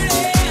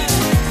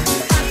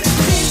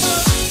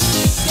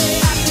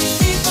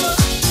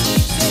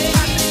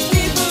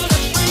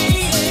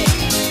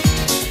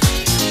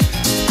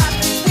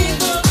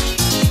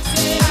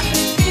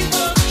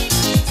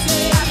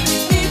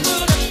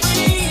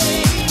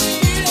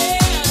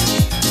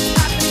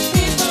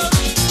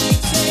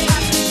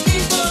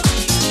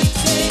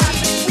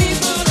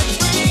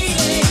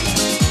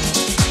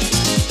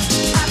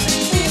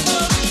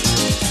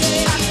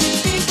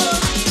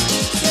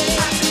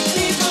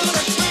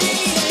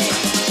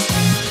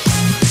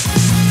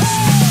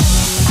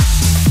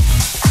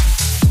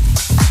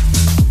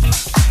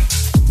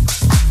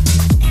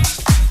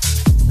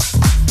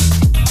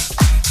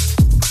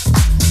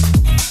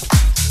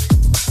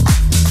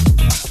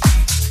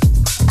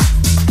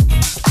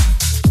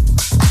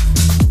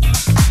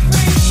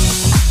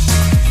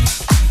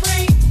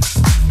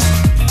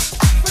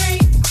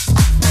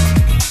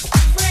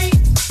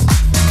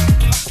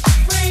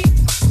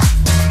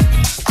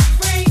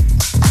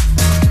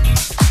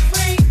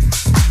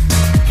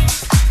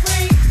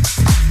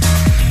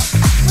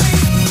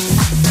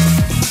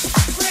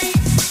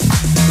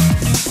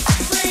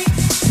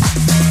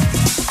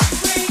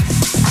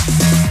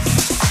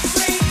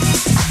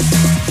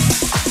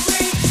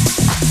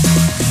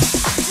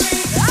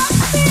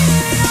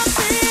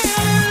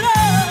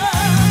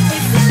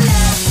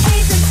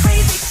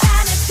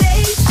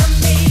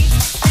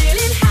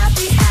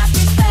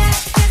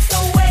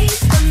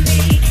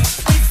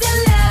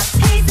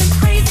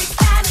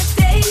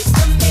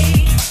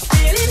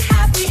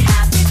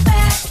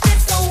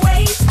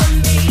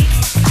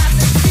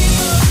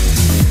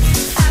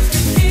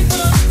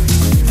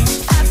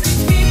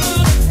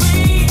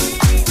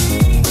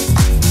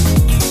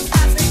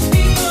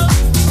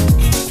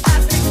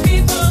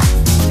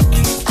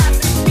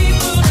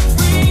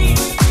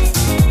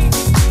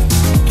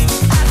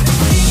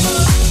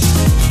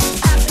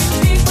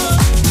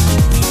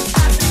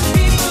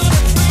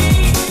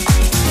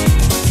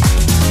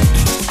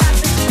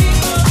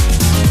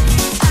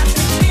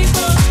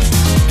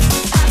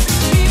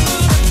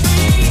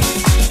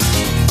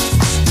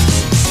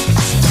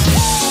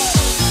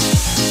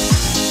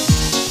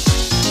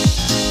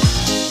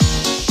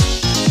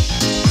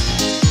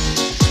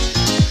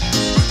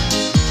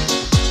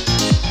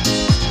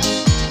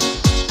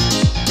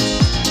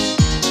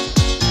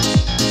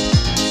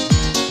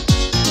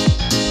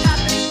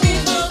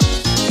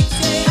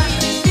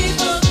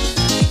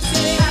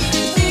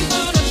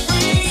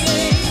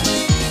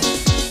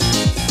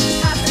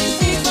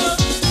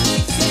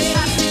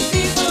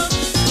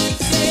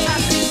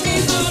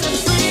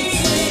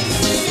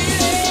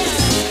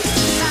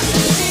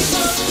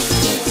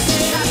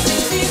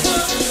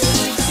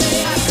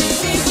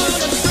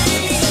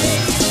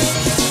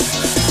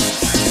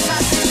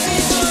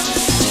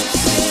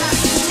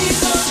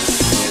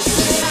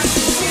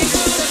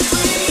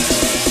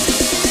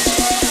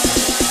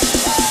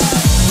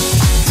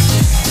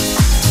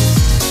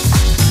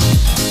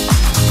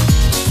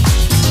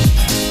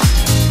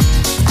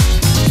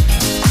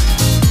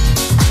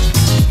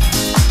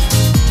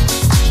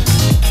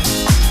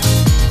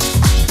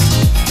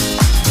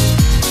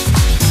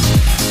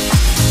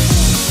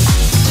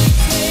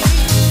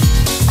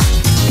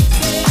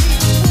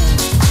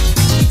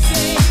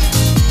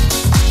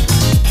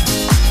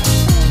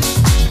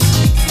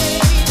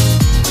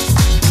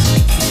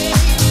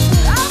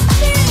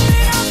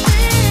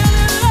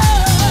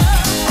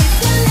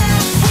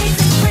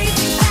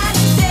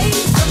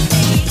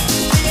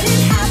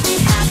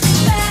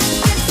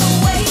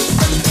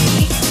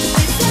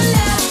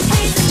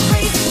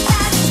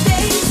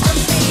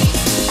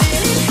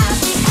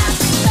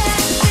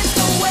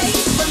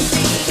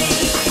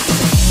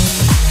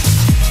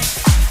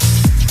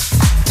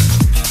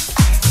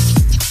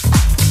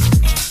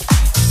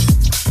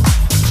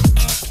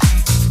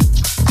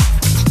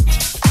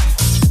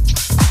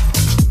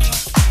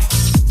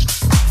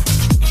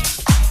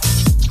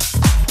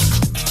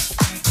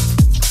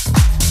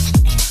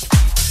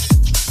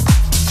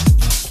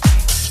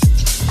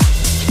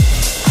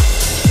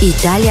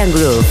 Italian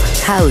Groove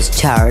House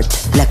Chart,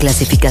 la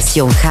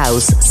clasificación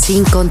house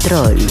sin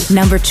control.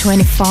 Number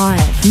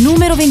 25,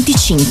 numero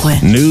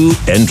 25. New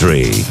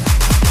entry.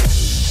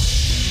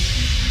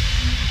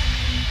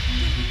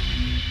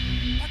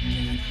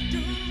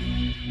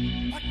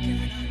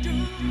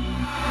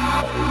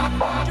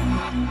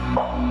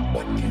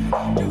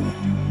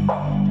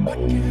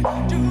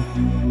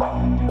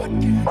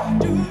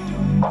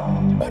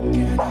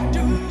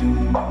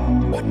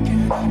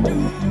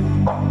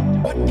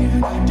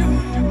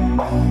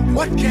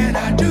 What can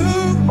I do?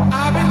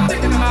 I've been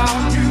thinking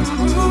about you.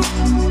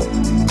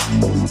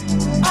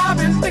 I've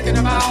been thinking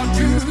about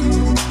you.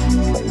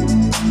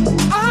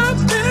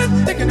 I've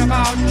been thinking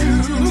about you.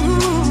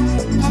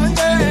 Oh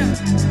yeah,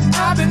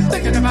 I've been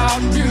thinking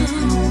about you.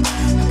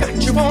 I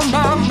got you on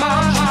my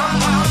mind.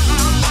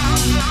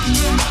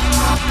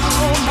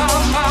 On my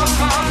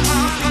mind.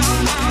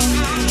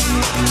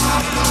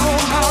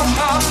 On my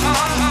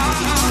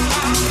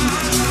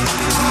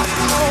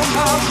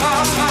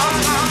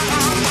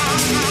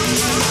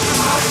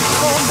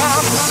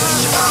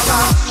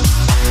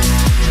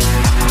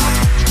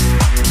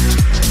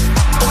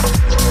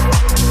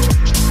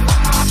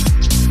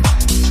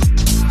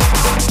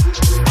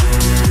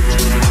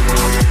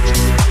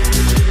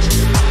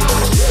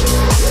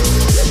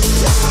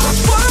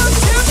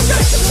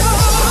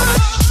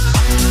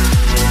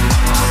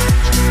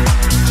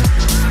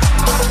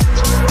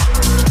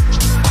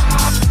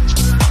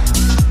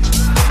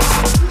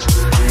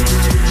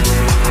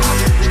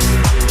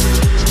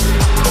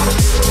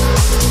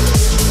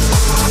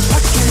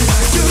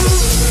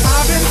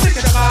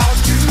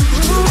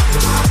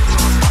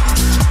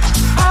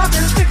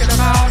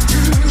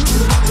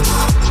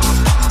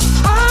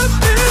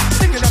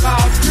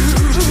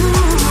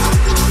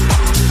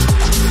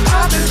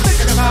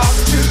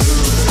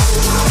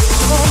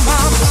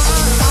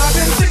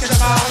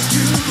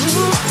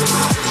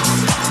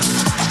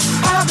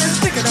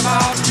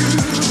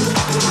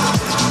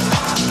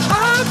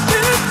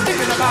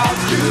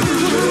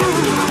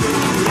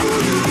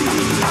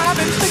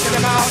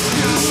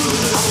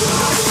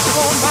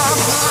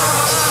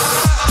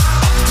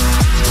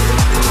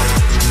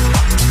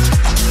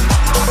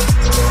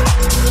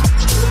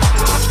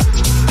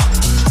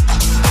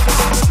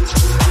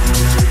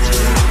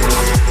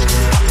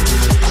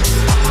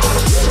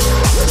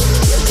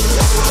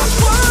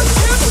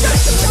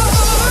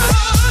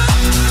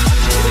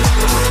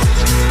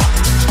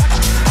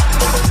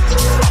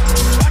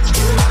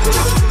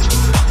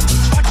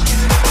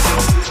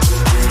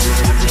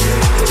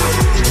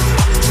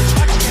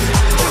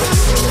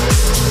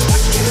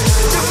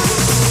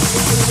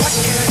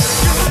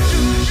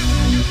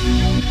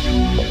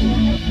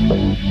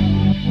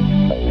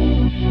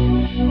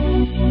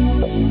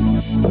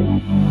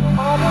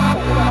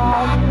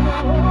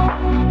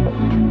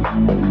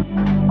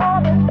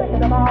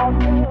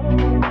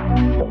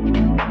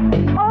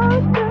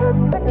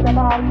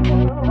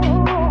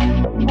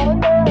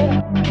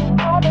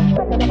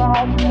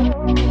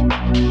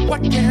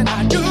What can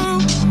I do?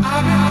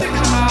 I've been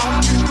thinking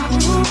about you.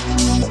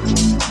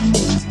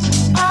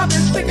 I've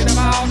been thinking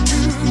about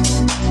you.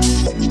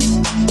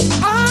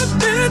 I've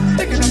been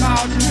thinking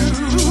about you.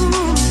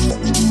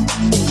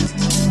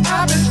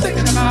 I've been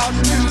thinking about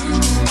you.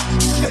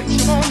 Get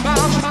you on my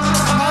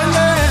mind,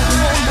 yeah,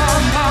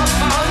 on my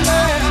mind,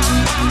 yeah,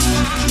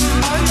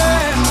 on my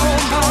mind, yeah,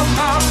 on my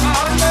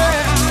mind, yeah.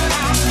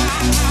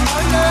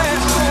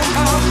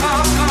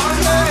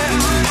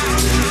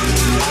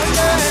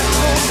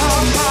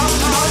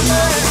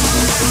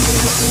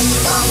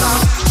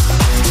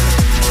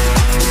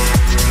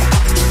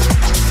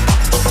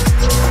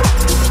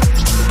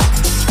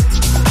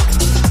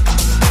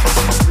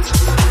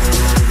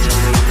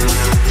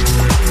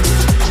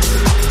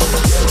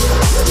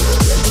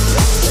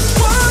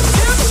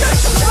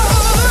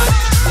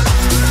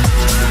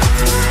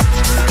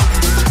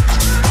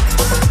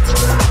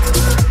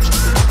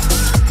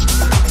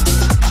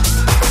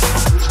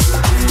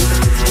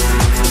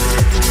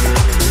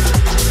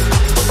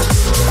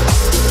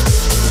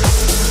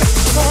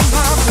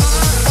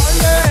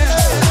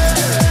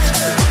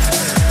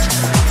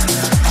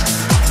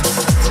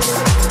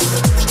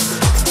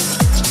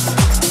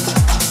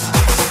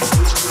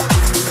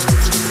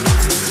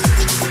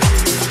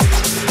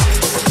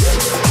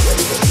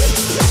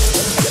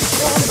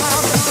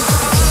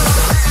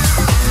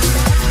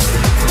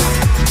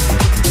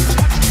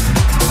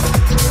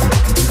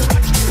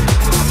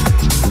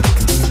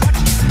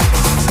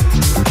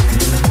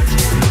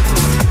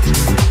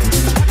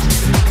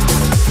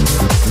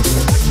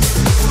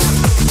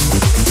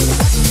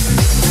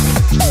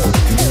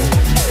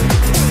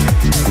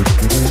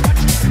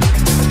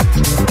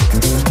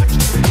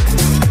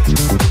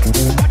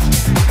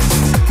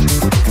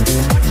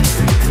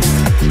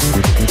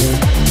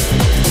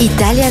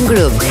 Italian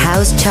Groove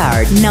House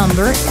Chart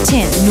Number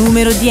 10,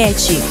 numero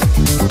 10.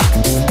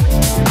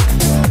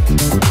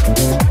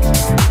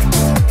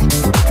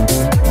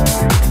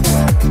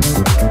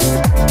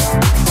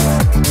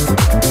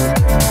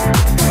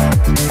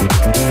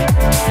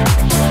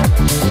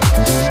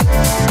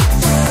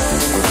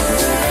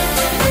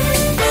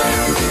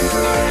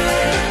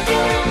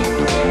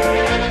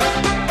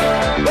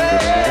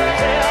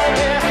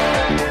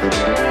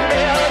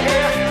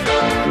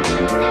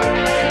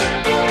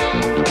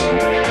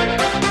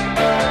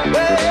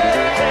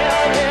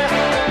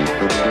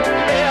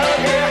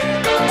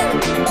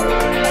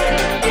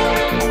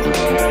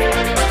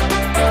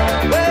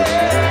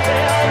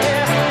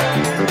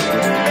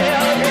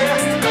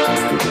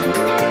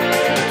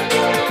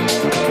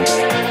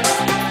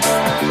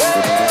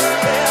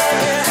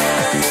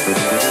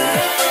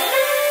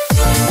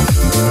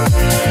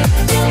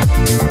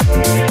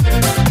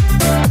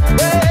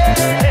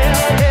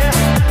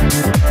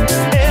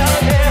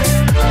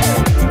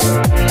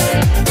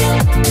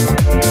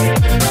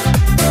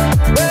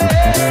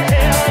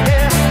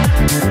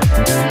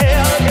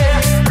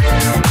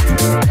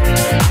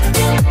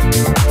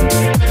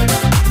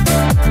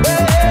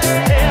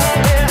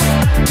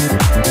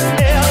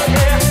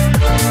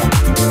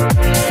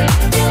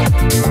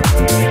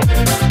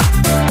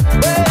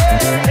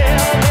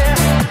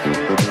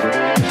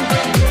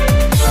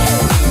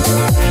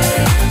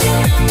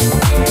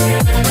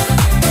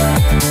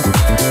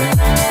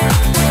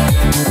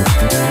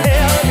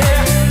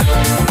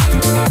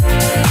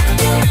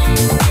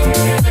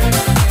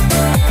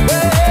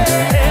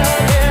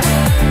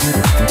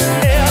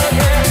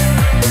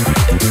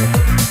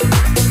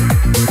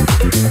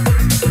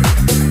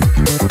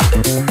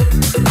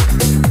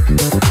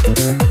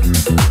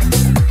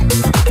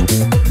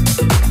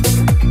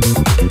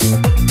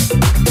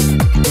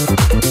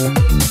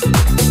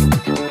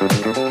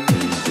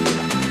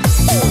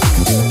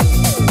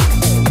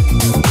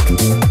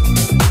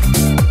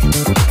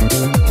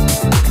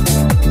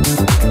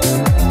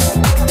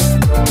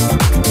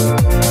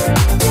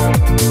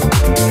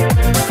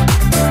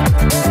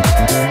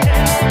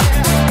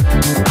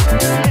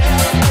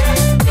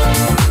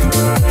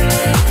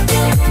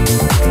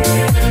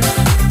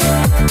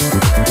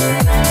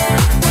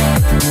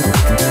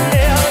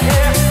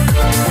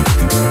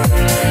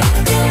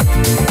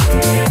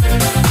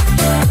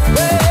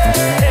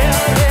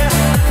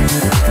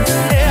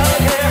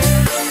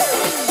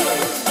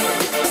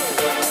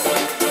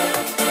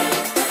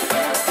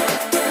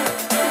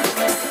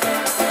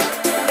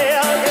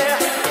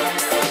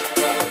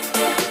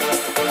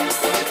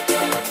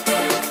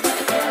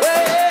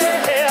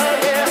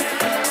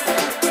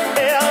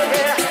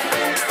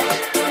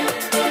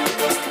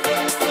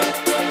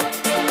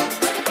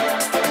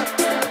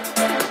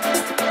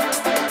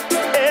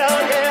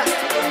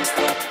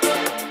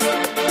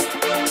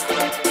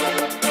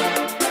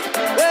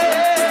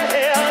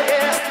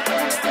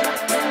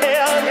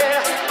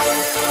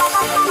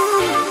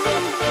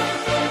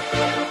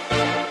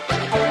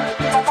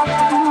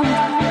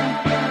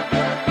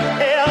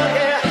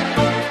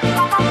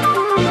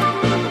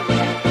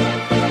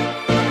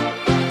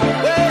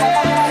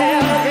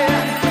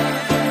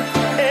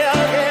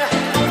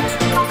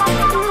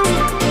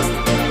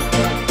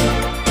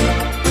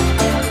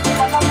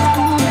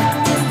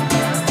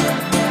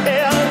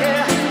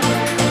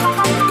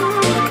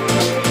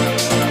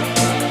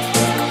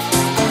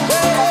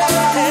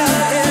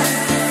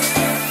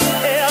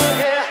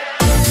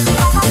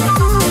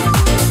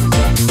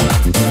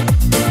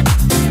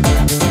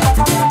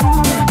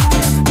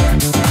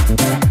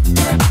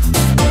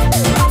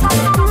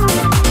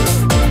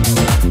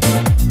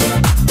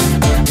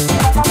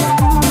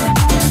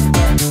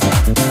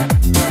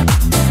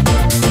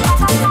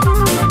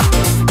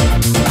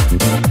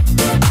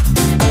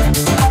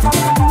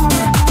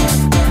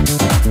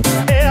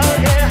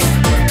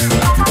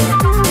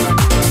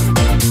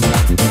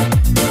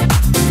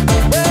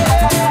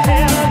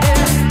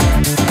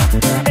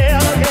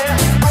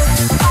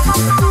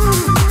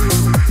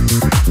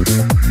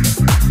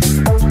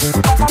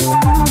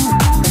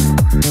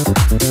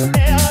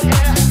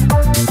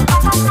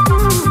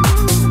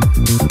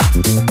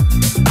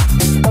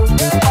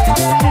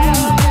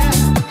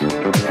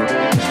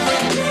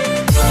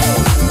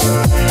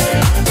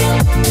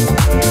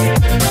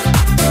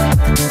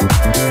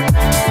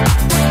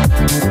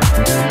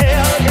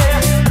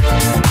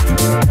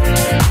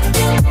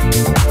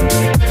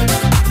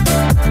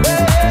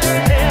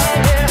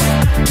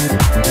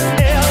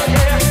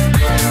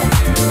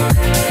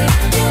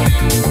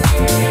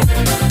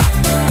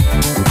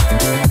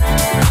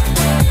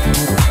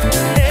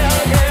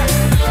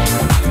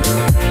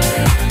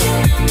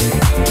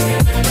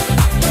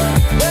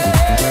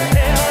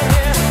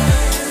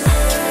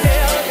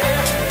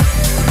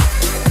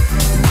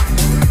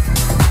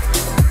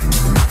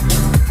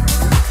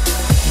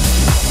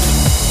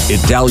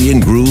 Italian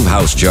Groove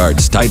House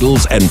Charts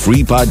titles and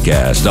free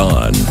podcast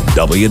on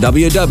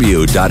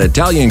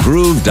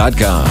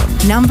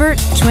www.italiangroove.com. Number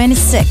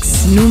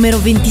 26, numero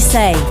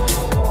 26.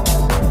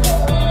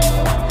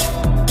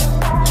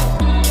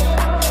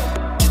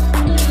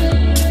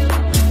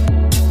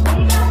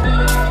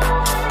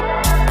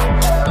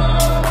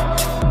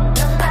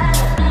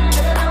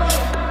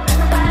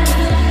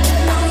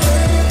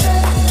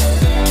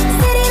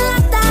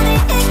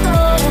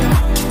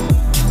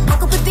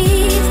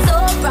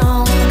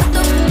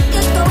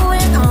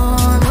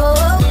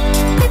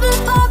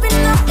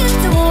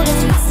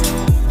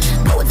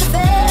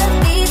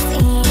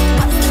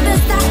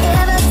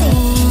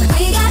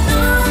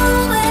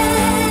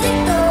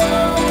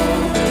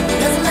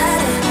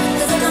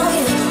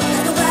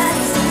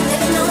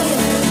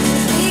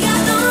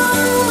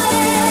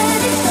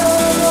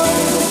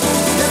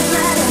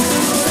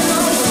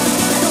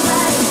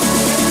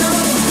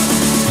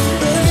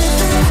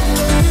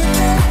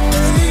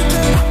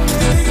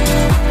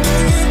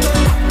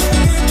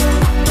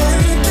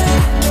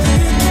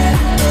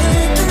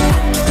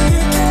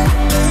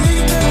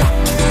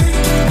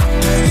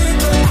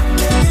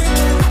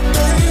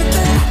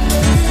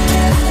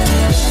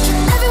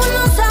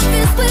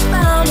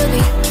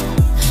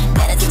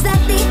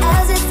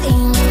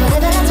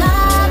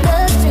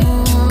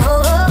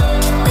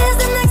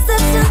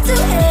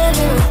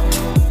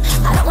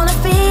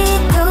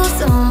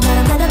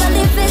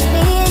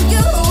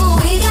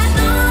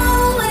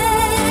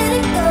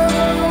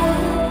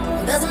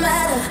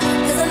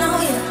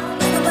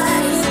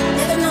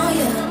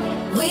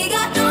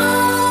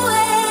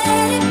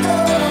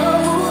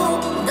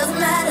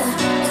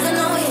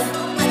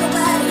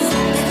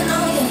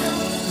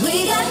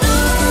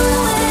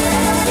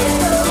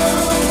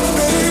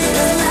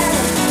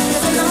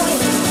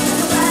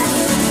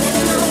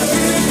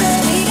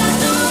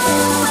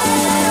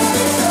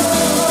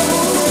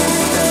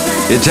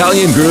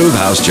 Italian Groove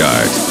House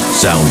Chart.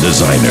 Sound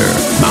designer,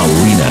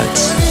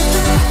 Maurinat.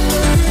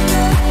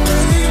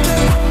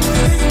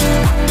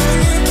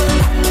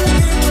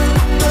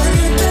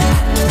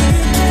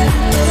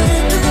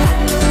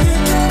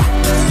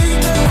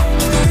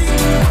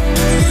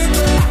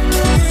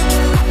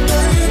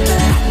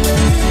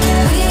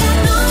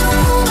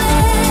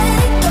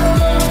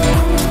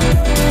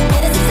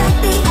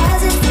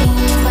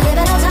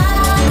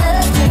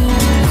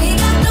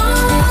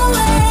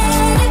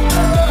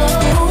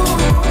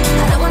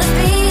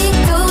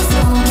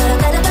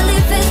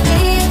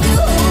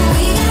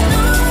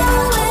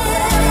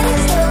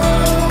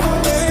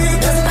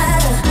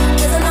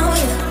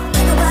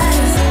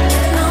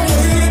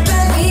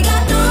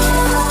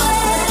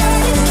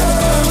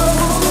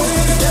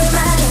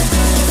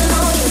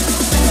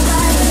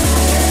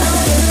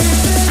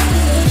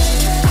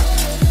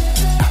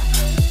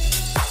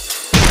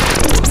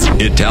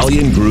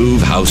 Italian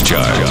Groove House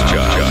Chart.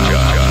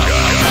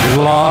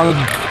 Log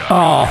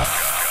off.